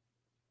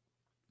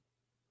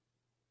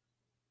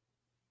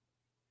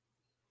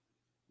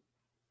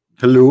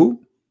 Hello?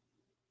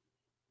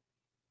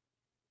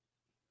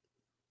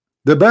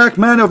 The back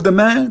man of the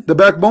man, the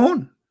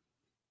backbone.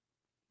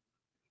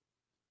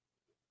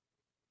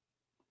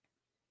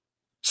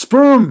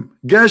 Sperm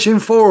gushing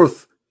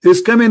forth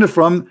is coming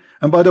from,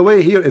 and by the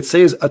way, here it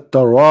says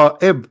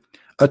at-tara'ib.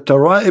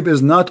 At-tara'ib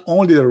is not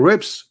only the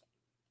ribs.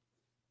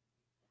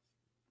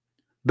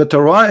 The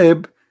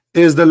tara'ib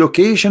is the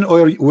location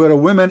or where a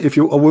woman, if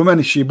you a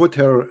woman, she put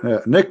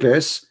her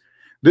necklace.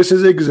 This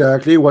is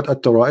exactly what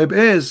at-tara'ib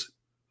is.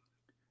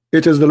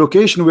 It is the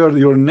location where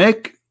your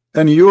neck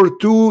and your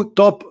 2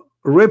 top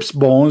ribs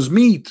bones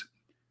meet.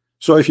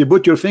 So if you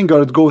put your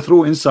finger, it go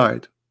through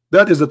inside.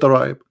 That is the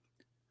tara'ib.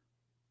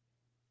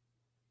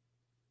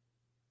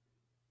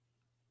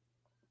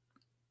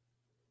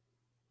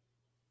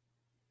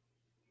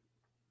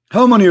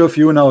 How many of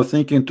you now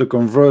thinking to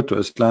convert to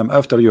Islam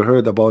after you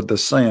heard about the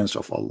science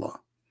of Allah?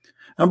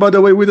 And by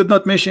the way, we did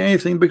not mention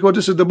anything because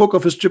this is the book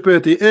of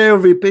stupidity.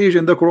 Every page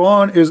in the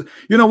Quran is,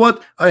 you know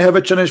what? I have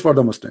a challenge for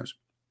the Muslims.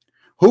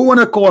 Who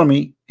wanna call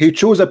me? He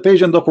chose a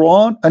page in the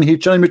Quran and he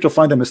challenged me to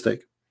find a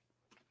mistake.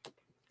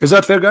 Is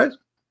that fair, guys?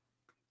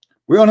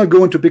 We are not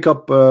going to pick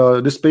up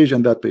this page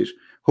and that page.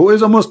 Who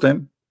is a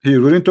Muslim? He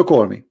willing to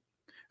call me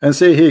and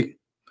say, hey,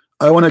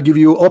 I want to give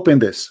you open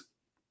this.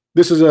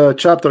 This is a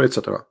chapter,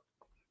 etc.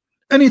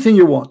 Anything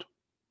you want.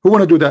 Who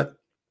want to do that?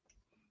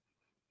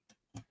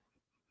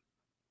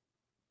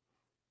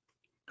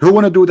 Who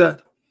want to do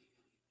that?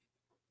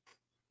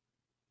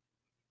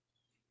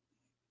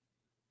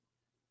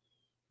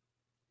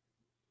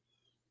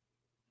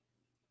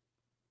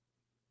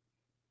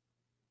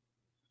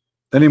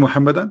 Any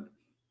Muhammadan?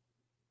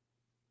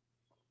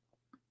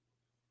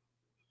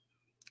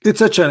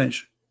 It's a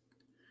challenge.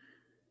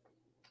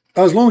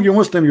 As long as you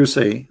Muslim, you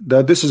say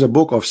that this is a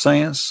book of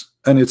science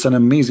and it's an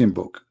amazing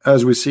book,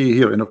 as we see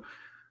here in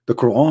the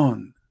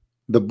Quran,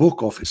 the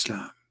book of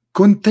Islam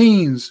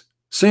contains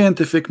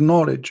scientific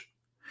knowledge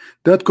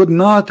that could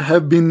not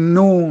have been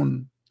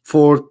known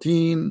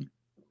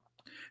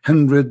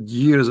 1400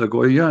 years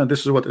ago. Yeah,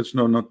 this is what it's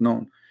not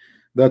known,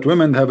 that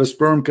women have a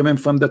sperm coming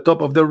from the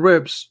top of their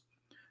ribs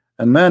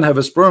and men have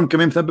a sperm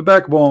coming from the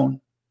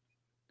backbone,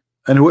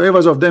 and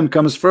whoever of them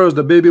comes first,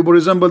 the baby will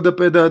resemble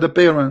the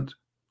parent.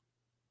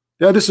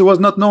 Yeah, this was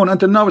not known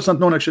until now. It's not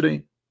known,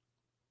 actually.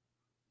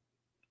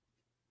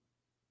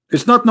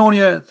 It's not known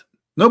yet.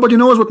 Nobody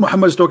knows what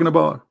Muhammad is talking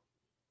about.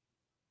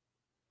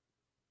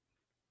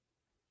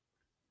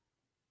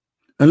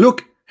 And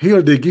look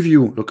here, they give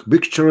you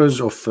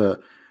pictures of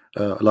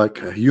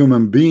like a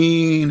human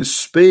being,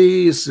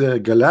 space,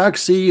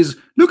 galaxies.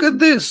 Look at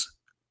this.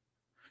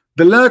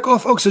 The lack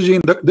of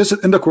oxygen. This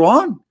is in the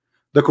Quran.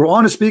 The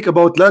Quran speak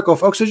about lack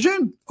of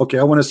oxygen. Okay,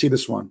 I want to see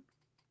this one.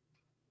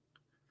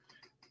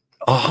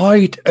 A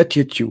height,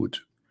 attitude,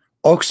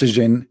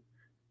 oxygen,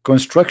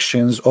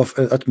 constructions of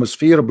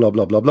atmosphere, blah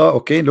blah blah blah.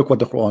 Okay, look what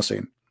the Quran is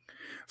saying.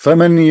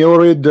 فمن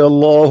يرد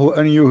الله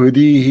أن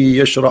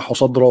يهديه يشرح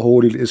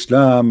صدره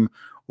للإسلام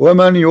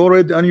ومن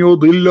يرد أن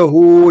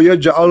يضله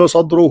يجعل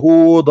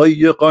صدره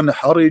ضيقا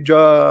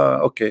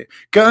حرجا. Okay,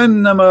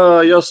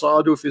 كأنما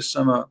يصعد في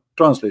السماء.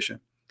 Translation: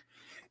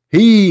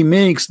 He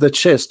makes the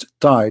chest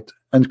tight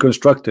and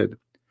constructed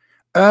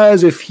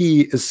as if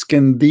he is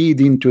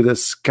scanded into the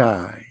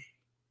sky.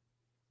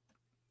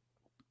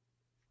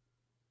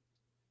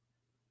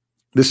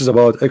 This is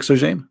about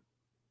oxygen.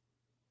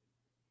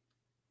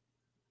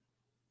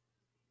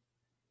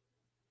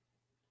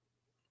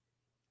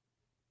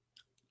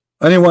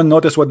 Anyone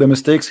notice what the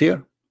mistakes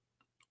here?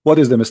 What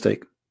is the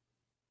mistake?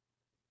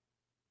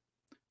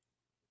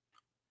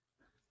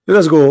 Let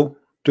us go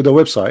to the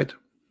website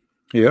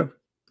here.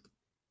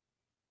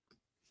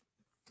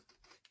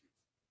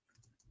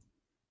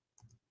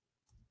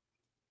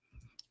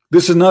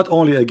 This is not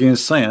only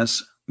against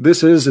science,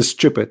 this is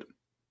stupid.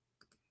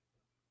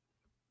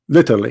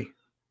 Literally.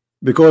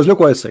 Because look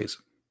what it says.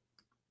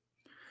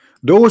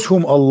 Those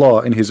whom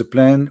Allah in his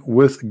plan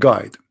with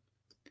guide,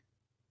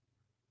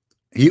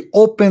 he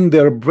opened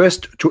their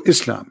breast to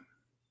Islam,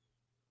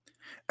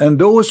 and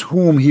those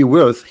whom he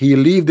willeth, he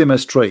leave them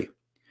astray.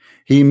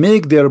 He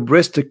make their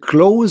breast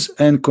close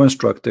and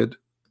constructed.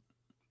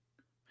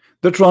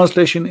 The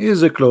translation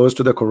is close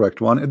to the correct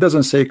one. It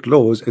doesn't say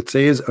close, it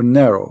says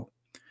narrow.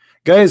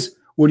 Guys,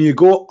 when you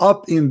go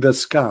up in the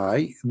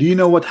sky, do you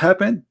know what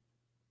happened?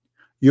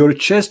 Your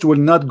chest will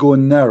not go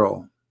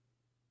narrow.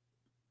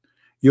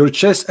 Your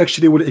chest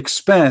actually will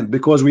expand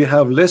because we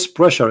have less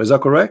pressure. Is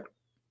that correct?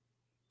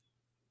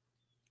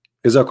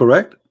 Is that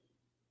correct?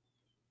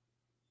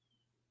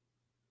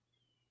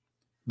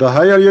 The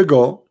higher you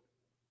go,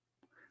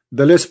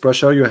 the less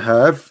pressure you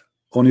have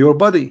on your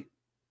body.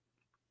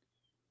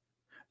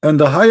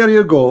 And the higher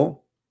you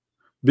go,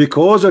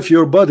 because of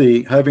your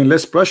body having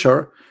less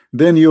pressure,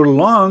 then your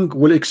lung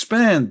will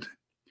expand.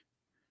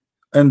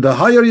 And the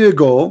higher you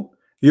go,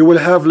 you will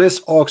have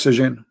less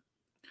oxygen.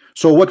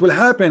 So what will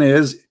happen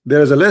is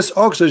there is a less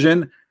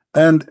oxygen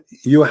and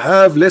you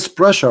have less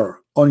pressure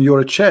on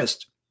your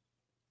chest.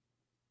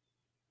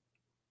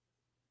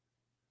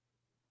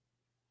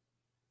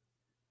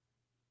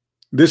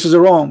 This is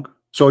wrong.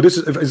 So this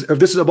is if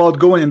this is about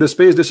going in the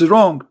space, this is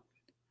wrong.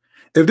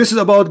 If this is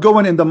about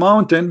going in the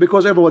mountain,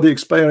 because everybody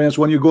experience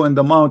when you go in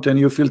the mountain,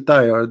 you feel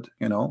tired,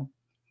 you know,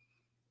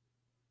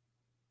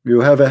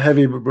 you have a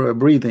heavy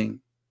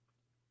breathing.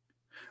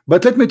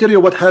 But let me tell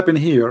you what happened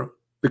here,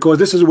 because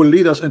this will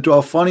lead us into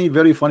a funny,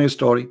 very funny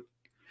story.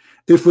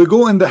 If we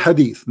go in the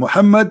hadith,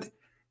 Muhammad,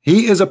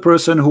 he is a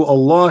person who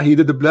Allah, he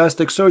did the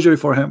plastic surgery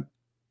for him.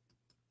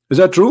 Is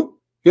that true?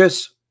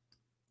 Yes.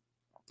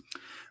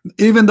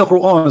 Even the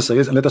Quran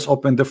says, and let us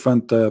open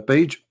different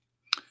page.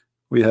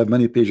 We have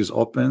many pages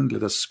open.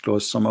 Let us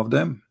close some of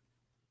them.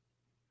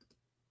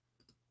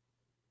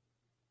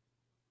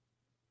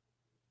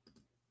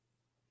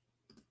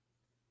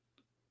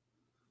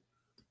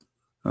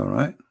 All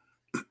right.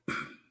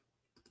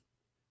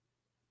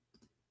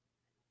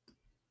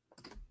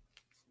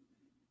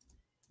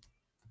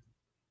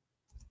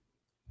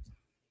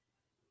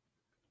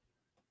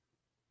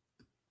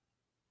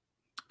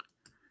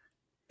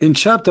 In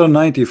chapter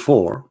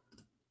 94,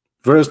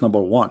 verse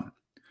number 1,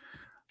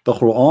 the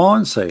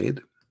Quran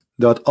said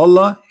that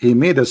Allah, He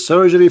made a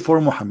surgery for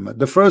Muhammad,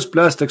 the first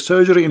plastic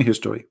surgery in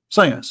history,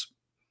 science.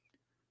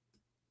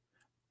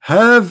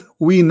 Have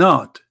we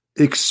not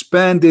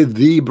expanded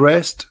the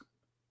breast?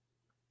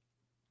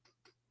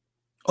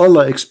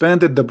 Allah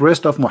expanded the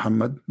breast of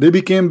Muhammad. They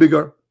became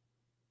bigger.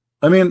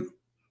 I mean,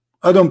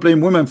 I don't blame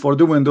women for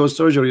doing those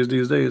surgeries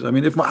these days. I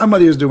mean, if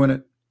Muhammad is doing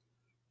it.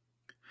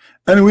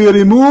 And we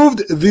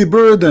removed the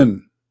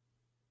burden,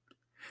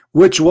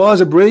 which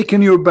was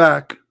breaking your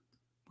back.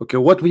 Okay,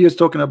 what he is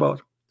talking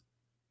about?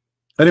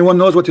 Anyone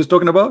knows what he's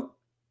talking about?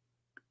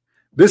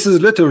 This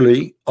is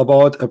literally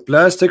about a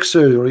plastic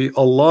surgery.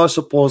 Allah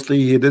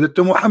supposedly He did it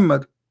to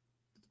Muhammad.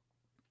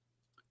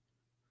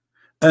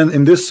 And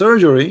in this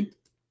surgery,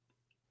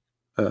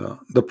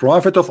 the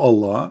Prophet of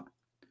Allah,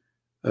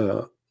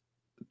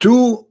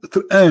 two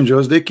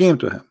angels, they came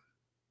to him.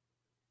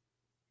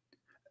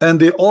 And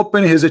they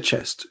opened his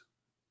chest.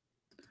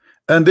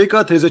 And they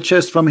cut his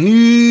chest from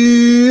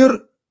here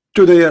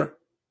to there.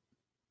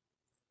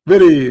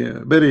 Very,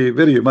 very,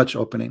 very much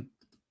opening.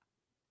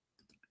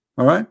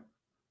 All right.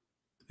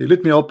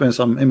 Let me open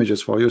some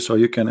images for you so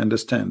you can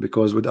understand,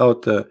 because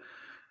without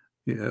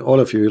all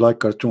of you like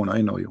cartoon,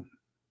 I know you.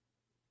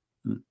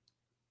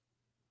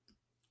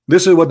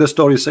 This is what the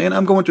story is saying.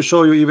 I'm going to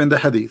show you even the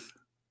hadith.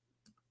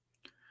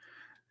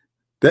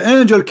 The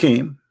angel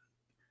came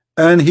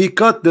and he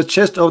cut the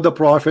chest of the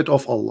Prophet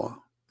of Allah.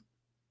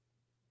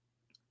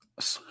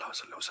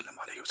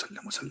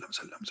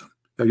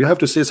 You have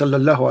to say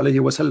sallallahu alayhi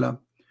wasallam.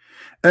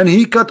 And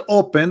he cut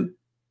open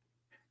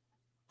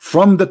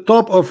from the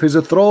top of his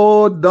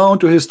throat down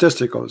to his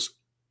testicles,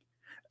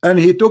 and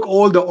he took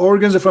all the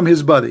organs from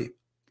his body,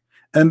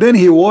 and then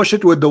he washed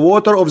it with the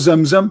water of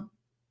Zamzam.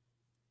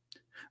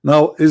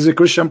 Now, is the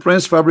Christian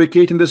prince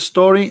fabricating this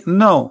story?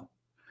 No.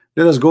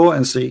 Let us go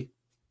and see.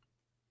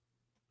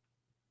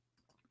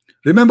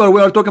 Remember,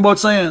 we are talking about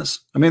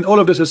science. I mean, all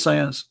of this is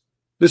science.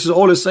 This is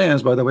all is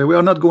science, by the way. We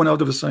are not going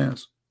out of the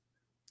science.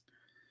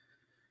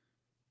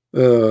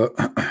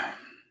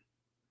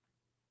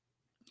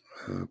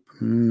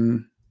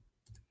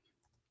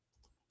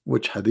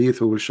 Which hadith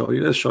we will show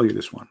you? Let's show you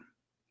this one.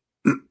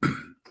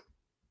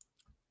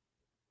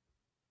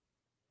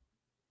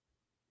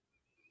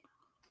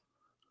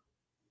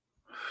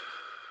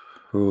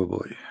 Oh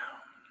boy.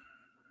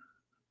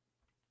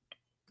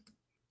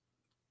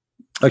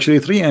 Actually,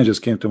 3 angels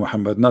came to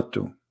Muhammad, not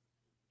 2,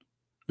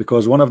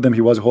 because one of them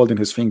he was holding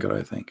his finger,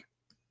 I think,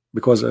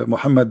 because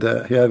Muhammad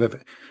he have a,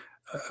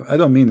 I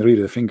don't mean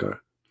really a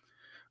finger.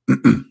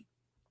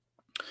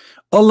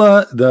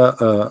 Allah,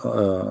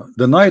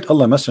 the night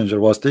Allah Messenger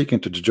was taken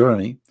to the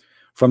journey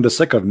from the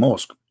second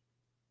mosque,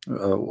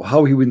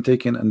 how he been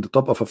taken on the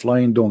top of a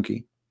flying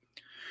donkey.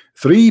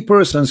 3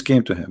 persons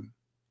came to him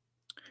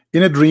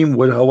in a dream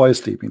while he was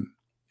sleeping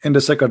in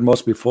the second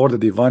mosque before the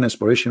divine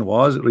inspiration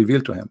was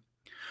revealed to him.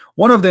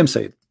 One of them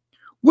said,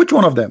 which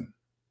one of them?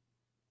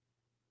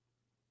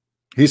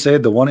 He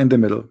said, the one in the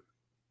middle.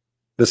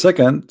 The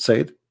second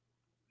said,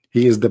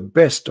 he is the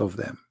best of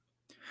them.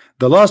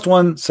 The last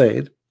one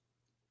said,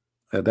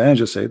 the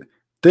angel said,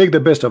 take the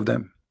best of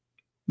them.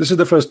 This is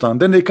the first time.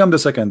 Then they come the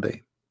second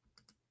day.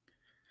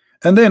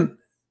 And then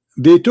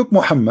they took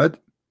Muhammad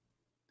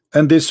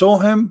and they saw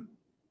him.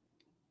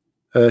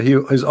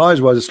 His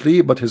eyes was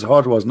asleep, but his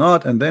heart was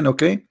not. And then,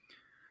 okay.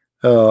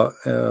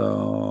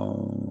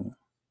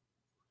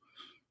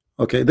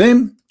 Okay,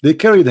 then they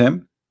carried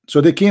him.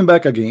 So they came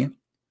back again.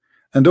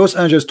 And those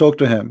angels talked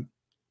to him.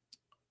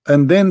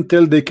 And then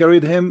till they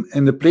carried him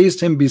and they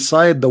placed him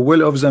beside the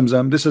well of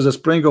Zamzam. This is a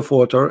spring of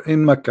water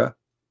in Mecca.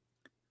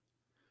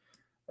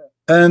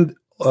 And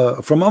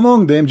from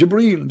among them,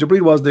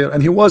 Jibreel was there,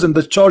 and he was in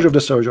the charge of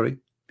the surgery.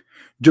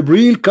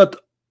 Jibreel cut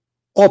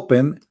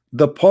open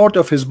the part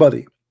of his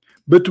body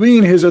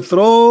between his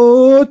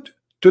throat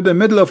to the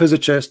middle of his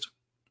chest.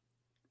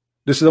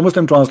 This is a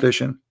Muslim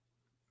translation.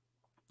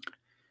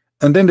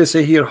 And then they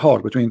say here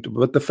heart between,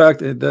 but the fact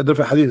the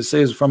different hadith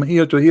says from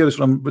here to here is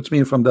from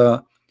between from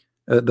the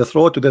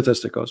throat to the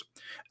testicles,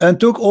 and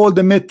took all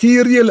the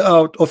material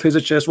out of his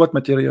chest. What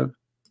material?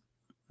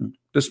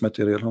 This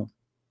material, huh?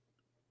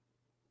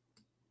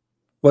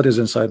 What is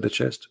inside the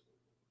chest?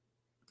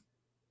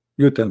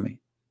 You tell me.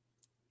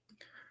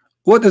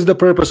 What is the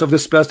purpose of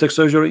this plastic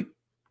surgery?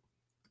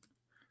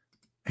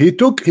 He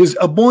took his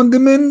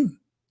abdomen,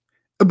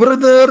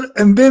 brother,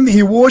 and then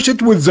he washed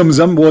it with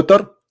Zamzam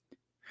water,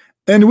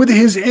 and with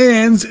his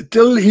hands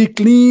till he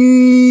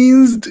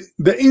cleansed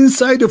the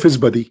inside of his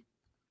body.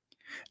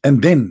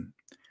 And then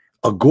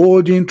a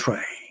golden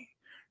tray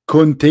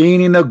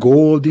containing a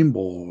golden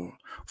bowl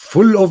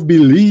full of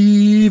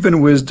belief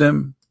and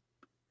wisdom.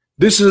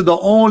 This is the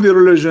only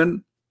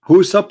religion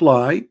who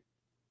supply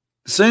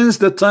since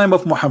the time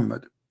of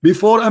Muhammad,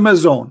 before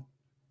Amazon,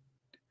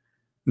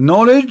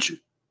 knowledge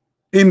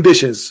in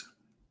dishes.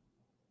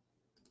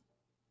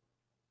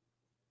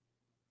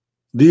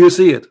 Do you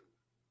see it?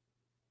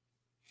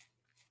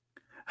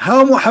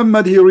 How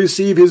Muhammad he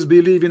received his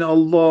belief in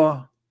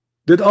Allah?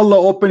 Did Allah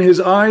open his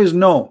eyes?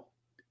 No.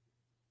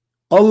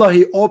 Allah,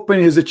 he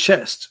opened his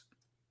chest.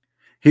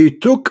 He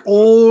took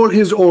all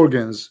his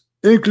organs,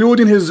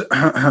 including his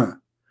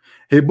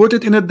he put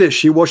it in a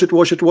dish. He wash it,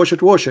 wash it, wash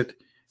it, wash it.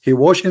 He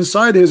washed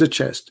inside his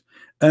chest.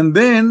 And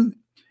then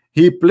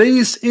he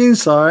placed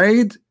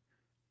inside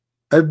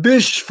a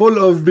dish full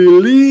of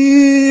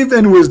belief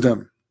and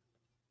wisdom.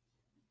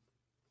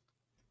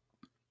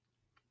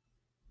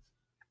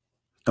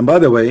 And by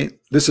the way,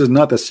 this is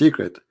not a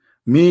secret.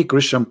 Me,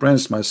 Christian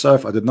Prince,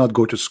 myself, I did not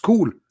go to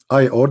school.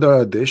 I ordered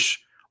a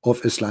dish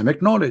of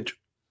Islamic knowledge.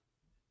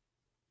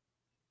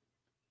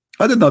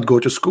 I did not go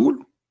to school.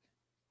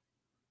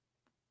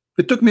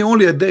 It took me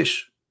only a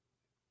dish.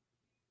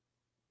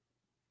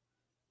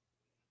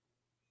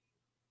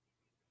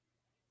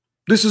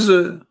 This is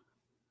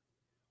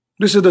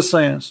the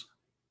science.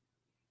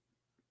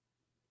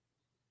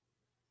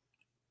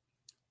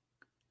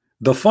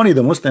 The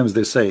Muslims,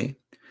 they say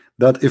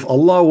that if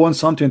Allah wants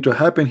something to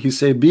happen, he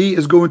say B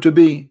is going to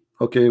be.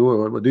 Okay,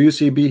 well, do you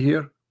see B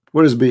here?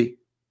 Where is B?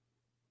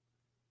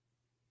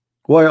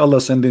 Why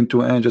Allah sending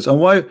two angels? And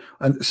why,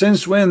 and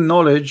since when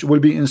knowledge will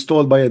be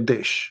installed by a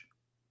dish?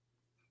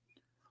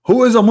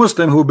 Who is a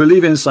Muslim who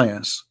believe in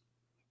science?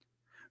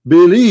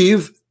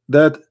 Believe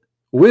that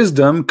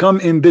wisdom come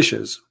in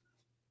dishes.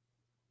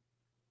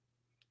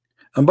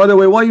 And by the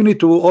way, why you need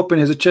to open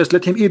his chest?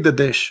 Let him eat the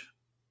dish.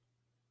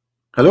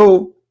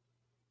 Hello?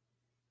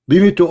 Do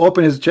you need to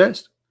open his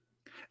chest?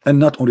 And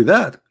not only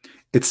that,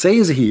 it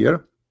says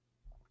here,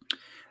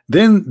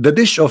 then the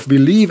dish of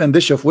belief and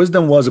dish of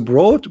wisdom was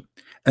brought,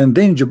 and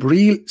then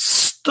Jibreel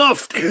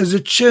stuffed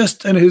his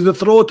chest and his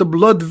throat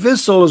blood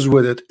vessels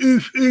with it.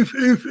 If.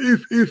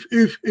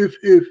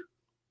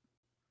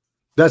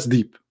 That's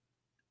deep.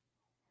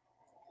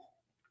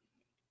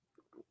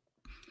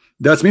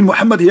 That's mean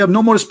Muhammad, he have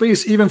no more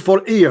space even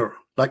for air.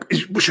 Like,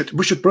 push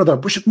it, brother,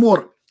 push it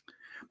more.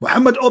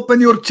 Muhammad, open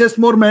your chest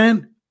more,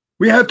 man.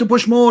 We have to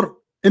push more.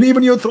 And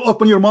even you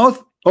open your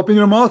mouth. Open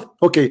your mouth.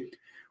 Okay.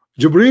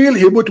 Jibreel,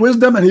 he put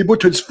wisdom and he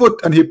put his foot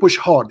and he pushed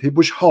hard. He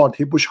pushed hard.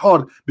 He pushed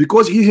hard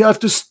because he has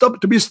to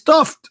stop to be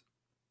stuffed.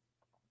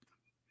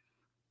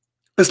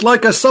 It's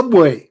like a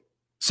Subway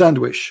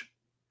sandwich.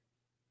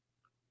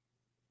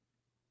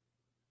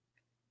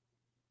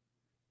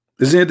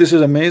 Isn't it? This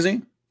is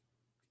amazing.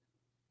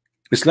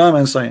 Islam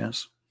and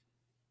science.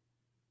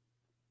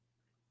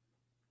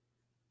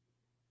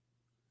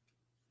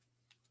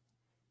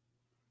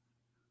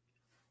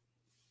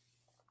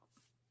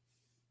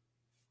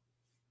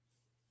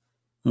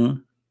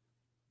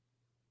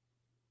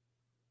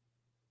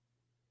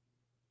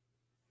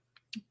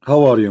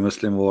 How are you,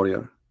 Muslim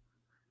warrior?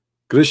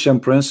 Christian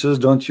princes,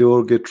 don't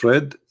you get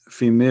red?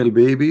 Female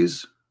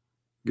babies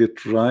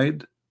get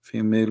red?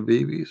 Female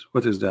babies?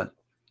 What is that?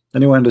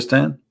 Anyone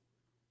understand?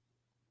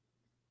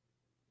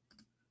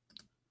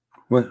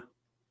 Well,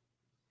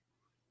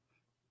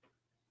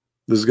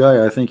 this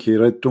guy, I think he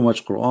read too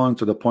much Quran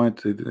to the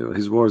point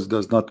his words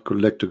does not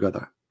collect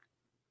together.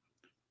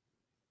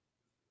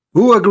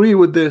 Who agree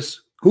with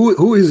this?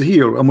 Who is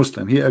here a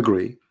Muslim? He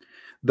agree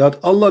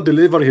that Allah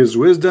deliver his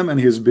wisdom and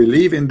his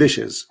belief in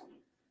dishes.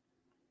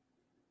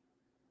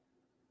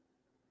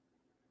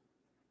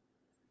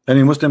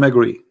 Any Muslim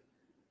agree?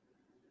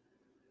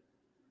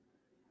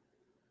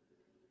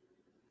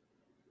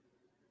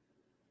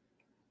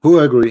 Who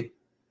agree?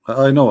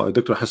 I know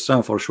Dr.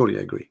 Hassan for sure he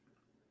agree.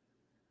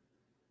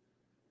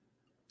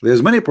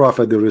 There's many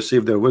prophets that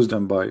received their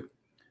wisdom by,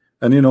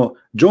 and you know,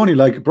 Johnny,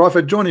 like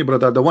Prophet Johnny,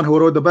 brother, the one who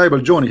wrote the Bible,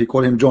 Johnny, he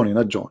called him Johnny,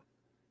 not John.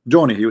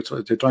 Johnny, he was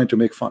trying to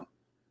make fun.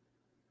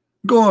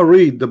 Go and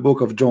read the book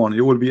of John.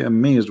 You will be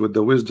amazed with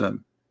the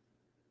wisdom.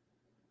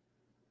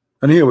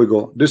 And here we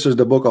go. This is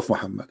the book of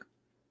Muhammad.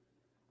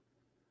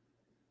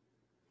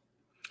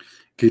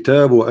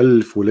 كتاب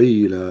ألف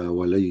ليلة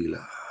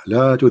وليلة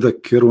لا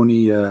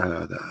تذكرني يا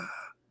هذا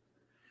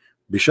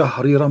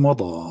بشهر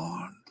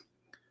رمضان.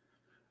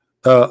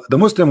 The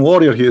Muslim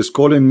warrior, he is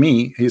calling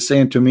me, he's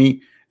saying to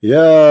me,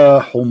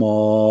 Ya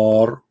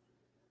Humar,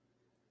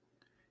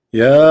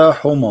 Ya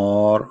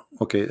Humar.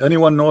 Okay,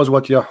 anyone knows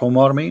what Ya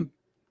Humar mean?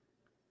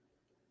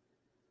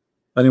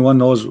 Anyone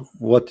knows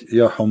what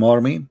Ya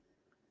Humar mean?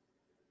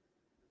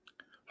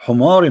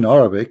 Humar in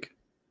Arabic,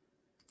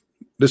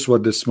 this is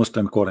what this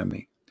Muslim calling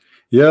me.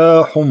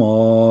 Ya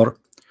Humar.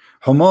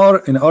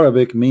 Humar in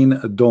Arabic mean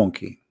a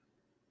donkey.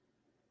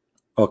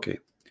 Okay,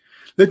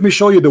 let me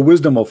show you the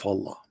wisdom of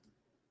Allah.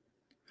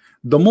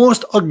 The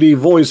most ugly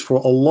voice for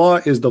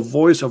Allah is the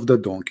voice of the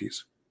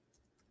donkeys.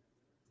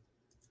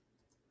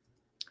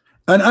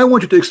 And I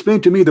want you to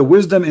explain to me the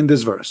wisdom in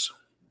this verse.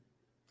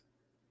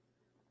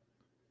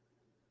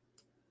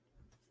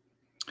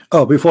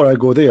 Oh, before I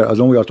go there, as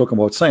long as we are talking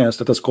about science,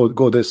 let us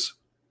go this.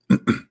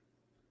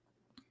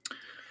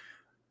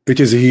 It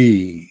is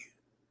He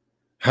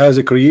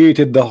has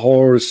created the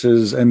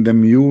horses and the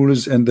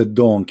mules and the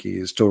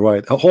donkeys to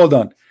ride. Hold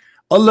on.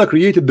 Allah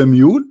created the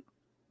mule?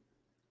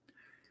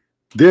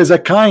 There's a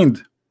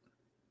kind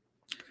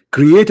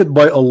created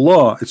by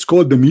Allah. It's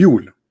called the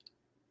mule.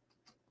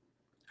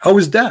 How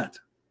is that?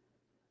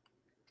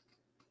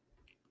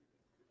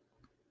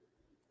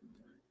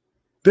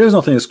 There's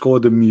nothing is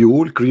called a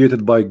mule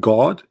created by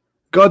God.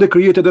 God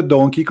created a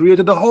donkey,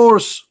 created a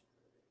horse.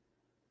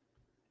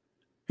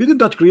 He did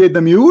not create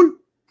the mule.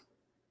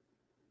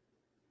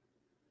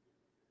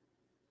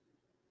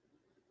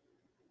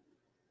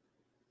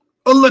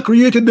 Allah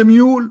created the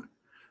mule.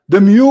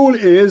 The mule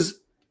is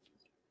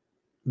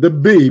the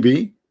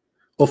baby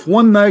of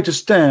one night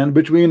stand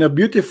between a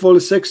beautiful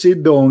sexy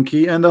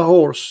donkey and a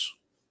horse.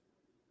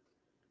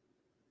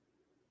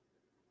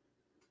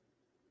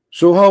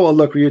 So how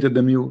Allah created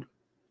the mule?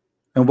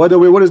 And by the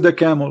way, what is the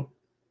camel?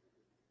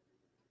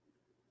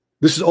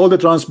 This is all the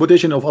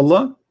transportation of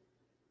Allah.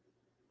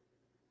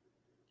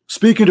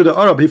 Speaking to the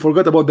Arab, he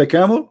forgot about the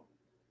camel.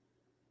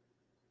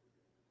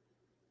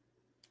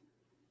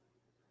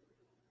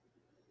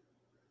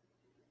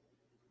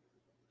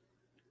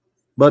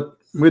 But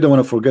we don't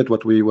want to forget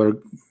what we were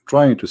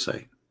trying to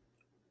say.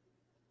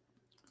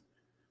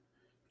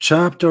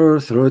 Chapter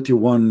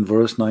 31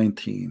 verse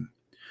 19.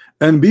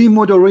 And be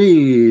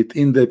moderate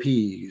in the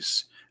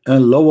peace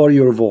and lower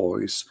your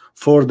voice,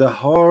 for the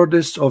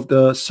hardest of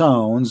the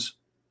sounds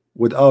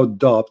without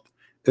doubt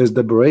is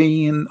the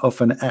brain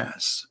of an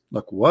ass.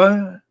 Like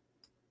what?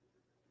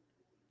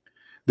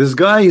 This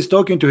guy is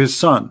talking to his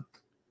son.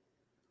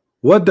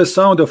 What the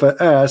sound of an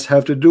ass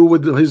have to do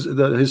with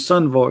his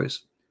son voice?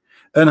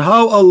 And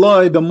how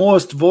Allah, the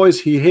most voice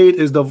he hate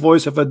is the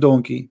voice of a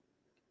donkey.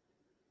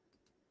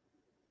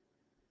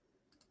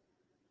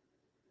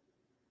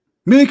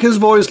 Make his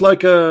voice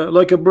like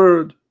a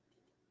bird.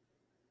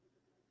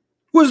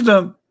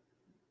 Wisdom.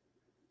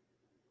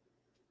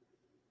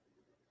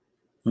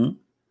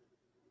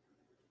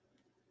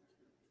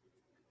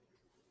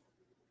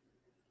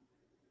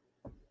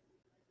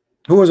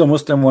 Who is a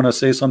Muslim want to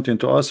say something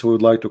to us? Who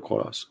would like to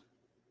call us?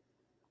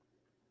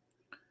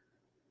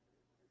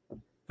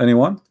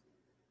 Anyone?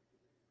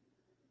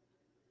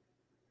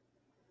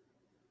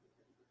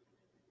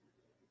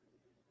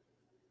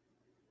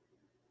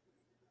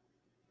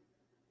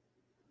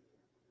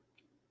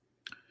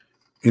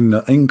 إن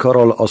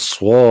أنكر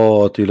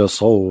الأصوات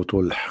لصوت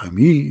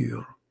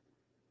الحمير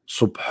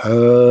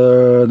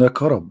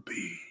سبحانك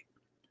ربي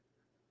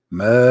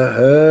ما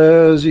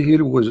هذه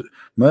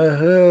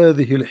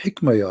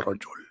الحكمة يا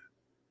رجل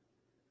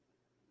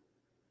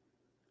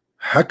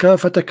حكى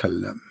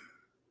فتكلم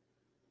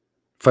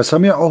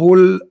فسمعه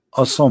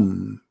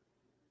الأصم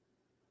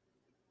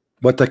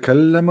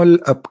وتكلم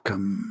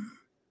الأبكم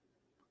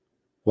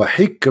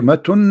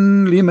وحكمة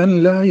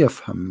لمن لا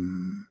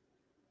يفهم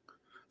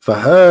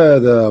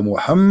فهذا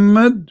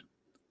محمد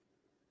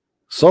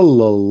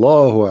صلى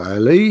الله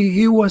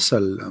عليه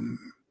وسلم.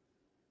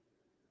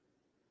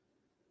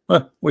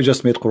 We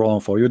just made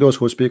Quran for you. Those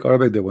who speak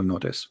Arabic, they will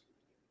notice.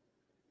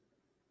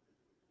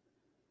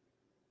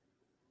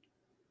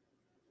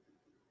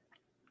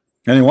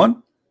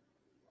 Anyone?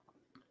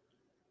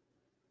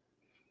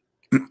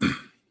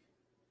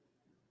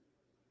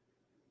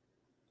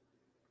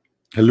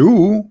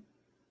 Hello?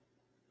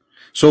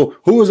 So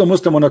who is a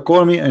Muslim wanna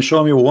call me and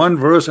show me one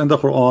verse in the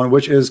Quran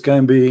which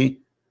can be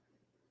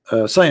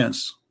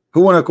science?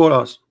 Who wanna call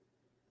us?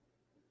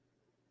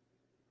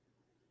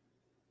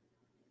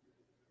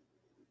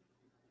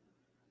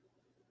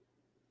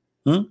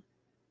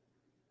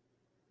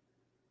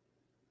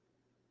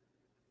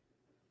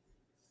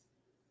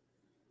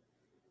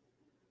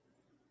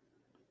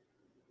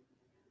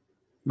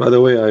 By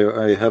the way,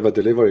 I have a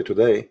delivery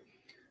today,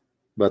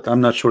 but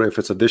I'm not sure if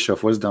it's a dish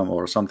of wisdom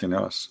or something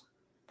else.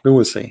 We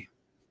will see.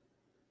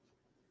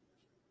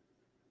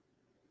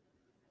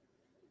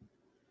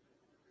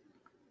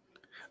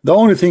 The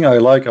only thing I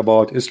like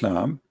about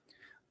Islam,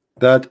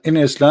 that in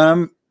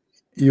Islam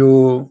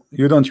you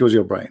don't use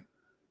your brain.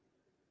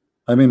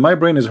 I mean, my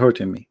brain is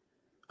hurting me.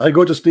 I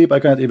go to sleep, I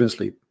can't even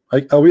sleep.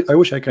 I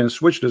wish I can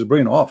switch this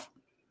brain off.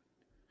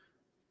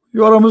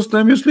 You are a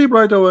Muslim, you sleep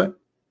right away.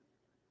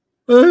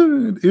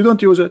 You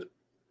don't use it.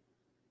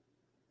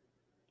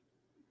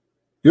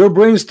 Your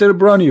brain is still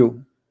brand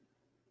new.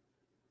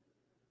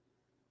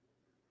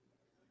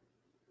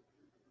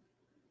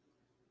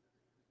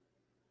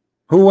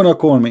 Who wanna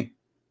call me?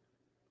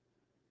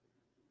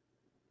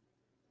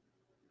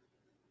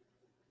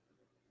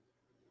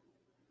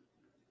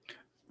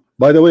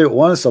 By the way,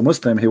 once a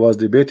Muslim, he was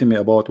debating me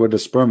about where the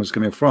sperm is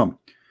coming from.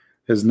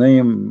 His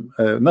name,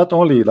 not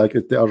only like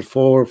there are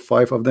 4 or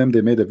 5 of them,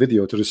 they made a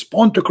video to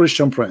respond to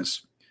Christian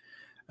Prince.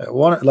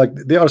 One, like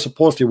they are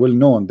supposedly well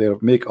known, they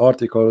make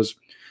articles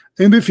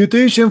in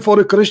refutation for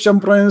a Christian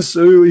Prince.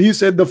 He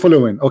said the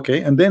following,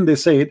 okay, and then they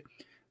said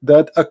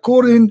that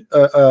according,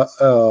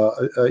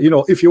 you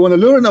know, if you want to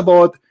learn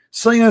about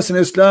science in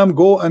Islam,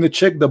 go and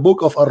check the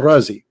book of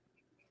Al-Razi.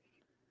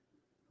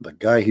 The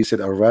guy, he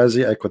said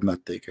Al-Razi, I could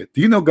not take it.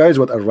 Do you know, guys,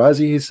 what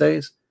Al-Razi he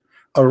says?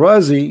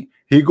 Al-Razi,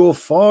 he go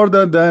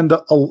farther than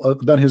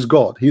than his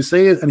God. He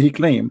says and he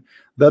claimed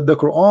that the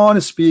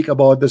Quran speak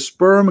about the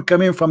sperm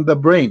coming from the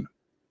brain.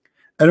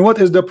 And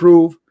what is the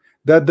proof?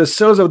 That the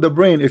cells of the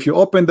brain, if you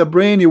open the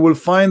brain, you will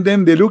find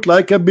them, they look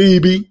like a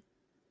baby.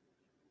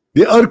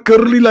 They are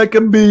curly like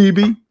a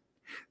baby.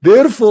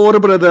 Therefore,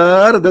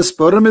 brother, the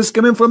sperm is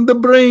coming from the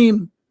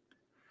brain.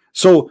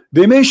 So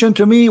they mentioned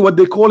to me what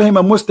they call him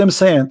a Muslim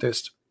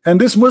scientist,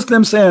 and this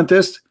Muslim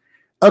scientist,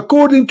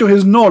 according to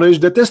his knowledge,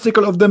 the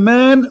testicle of the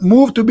man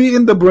moved to be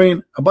in the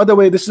brain. And by the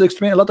way, this is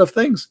explaining a lot of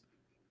things.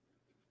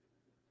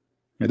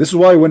 And this is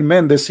why when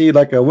men they see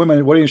like a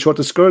woman wearing a short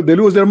skirt, they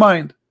lose their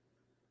mind.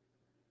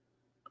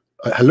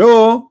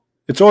 Hello,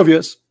 it's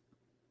obvious.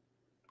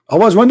 I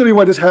was wondering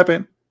why this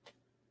happened.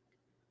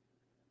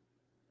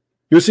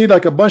 You see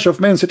like a bunch of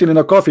men sitting in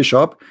a coffee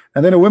shop,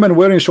 and then a woman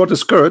wearing a short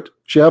skirt.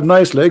 She have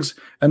nice legs,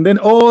 and then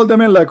all the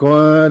men like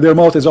their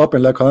mouth is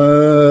open, like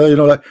you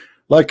know,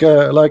 like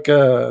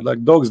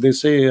dogs. They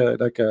say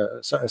like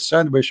a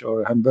sandwich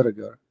or a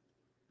hamburger.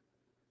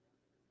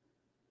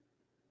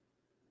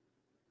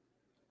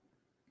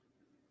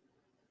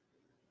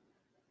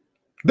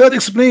 That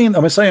explain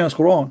a Messiah's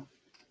Quran,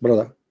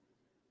 brother.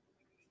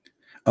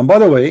 And by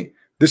the way,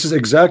 this is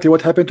exactly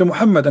what happened to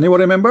Muhammad. Anyone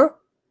remember?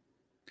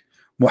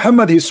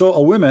 Muhammad, he saw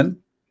a woman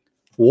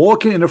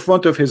walking in the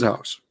front of his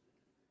house.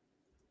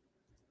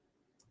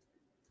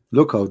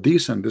 Look how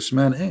decent this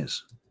man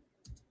is.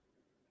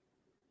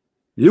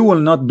 You will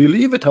not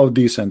believe it how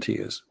decent he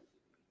is.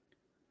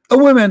 A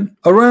woman,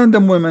 a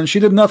random woman, she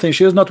did nothing.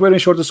 She is not wearing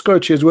short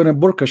skirt. She is wearing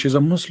burqa. She's a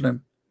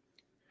Muslim.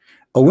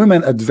 A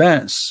woman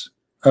advance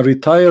and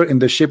retire in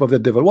the shape of the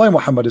devil. Why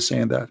Muhammad is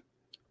saying that?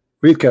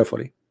 Read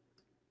carefully.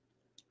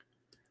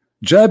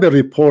 Jabir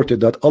reported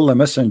that Allah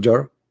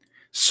Messenger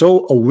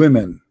saw a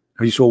woman.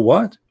 He saw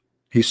what?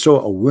 He saw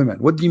a woman.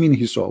 What do you mean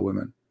he saw a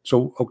woman?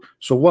 So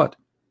what?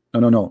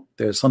 No.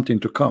 There's something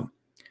to come.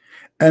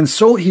 And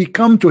so he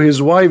come to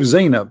his wife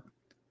Zainab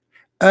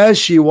as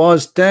she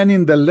was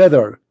tanning the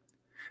leather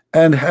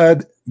and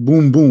had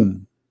boom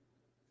boom.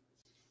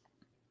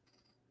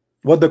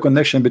 What the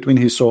connection between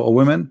he saw a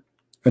woman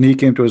and he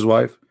came to his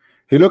wife?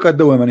 He looked at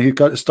the woman. He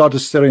started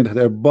staring at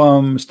her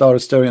bum, started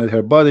staring at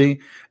her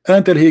body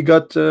until he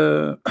got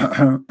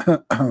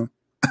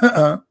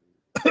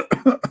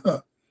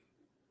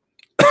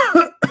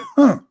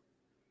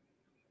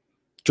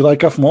Should I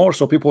cough more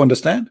so people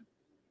understand?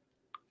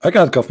 I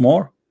can't cough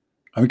more.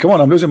 I mean, come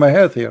on, I'm losing my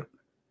health here.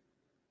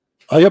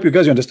 I hope you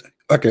guys understand.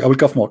 Okay, I will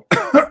cough more.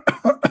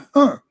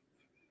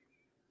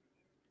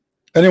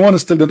 Anyone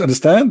still don't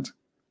understand?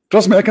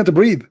 Trust me, I can't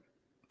breathe.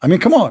 I mean,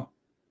 come on.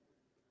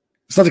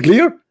 It's not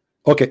clear?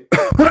 Okay.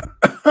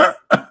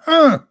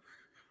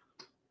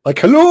 Like,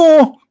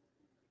 hello?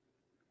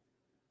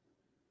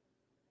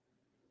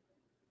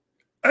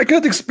 I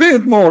can't explain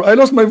it more. I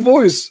lost my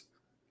voice.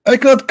 I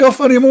can't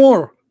cough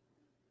anymore.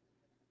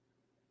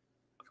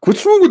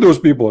 What's wrong with those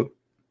people?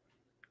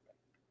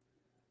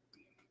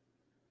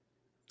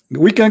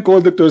 We can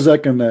call Dr.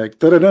 Zakir Naik.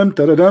 Taradam,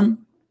 taradam.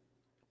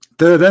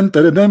 Taradam,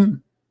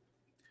 taradam.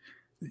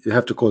 You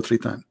have to call 3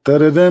 times.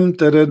 Taradam,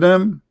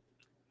 taradam.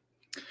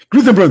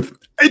 Christian Prince,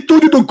 I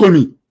told you don't call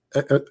me.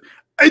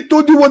 I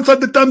told you once at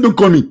the time don't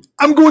call me.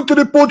 I'm going to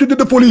report you to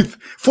the police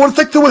for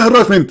sexual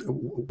harassment.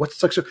 What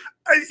sexual?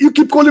 You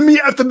keep calling me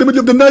after the middle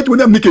of the night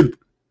when I'm naked.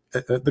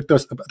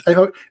 Doctors, I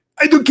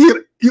don't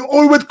care. You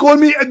always call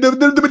me at the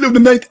middle of the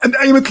night and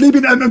I am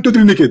sleeping and I'm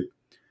totally naked.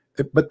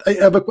 But I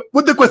have a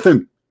what's the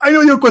question? I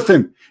know your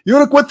question.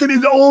 Your question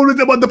is always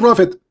about the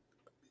Prophet.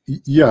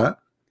 Yeah.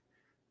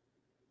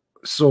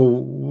 So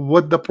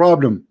what the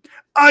problem?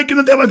 I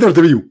cannot have answer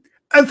to you.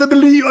 And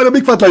suddenly you are a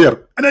big fat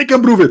liar and I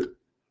can prove it.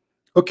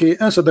 Okay,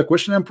 answer the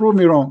question and prove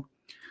me wrong.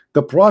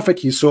 The Prophet,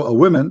 he saw a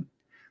woman,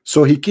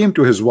 so he came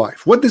to his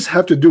wife. What does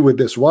have to do with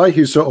this? Why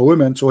he saw a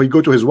woman, so he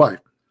go to his wife?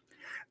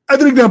 As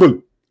an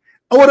example,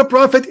 our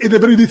Prophet is a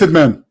very decent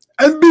man,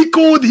 and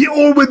because he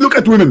always look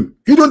at women,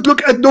 he don't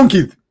look at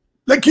donkeys.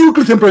 Like you,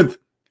 Christian Prince.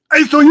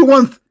 I saw you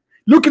once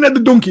looking at the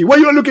donkey. Why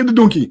you are looking at the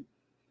donkey?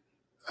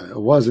 I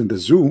was in the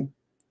zoo.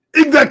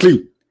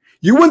 Exactly.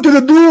 You went to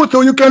the zoo so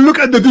you can look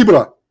at the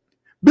zebra.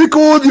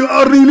 Because you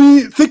are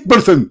really thick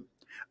person.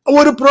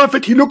 Our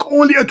Prophet, he look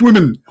only at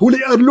women who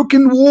they are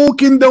looking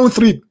walking down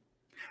street,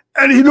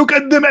 and he look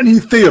at them and he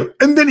stare,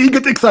 and then he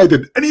get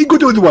excited and he go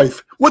to his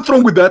wife. What's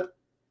wrong with that?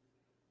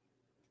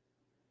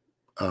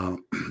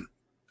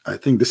 I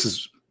think this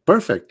is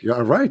perfect. You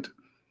are right.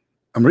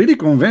 I'm really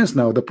convinced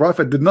now the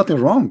Prophet did nothing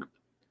wrong.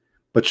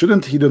 But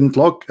shouldn't he didn't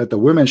look at the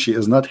woman? She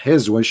is not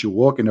his when she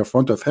walk in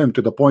front of him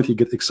to the point he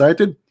get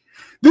excited.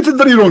 This is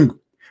very wrong.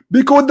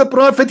 Because the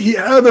Prophet, he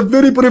have a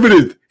very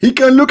privilege. He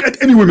can look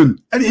at any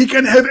woman and he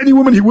can have any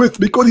woman he with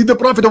because he's the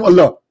Prophet of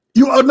Allah.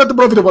 You are not the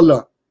Prophet of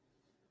Allah.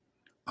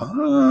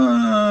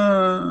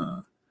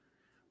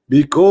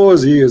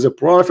 Because he is a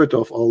Prophet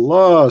of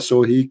Allah,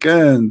 so he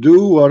can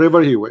do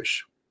whatever he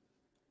wish.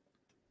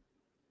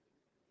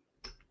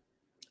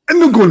 And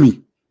don't call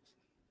me.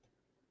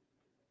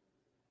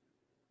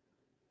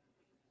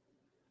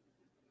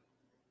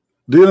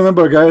 Do you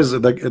remember, guys,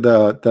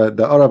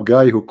 the Arab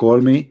guy who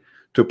called me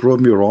to prove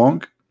me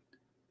wrong?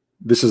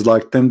 This is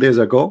like 10 days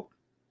ago.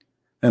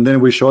 And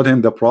then we showed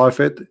him the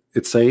Prophet.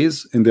 It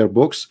says in their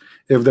books,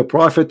 if the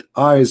Prophet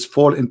eyes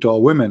fall into a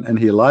woman and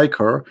he like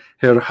her,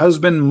 her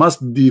husband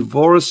must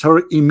divorce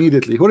her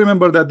immediately. Who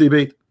remember that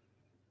debate?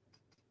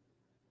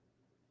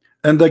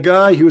 And the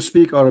guy who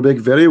speak Arabic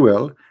very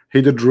well,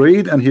 He did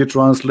read and he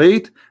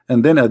translate,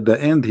 and then at the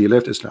end he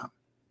left Islam.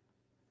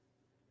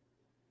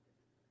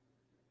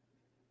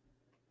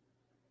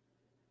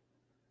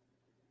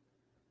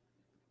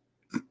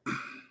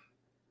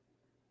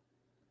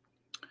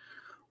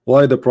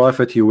 Why the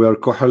Prophet he wear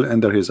kuhl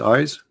under his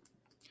eyes?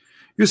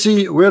 You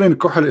see, wearing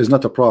kuhl is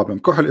not a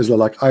problem. Kuhl is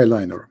like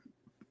eyeliner.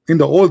 In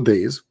the old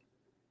days,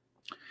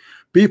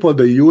 people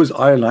they use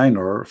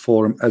eyeliner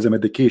for as a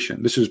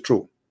medication. This is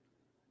true.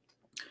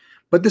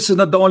 But this is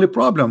not the only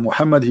problem.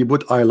 Muhammad he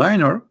put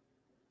eyeliner,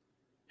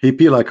 he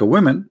be like a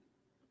woman,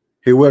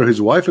 he wear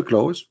his wife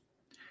clothes,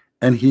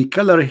 and he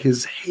color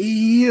his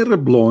hair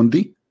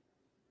blondie.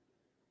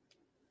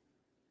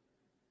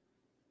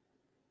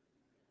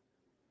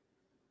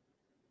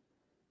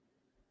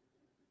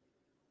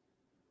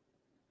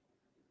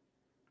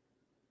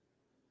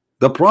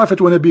 The Prophet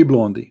wanna be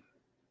blondie,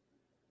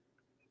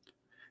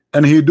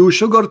 and he do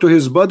sugar to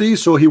his body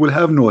so he will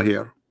have no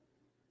hair.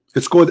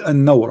 It's called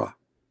an-nawra.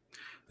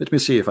 Let me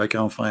see if I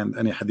can find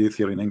any hadith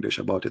here in English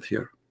about it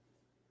here.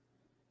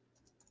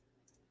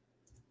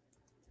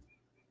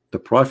 The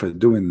Prophet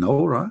doing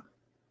nawra,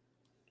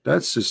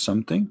 that's just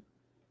something.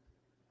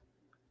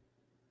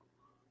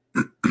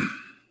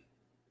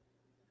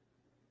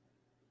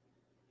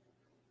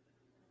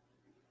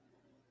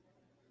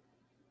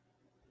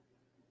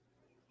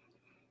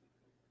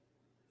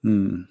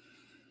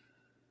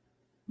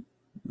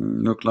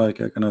 Look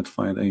like I cannot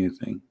find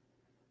anything.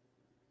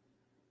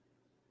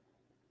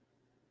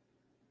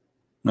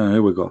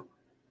 Here we go.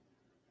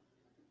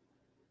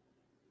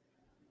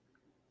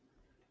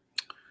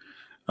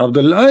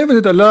 Abdullah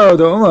ibn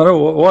allowed Umar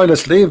while a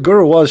slave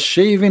girl was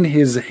shaving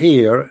his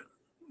hair.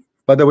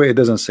 By the way, it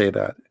doesn't say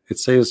that. It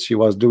says she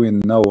was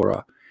doing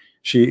nawra.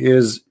 She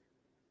is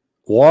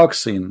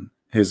waxing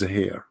his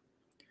hair.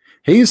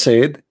 He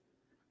said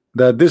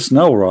that this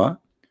nawra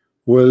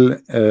will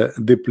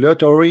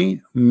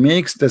depilatory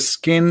makes the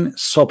skin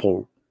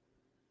supple.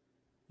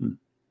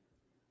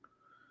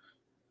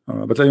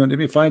 But let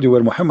me find you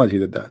where Muhammad he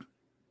did that.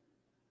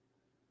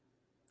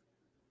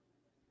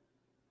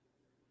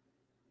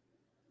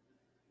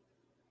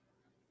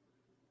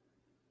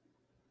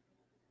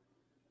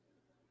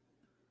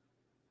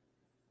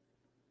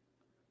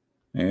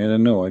 I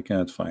don't know. I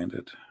can't find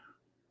it.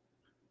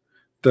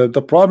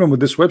 The problem with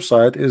this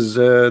website is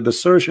the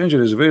search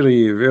engine is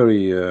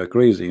very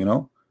crazy. You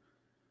know,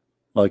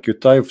 like you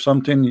type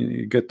something,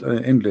 you get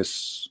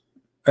endless.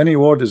 Any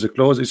word is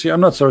closed. You see, I'm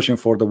not searching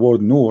for the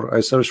word Nur. I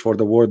search for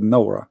the word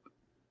Nawra.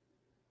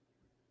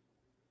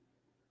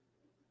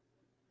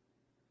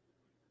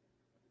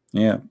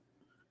 Yeah.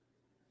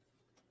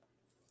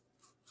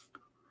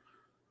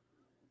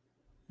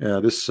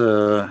 Yeah, this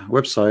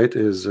website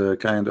is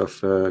kind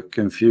of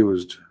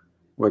confused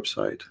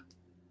website.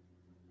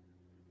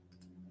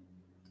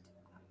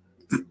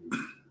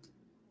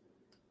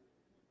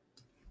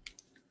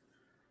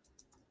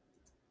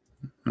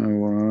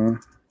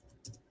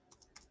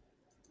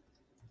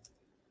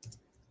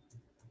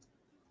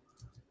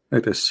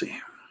 Let us see.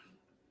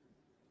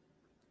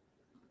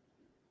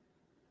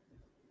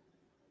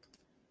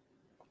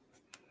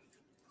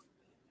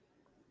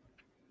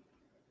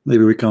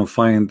 Maybe we can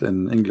find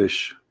in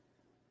English.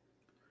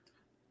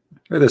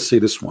 Let us see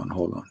this one.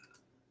 Hold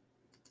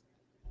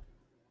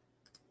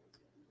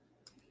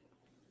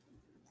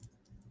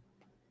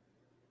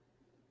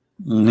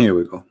on. Here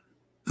we go.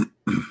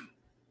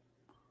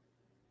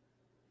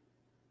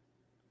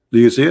 Do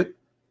you see it?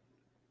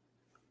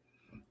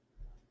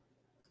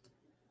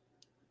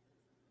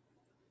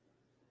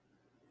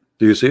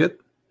 Do you see it?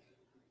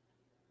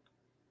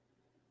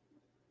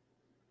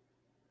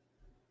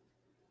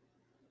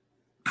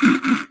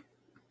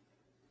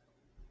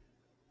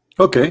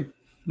 Okay,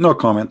 no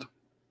comment.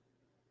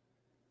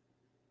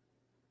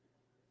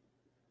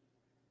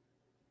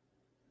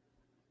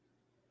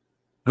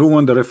 Who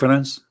won the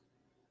reference?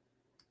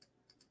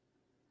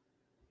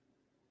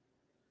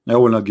 I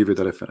will not give you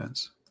the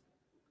reference.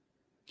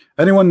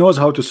 Anyone knows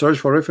how to search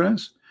for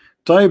reference?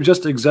 Type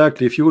just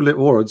exactly a few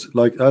words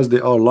like as they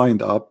are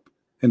lined up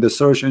in the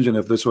search engine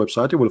of this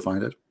website. You will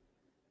find it.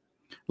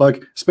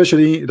 Like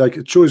especially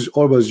like choose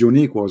always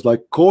unique words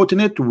like coating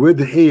it with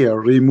hair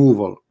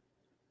removal.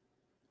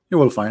 You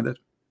will find it.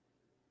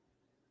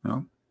 You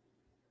know?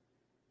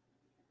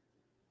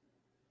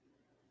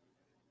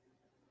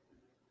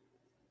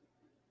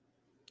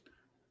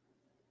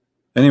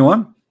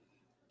 Anyone?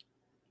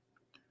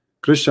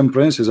 Christian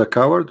Prince is a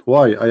coward.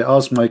 Why? I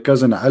asked my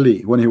cousin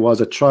Ali when he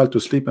was a child to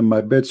sleep in my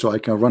bed so I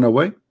can run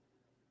away.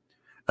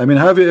 I mean,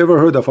 have you ever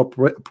heard of a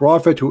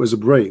prophet who is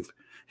brave?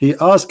 He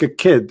asked a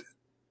kid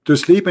to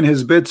sleep in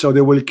his bed so they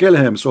will kill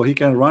him so he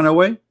can run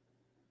away.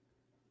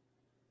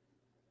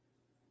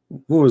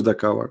 Who is the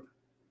coward?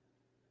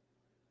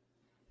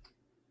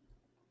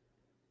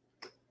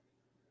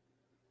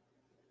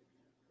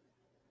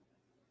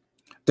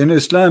 In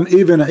Islam,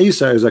 even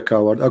Isa is a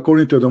coward.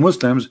 According to the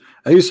Muslims,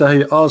 Isa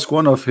he asked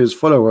one of his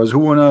followers, who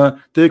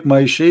wanna take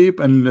my shape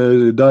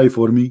and die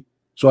for me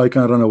so I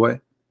can run away.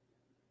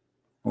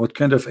 What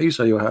kind of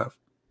Isa you have?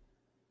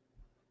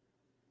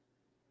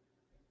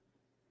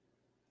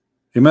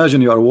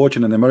 Imagine you are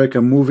watching an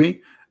American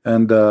movie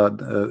and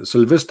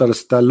Sylvester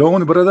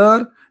Stallone,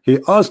 brother, he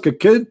asked a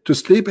kid to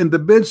sleep in the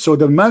bed so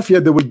the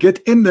mafia, they will get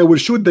in, they will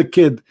shoot the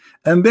kid,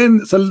 and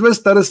then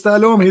Sylvester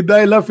Stallone, he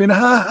died laughing,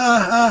 ha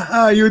ha ha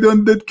ha, you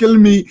don't did kill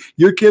me,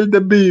 you killed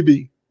the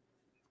baby.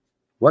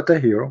 What a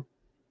hero.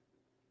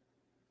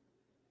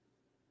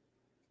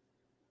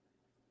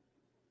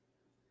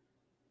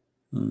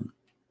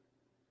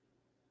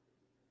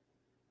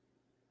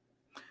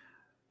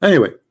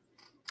 Anyway,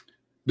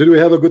 did we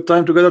have a good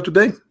time together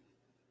today?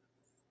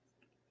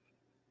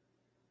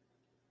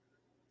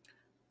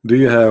 Do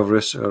you have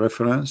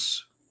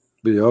reference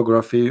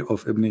biography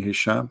of Ibn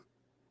Hisham?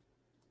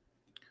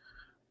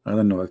 I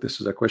don't know if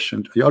this is a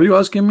question. Are you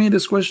asking me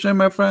this question,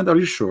 my friend? Are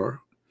you sure?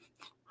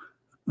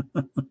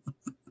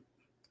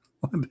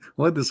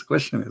 what this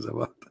question is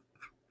about?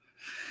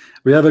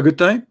 We have a good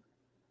time?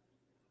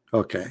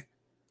 Okay.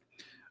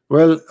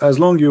 Well, as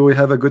long as you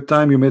have a good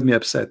time, you made me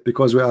upset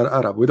because we are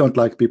Arab. We don't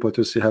like people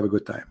to say have a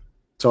good time.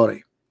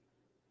 Sorry.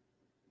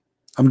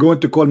 I'm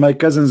going to call my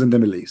cousins in the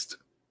Middle East.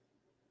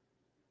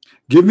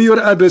 Give me your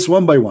address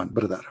one by one,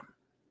 brother.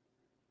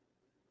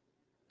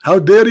 How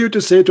dare you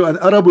to say to an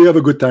Arab we have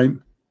a good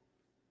time?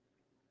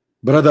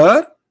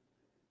 Brother?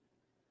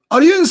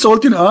 Are you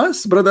insulting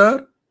us,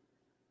 brother?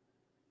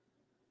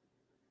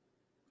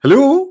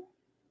 Hello?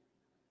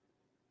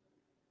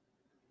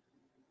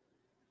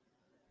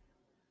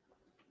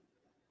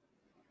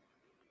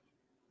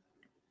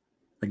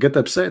 I get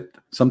upset.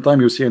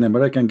 Sometimes you see an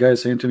American guy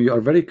saying to me, you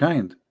are very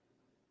kind.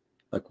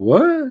 Like,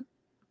 what?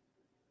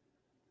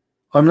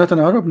 I'm not an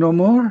Arab no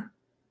more?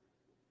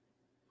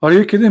 Are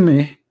you kidding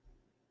me?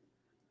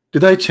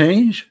 Did I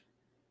change?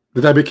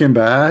 Did I become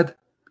bad?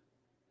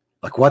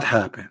 Like, what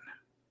happened?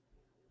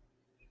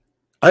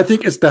 I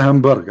think it's the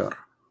hamburger.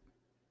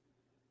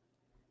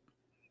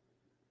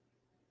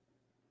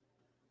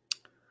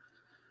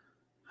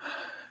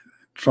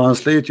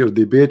 Translate your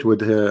debate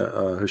with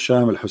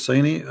Hisham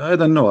al-Husseini. I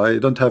don't know. I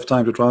don't have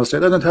time to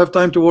translate. I don't have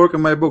time to work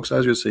on my books,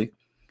 as you see.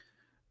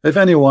 If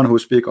anyone who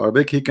speaks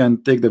Arabic, he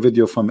can take the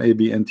video from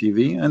ABN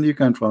TV and you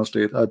can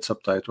translate, add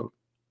subtitle.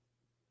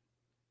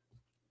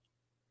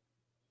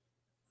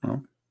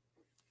 No?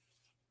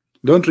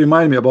 Don't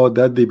remind me about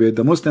that debate.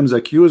 The Muslims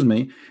accuse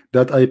me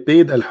that I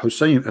paid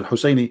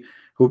al-Husseini,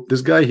 who this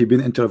guy, he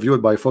been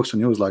interviewed by Fox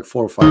News like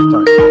 4 or 5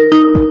 times.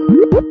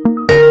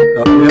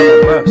 We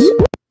have Abbas.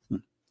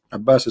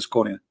 Abbas is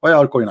calling. Why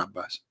are you calling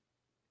Abbas?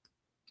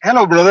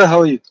 Hello, brother.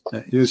 How are you?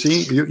 You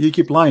see, you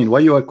keep lying. Why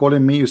you are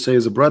calling me? You say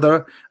as a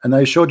brother, and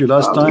I showed you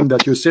last time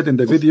that you said in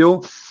the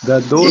video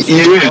that those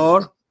who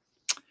are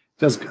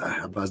just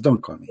Abbas.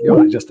 Don't call me.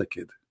 You're just a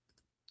kid,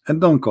 and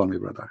don't call me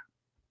brother.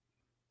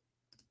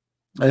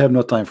 I have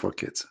no time for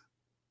kids.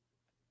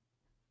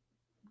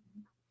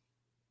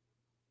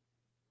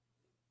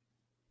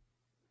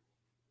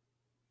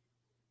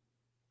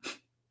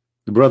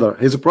 Brother,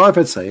 his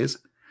prophet says,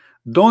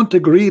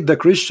 don't greet the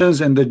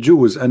Christians and the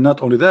Jews, and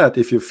not only that,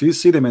 if you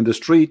see them in the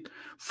street,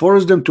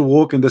 force them to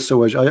walk in the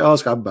sewage. I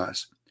asked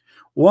Abbas,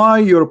 why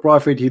your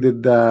prophet he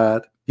did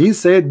that? He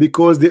said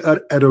because they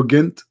are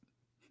arrogant.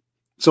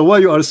 So why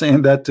you are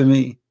saying that to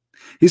me?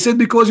 He said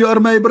because you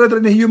are my brother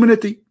in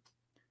humanity.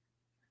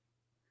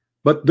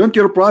 But don't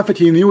your prophet,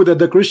 he knew that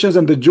the Christians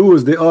and the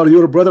Jews, they are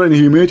your brother in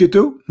humanity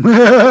too?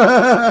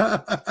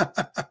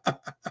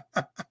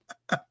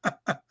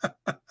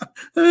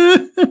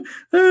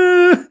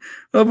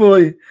 Oh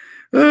boy.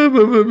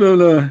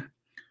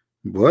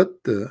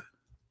 What the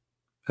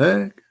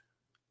heck?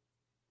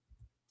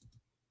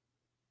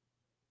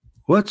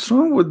 What's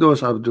wrong with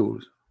those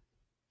Abduls?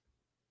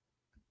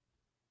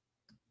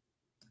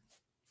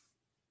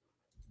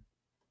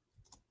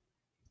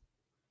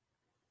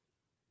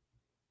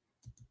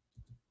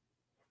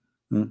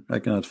 I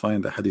cannot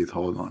find the hadith.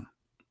 Hold on.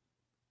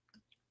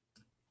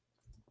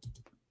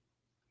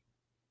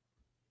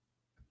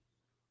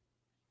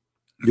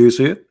 Do you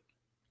see it?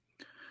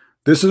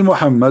 This is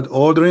Muhammad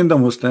ordering the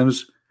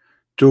Muslims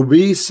to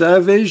be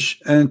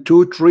savage and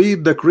to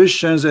treat the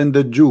Christians and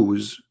the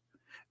Jews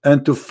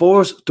and to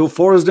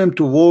force them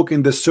to walk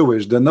in the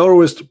sewage. The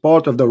narrowest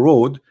part of the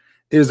road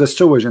is the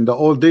sewage. In the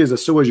old days, the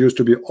sewage used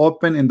to be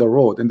open in the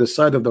road, in the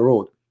side of the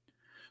road.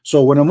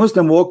 So when a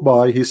Muslim walk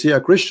by, he see a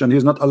Christian,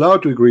 he's not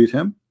allowed to greet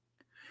him,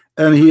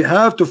 and he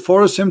have to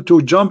force him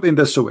to jump in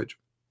the sewage.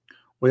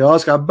 We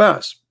ask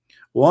Abbas,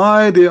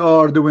 why they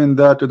are doing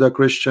that to the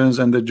Christians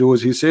and the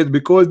Jews? He said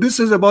because this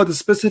is about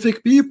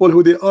specific people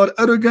who they are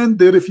arrogant,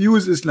 they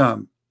refuse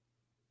Islam,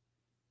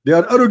 they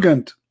are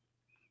arrogant.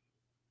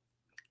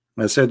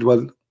 I said,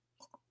 well,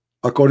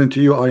 according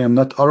to you, I am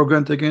not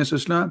arrogant against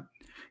Islam.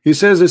 He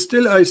says,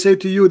 still I say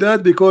to you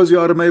that because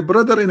you are my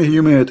brother in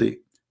humanity.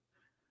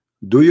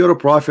 Do your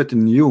prophet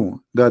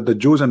knew that the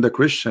Jews and the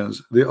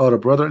Christians, they are a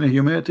brother in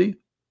humanity?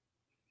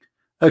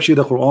 Actually,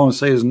 the Quran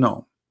says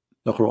no.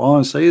 The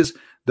Quran says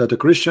that the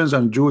Christians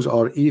and Jews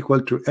are equal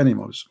to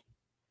animals.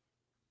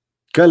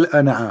 Kal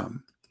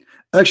an'am.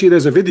 Actually,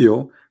 there's a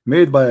video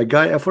made by a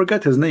guy, I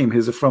forget his name,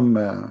 he's from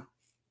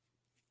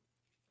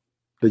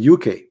the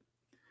UK.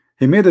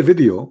 He made a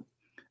video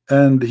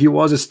and he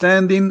was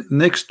standing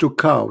next to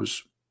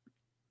cows.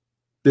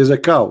 There's a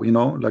cow, you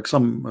know, like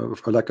some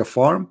like a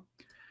farm.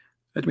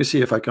 Let me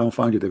see if I can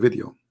find you the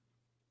video.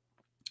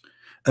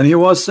 And he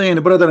was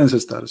saying, brothers and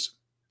sisters,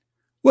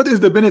 what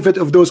is the benefit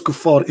of those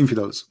kuffar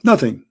infidels?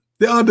 Nothing.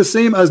 They are the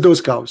same as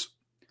those cows.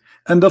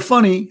 And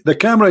the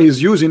camera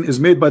he's using is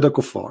made by the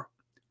kuffar.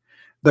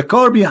 The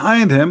car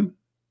behind him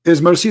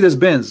is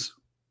Mercedes-Benz.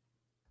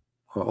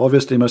 Well,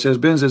 obviously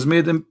Mercedes-Benz is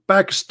made in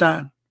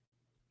Pakistan.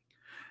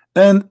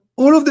 And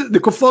all of the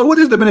kuffar, what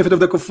is the benefit of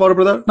the kuffar,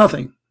 brother?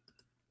 Nothing.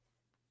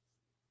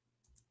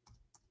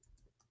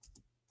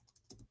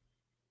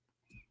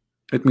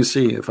 Let me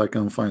see if I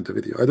can find the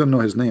video. I don't know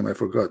his name, I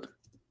forgot.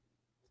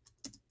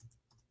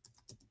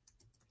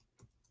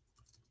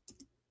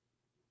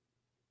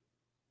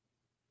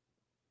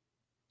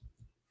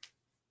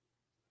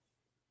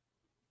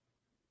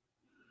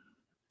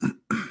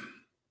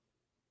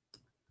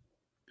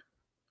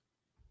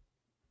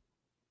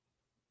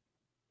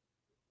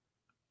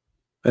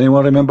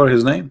 Anyone remember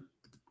his name?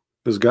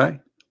 This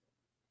guy?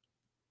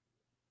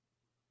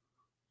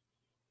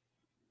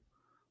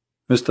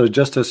 Mr.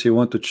 Justice, you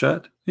want to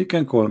chat? He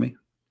can call me.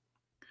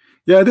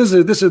 Yeah, this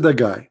is the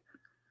guy.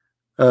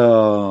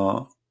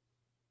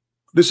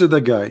 This is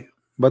the guy,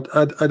 but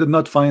I did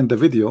not find the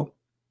video.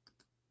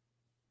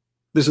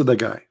 This is the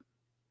guy.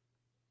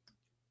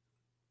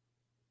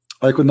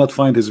 I could not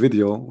find his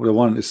video. The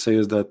one it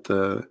says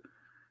that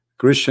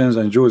Christians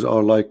and Jews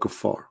are like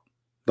kuffar,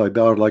 like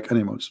they are like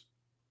animals.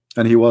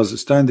 And he was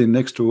standing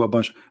next to a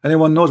bunch.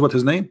 Anyone knows what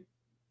his name?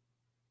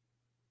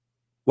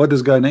 What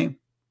this guy name?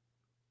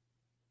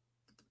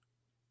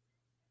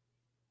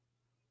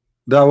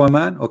 Dawah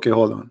man? Okay,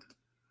 hold on.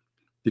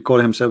 He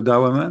called himself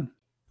Dawah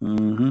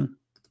man?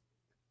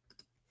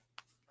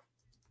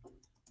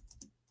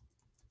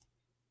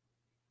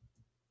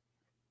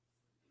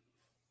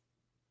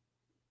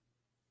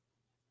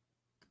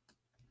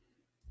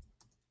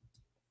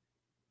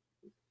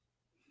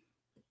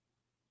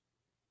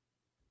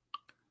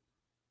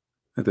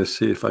 Let us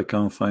see if I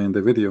can find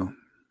the video.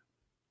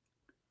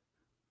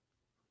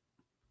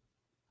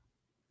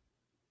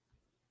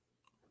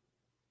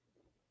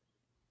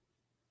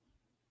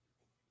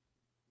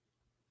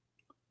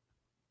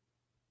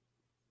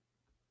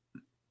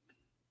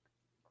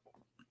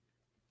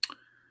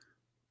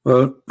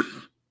 Well,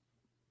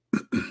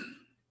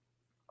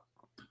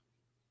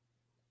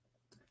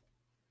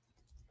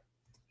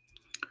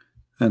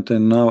 until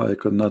now I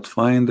could not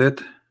find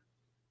it.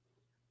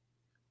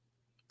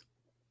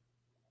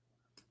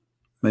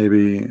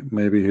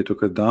 Maybe he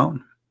took it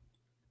down.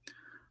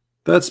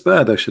 That's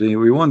bad, actually.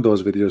 We want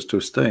those videos to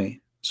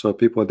stay so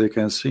people they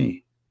can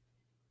see.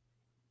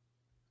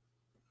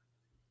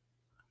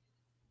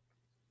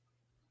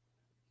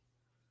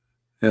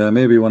 Yeah,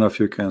 maybe one of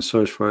you can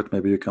search for it.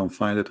 Maybe you can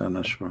find it. I'm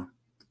not sure.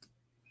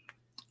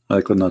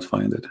 I could not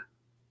find it.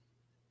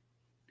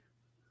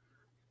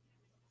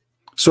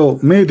 So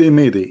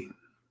Mehdi,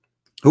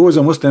 who is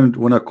a Muslim,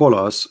 when I call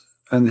us,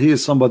 and he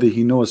is somebody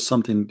he knows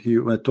something he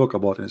want to talk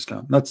about in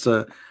Islam. Not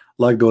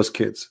like those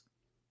kids.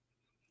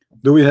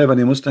 Do we have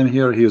any Muslim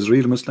here? He is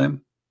real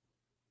Muslim.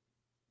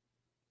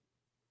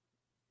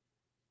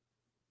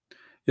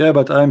 Yeah,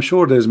 but I'm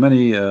sure there's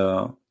many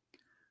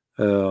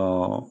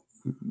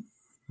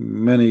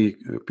many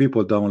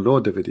people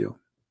download the video.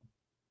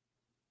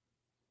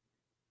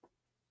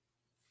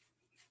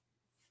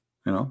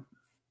 You know.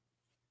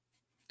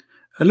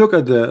 And look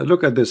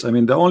at this. I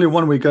mean, the only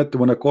one we got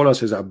when I call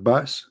us is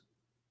Abbas.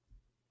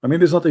 I mean,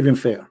 it's not even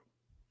fair.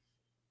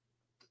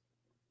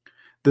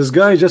 This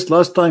guy just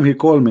last time he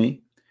called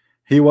me,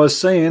 he was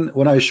saying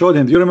when I showed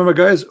him. Do you remember,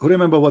 guys? Who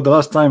remember what the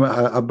last time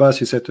Abbas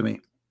he said to me?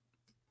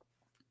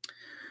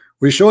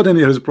 We showed him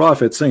his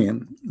prophet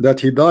saying that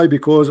he died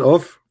because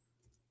of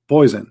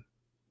poison.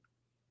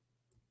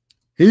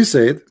 He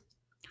said,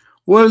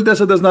 well, this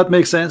does not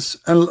make sense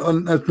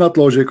and it's not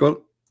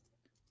logical.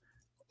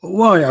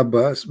 Why,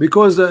 Abbas?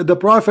 Because the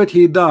prophet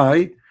he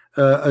died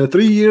 3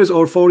 years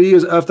or 4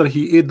 years after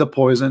he ate the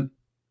poison.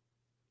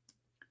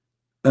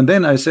 And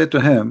then I said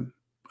to him,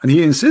 and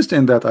he insisted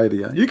in that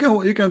idea. You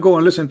can go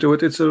and listen to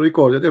it. It's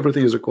recorded.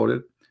 Everything is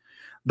recorded.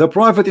 The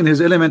prophet in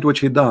his element which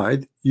he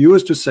died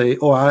used to say,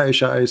 oh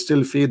Aisha, I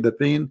still feel the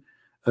pain.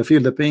 I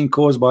feel the pain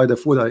caused by the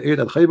food I ate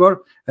at Khaybar,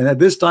 and at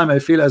this time I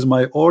feel as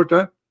my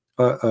aorta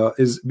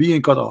is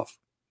being cut off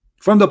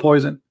from the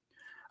poison.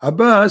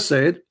 Abbas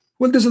said,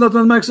 well, this does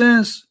not make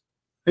sense.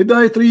 He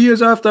died 3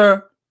 years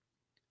after.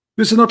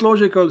 This is not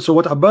logical. So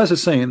what Abbas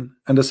is saying,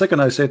 and the second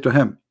I said to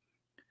him,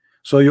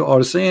 so you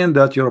are saying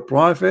that your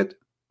prophet,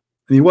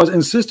 and he was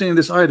insisting in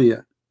this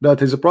idea that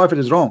his prophet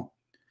is wrong.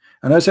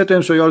 And I said to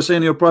him, so you are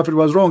saying your prophet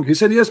was wrong? He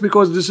said, yes,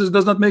 because this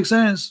does not make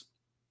sense.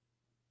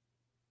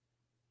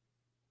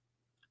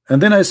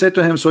 And then I said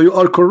to him, so you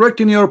are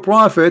correcting your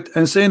prophet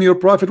and saying your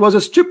prophet was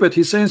a stupid.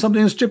 He's saying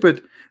something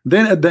stupid.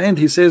 Then at the end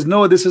he says,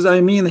 no, this is,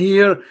 I mean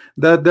here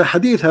that the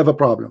hadith have a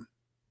problem.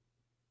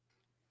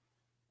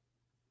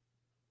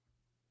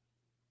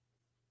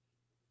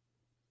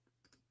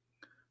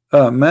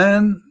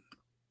 Man,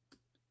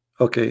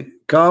 okay,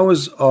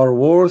 Cows are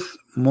worth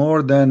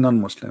more than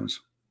non-Muslims.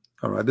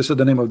 All right, this is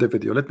the name of the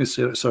video. Let me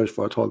search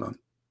for it. Hold on.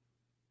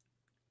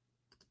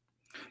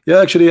 Yeah,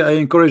 actually, I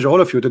encourage all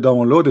of you to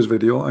download this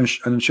video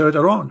and share it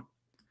around.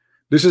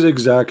 This is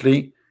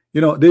exactly,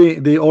 you know,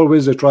 they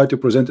always try to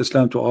present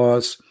Islam to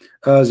us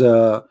as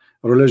a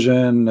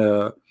religion,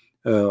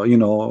 you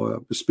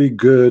know, speak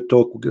good,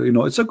 talk, you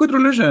know, it's a good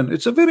religion.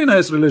 It's a very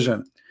nice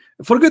religion.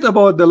 Forget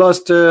about the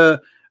last,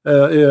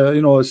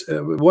 you know,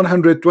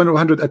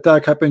 100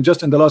 attack happened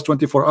just in the last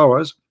 24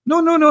 hours.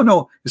 No, no, no,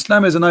 no.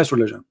 Islam is a nice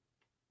religion.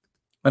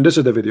 And this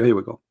is the video. Here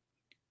we go.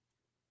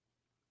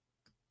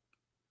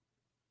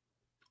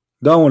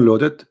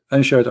 Download it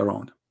and share it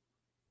around.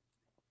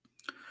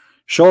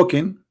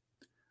 Shocking.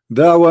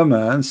 Dawah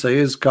man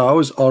says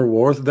cows are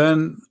worth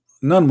than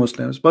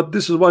non-Muslims, but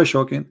this is why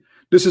shocking.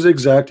 This is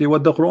exactly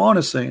what the Quran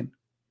is saying.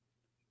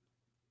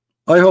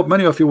 I hope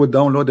many of you would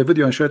download the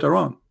video and share it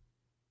around.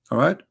 All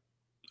right,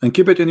 and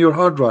keep it in your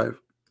hard drive.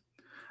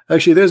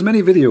 Actually, there's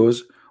many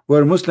videos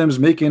where Muslims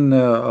making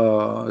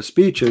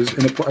speeches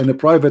in a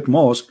private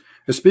mosque,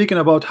 speaking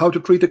about how to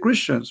treat the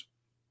Christians.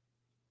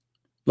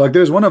 Like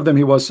there's one of them,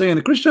 he was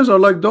saying Christians are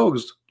like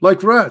dogs,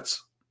 like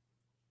rats.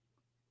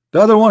 The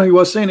other one, he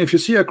was saying if you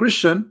see a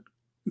Christian,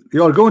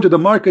 you are going to the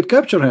market,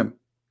 capture him,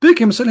 take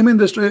him, sell him in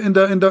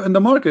the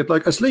market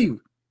like a slave.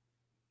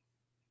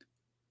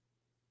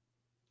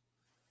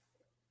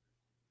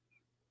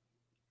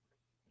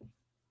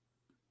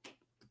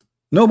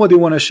 Nobody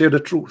want to share the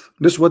truth.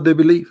 This is what they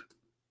believe.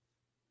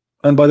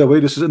 And by the way,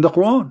 this is in the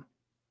Quran.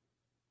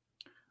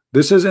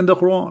 This is in the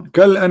Quran.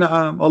 Kal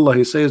an'am. Allah,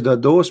 he says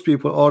that those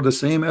people are the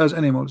same as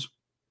animals.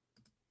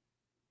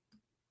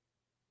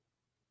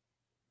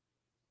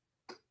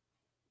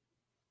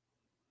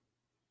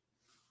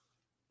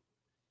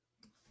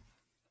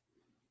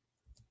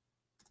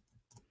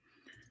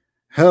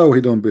 How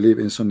he don't believe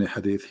in Sunni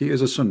hadith? He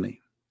is a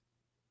Sunni.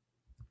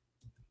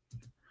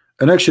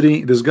 And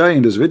actually, this guy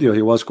in this video,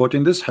 he was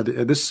quoting this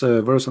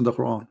verse in the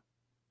Quran.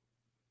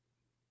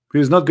 He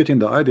is not getting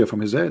the idea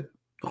from his head.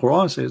 The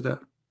Quran says that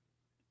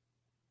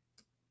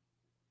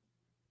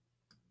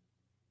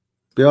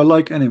they are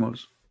like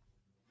animals.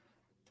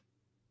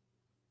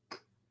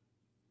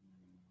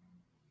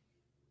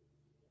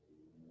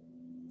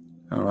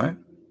 All right.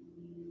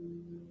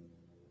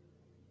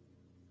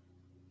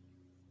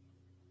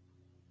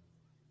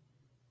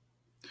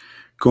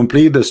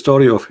 Complete the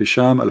story of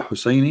Hisham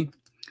al-Husayni.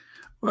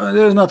 Well,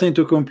 there's nothing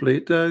to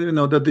complete. You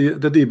know, the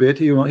debate,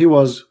 he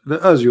was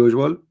as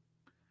usual.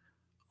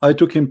 I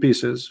took him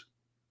pieces.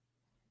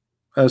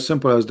 As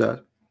simple as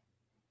that.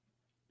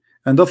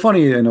 And the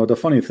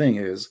funny thing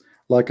is,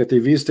 like a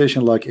TV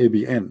station like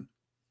ABN,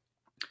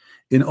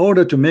 in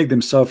order to make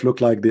themselves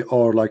look like they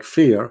are like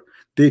fair,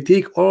 they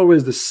take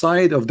always the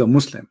side of the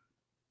Muslim.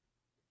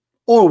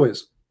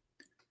 Always.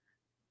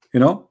 You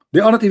know, they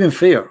are not even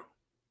fair.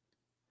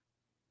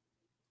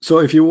 So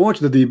if you watch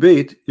the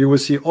debate, you will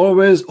see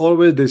always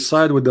they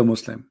side with the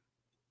Muslim.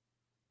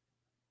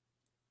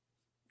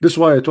 This is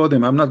why I told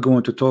him I'm not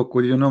going to talk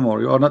with you no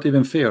more. You are not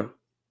even fair.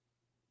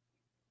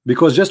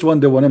 Because just when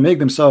they want to make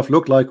themselves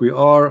look like we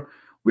are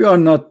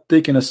not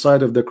taking a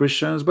side of the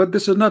Christians, but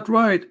this is not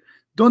right.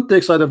 Don't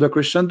take side of the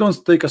Christian,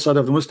 don't take a side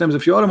of the Muslims.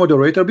 If you are a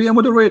moderator, be a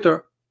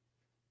moderator.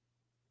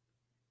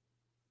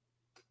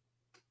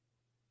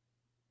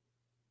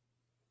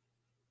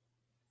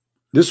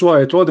 This is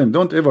why I told him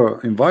don't ever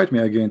invite me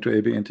again to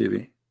ABN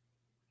TV.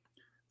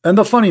 And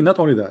the funny, not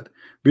only that,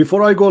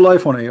 before I go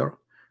live on air,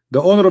 the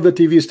owner of the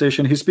TV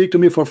station, he speak to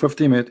me for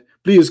 15 minutes.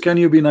 Please, can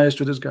you be nice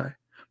to this guy?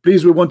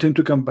 Please, we want him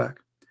to come back.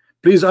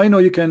 Please, I know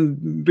you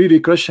can really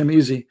crush him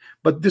easy,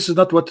 but this is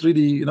not what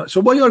really, you know. So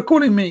why you are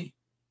calling me?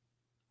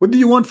 What do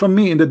you want from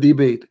me in the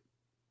debate?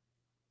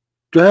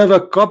 To have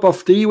a cup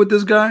of tea with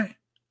this guy?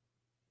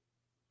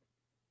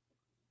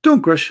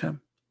 Don't crush him.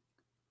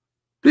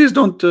 Please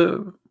don't.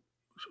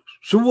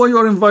 So why you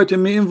are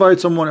inviting me?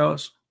 Invite someone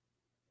else.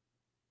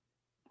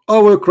 I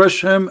will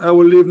crush him. I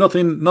will leave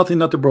nothing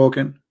not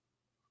broken.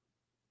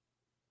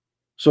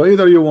 So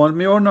either you want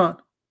me or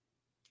not.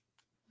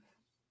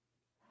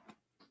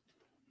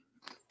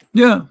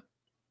 Yeah.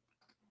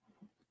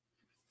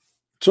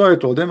 So I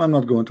told them I'm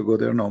not going to go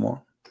there no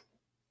more.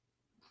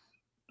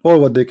 All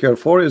what they care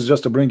for is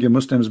just to bring you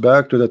Muslims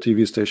back to the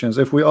TV stations.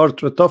 If we are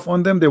tough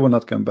on them, they will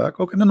not come back.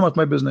 Okay, then what's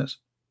my business?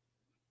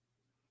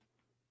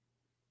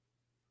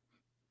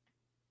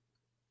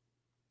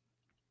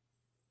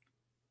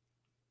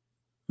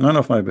 None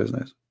of my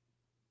business.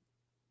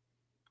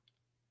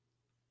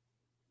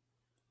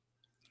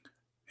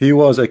 He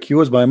was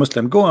accused by a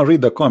Muslim. Go and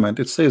read the comment.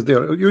 It says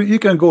there. You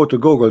can go to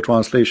Google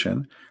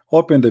Translation,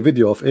 open the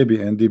video of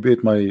ABN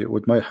debate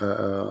with my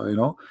you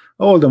know,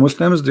 all the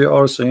Muslims, they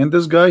are saying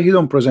this guy, he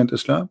don't present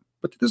Islam,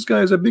 but this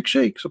guy is a big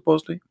sheikh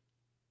supposedly,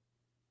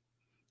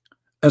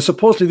 and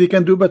supposedly they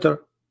can do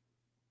better.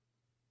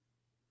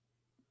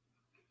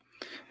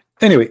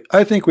 Anyway,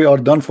 I think we are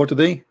done for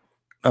today.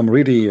 I'm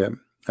really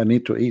I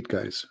need to eat,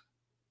 guys.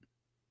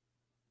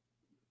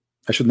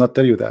 I should not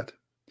tell you that,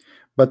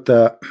 but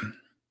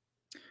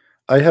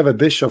I have a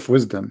dish of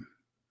wisdom.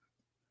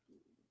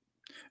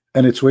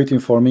 and it's waiting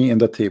for me in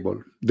the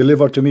table,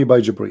 delivered to me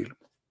by Jibril.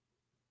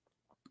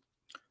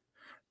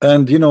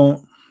 And you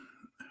know,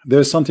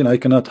 there's something I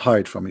cannot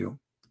hide from you,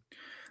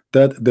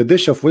 that the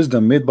dish of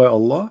wisdom made by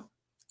Allah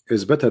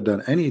is better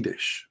than any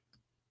dish.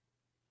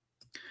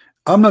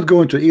 I'm not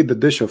going to eat the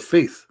dish of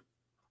faith.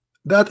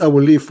 That I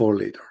will leave for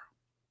later,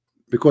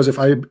 because if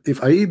I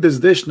eat this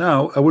dish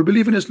now, I will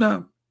believe in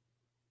Islam.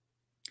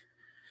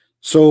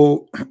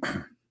 So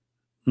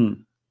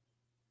I'm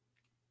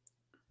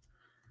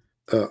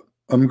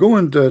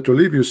going to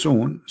leave you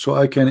soon, so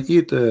I can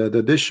eat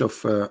the dish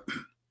of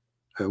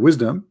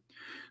wisdom,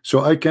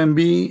 so I can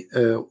be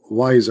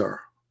wiser,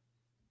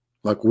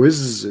 like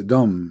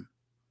wisdom.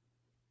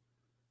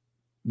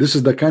 This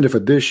is the kind of a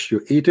dish,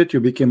 you eat it, you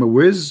became a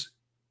whiz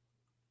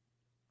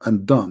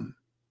and dumb,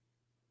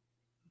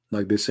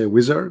 like they say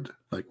wizard,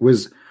 like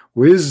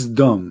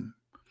wisdom.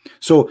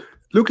 So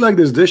look like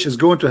this dish is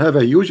going to have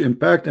a huge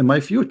impact in my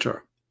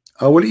future.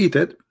 I will eat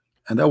it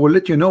and I will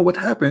let you know what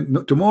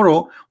happened.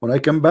 Tomorrow when I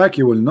come back,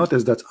 you will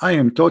notice that I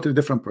am totally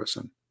different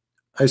person.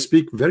 I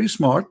speak very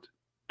smart.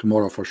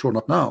 Tomorrow for sure,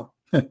 not now.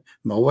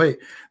 No way.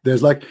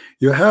 There's like,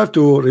 you have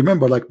to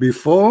remember, like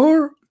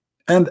before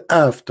and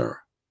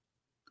after.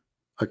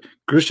 Like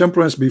Christian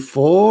Prince,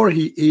 before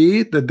he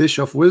ate the dish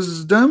of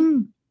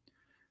wisdom,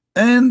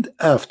 and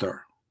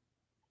after.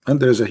 And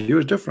there's a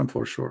huge difference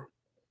for sure.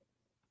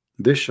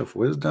 Dish of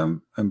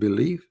wisdom and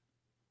belief.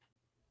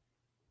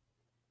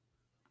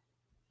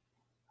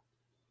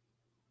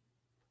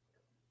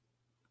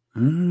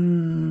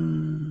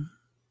 And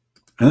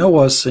I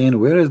was saying,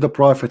 where is the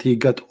prophet? He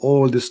got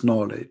all this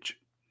knowledge.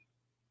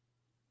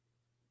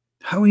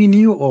 How he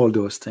knew all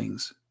those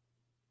things?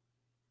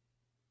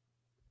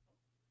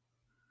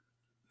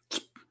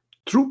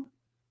 True.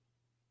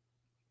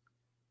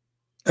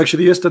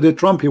 Actually, yesterday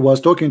Trump, he was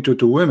talking to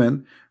two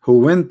women who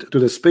went to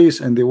the space,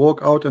 and they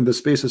walk out in the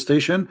space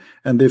station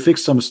and they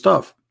fix some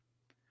stuff.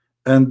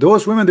 And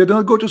those women, they did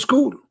not go to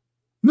school.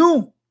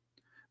 No.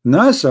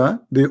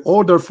 NASA, they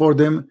order for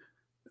them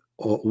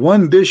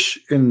one dish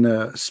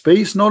in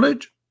space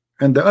knowledge,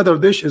 and the other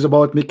dish is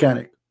about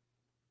mechanic.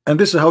 And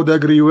this is how they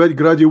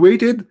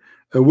graduated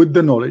with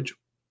the knowledge.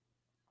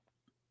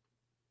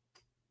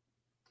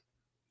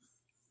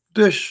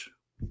 Dish.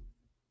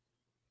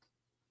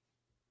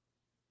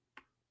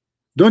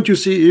 Don't you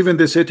see, even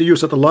they say to you,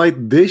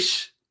 satellite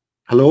dish?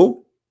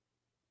 Hello?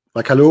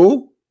 Like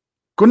hello?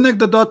 Connect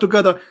the dot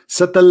together.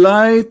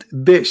 Satellite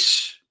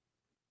dish.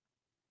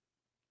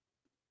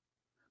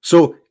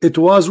 So it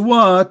was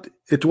what?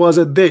 It was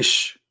a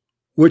dish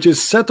which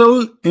is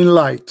settled in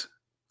light.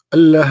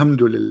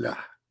 Alhamdulillah.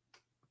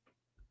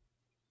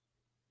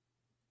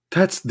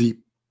 That's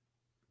deep.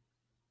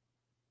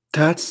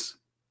 That's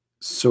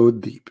so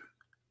deep.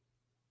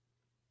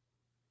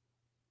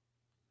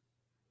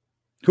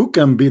 Who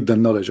can beat the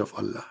knowledge of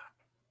Allah?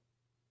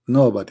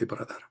 Nobody,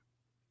 brother.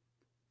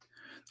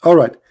 All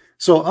right,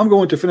 so I'm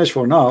going to finish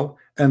for now,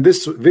 and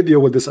this video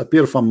will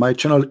disappear from my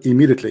channel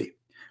immediately,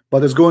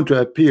 but it's going to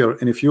appear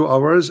in a few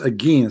hours.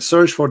 Again,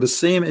 search for the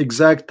same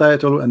exact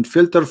title and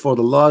filter for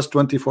the last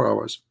 24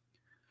 hours.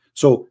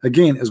 So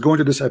again, it's going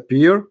to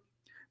disappear,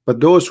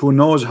 but those who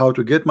knows how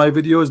to get my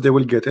videos, they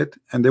will get it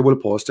and they will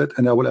post it,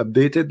 and I will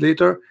update it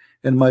later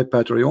in my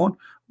Patreon.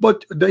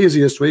 But the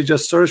easiest way,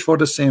 just search for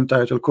the same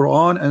title,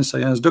 Quran and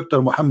Science,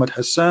 Dr. Muhammad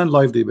Hassan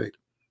live debate.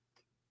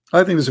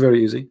 I think it's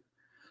very easy.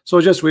 So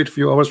just wait a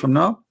few hours from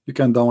now. You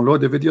can download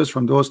the videos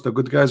from those, the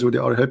good guys who they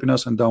are helping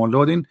us in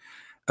downloading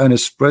and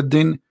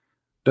spreading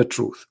the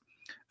truth.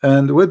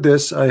 And with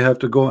this, I have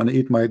to go and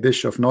eat my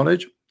dish of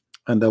knowledge,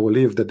 and I will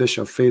leave the dish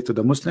of faith to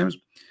the Muslims.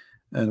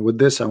 And with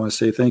this, I want to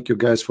say thank you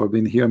guys for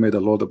being here. May the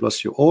Lord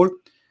bless you all.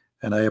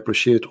 And I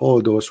appreciate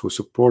all those who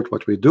support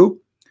what we do.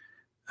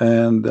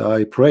 And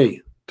I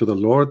pray to the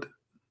Lord,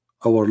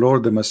 our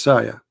Lord, the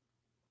Messiah,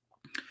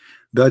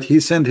 that he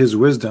sent his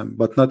wisdom,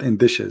 but not in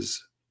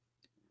dishes.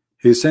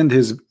 He sent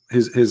his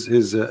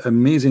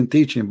amazing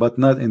teaching, but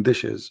not in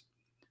dishes,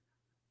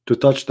 to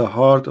touch the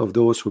heart of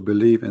those who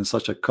believe in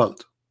such a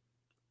cult.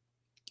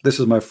 This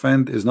is, my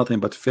friend, is nothing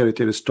but fairy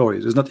tale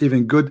stories. It's not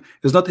even good.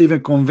 It's not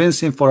even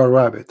convincing for a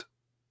rabbit.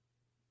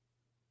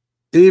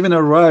 Even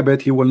a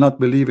rabbit, he will not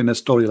believe in a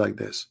story like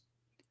this.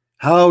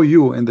 How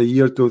you, in the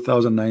year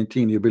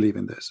 2019, you believe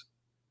in this?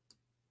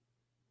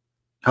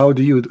 How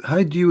do you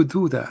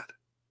do that?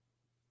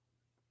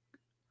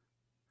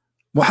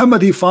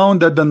 Muhammad, he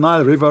found that the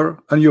Nile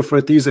River and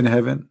Euphrates in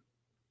heaven,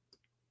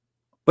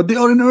 but they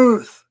are in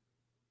earth.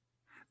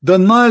 The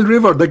Nile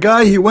River, the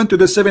guy, he went to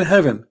the seventh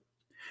heaven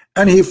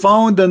and he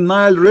found the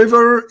Nile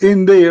River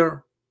in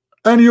there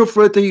and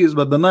Euphrates,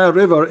 but the Nile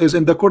River is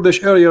in the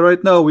Kurdish area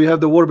right now. We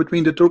have the war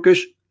between the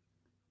Turkish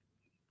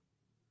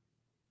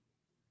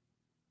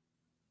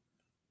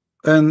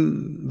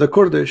and the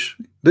Kurdish.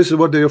 This is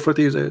what the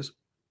Euphrates is.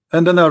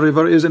 And the Nile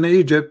River is in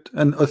Egypt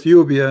and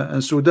Ethiopia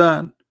and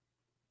Sudan.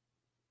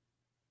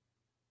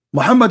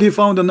 Muhammad, he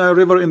found the Nile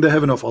River in the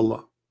heaven of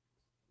Allah.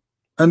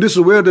 And this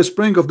is where the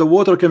spring of the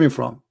water coming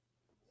from.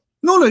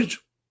 Knowledge.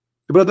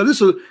 Brother,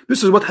 this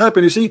is what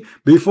happened. You see,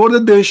 before the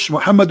dish,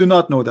 Muhammad do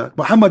not know that.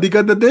 Muhammad, he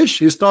got the dish,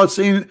 he starts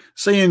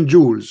saying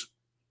jewels.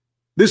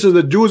 This is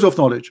the jewels of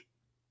knowledge.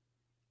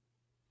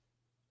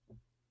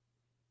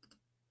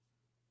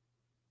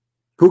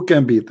 Who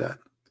can beat that?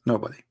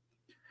 Nobody.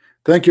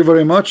 Thank you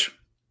very much.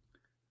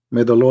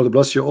 May the Lord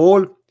bless you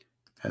all,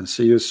 and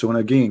see you soon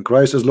again.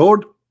 Christ is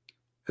Lord,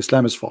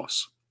 Islam is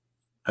false.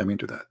 I mean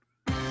to that.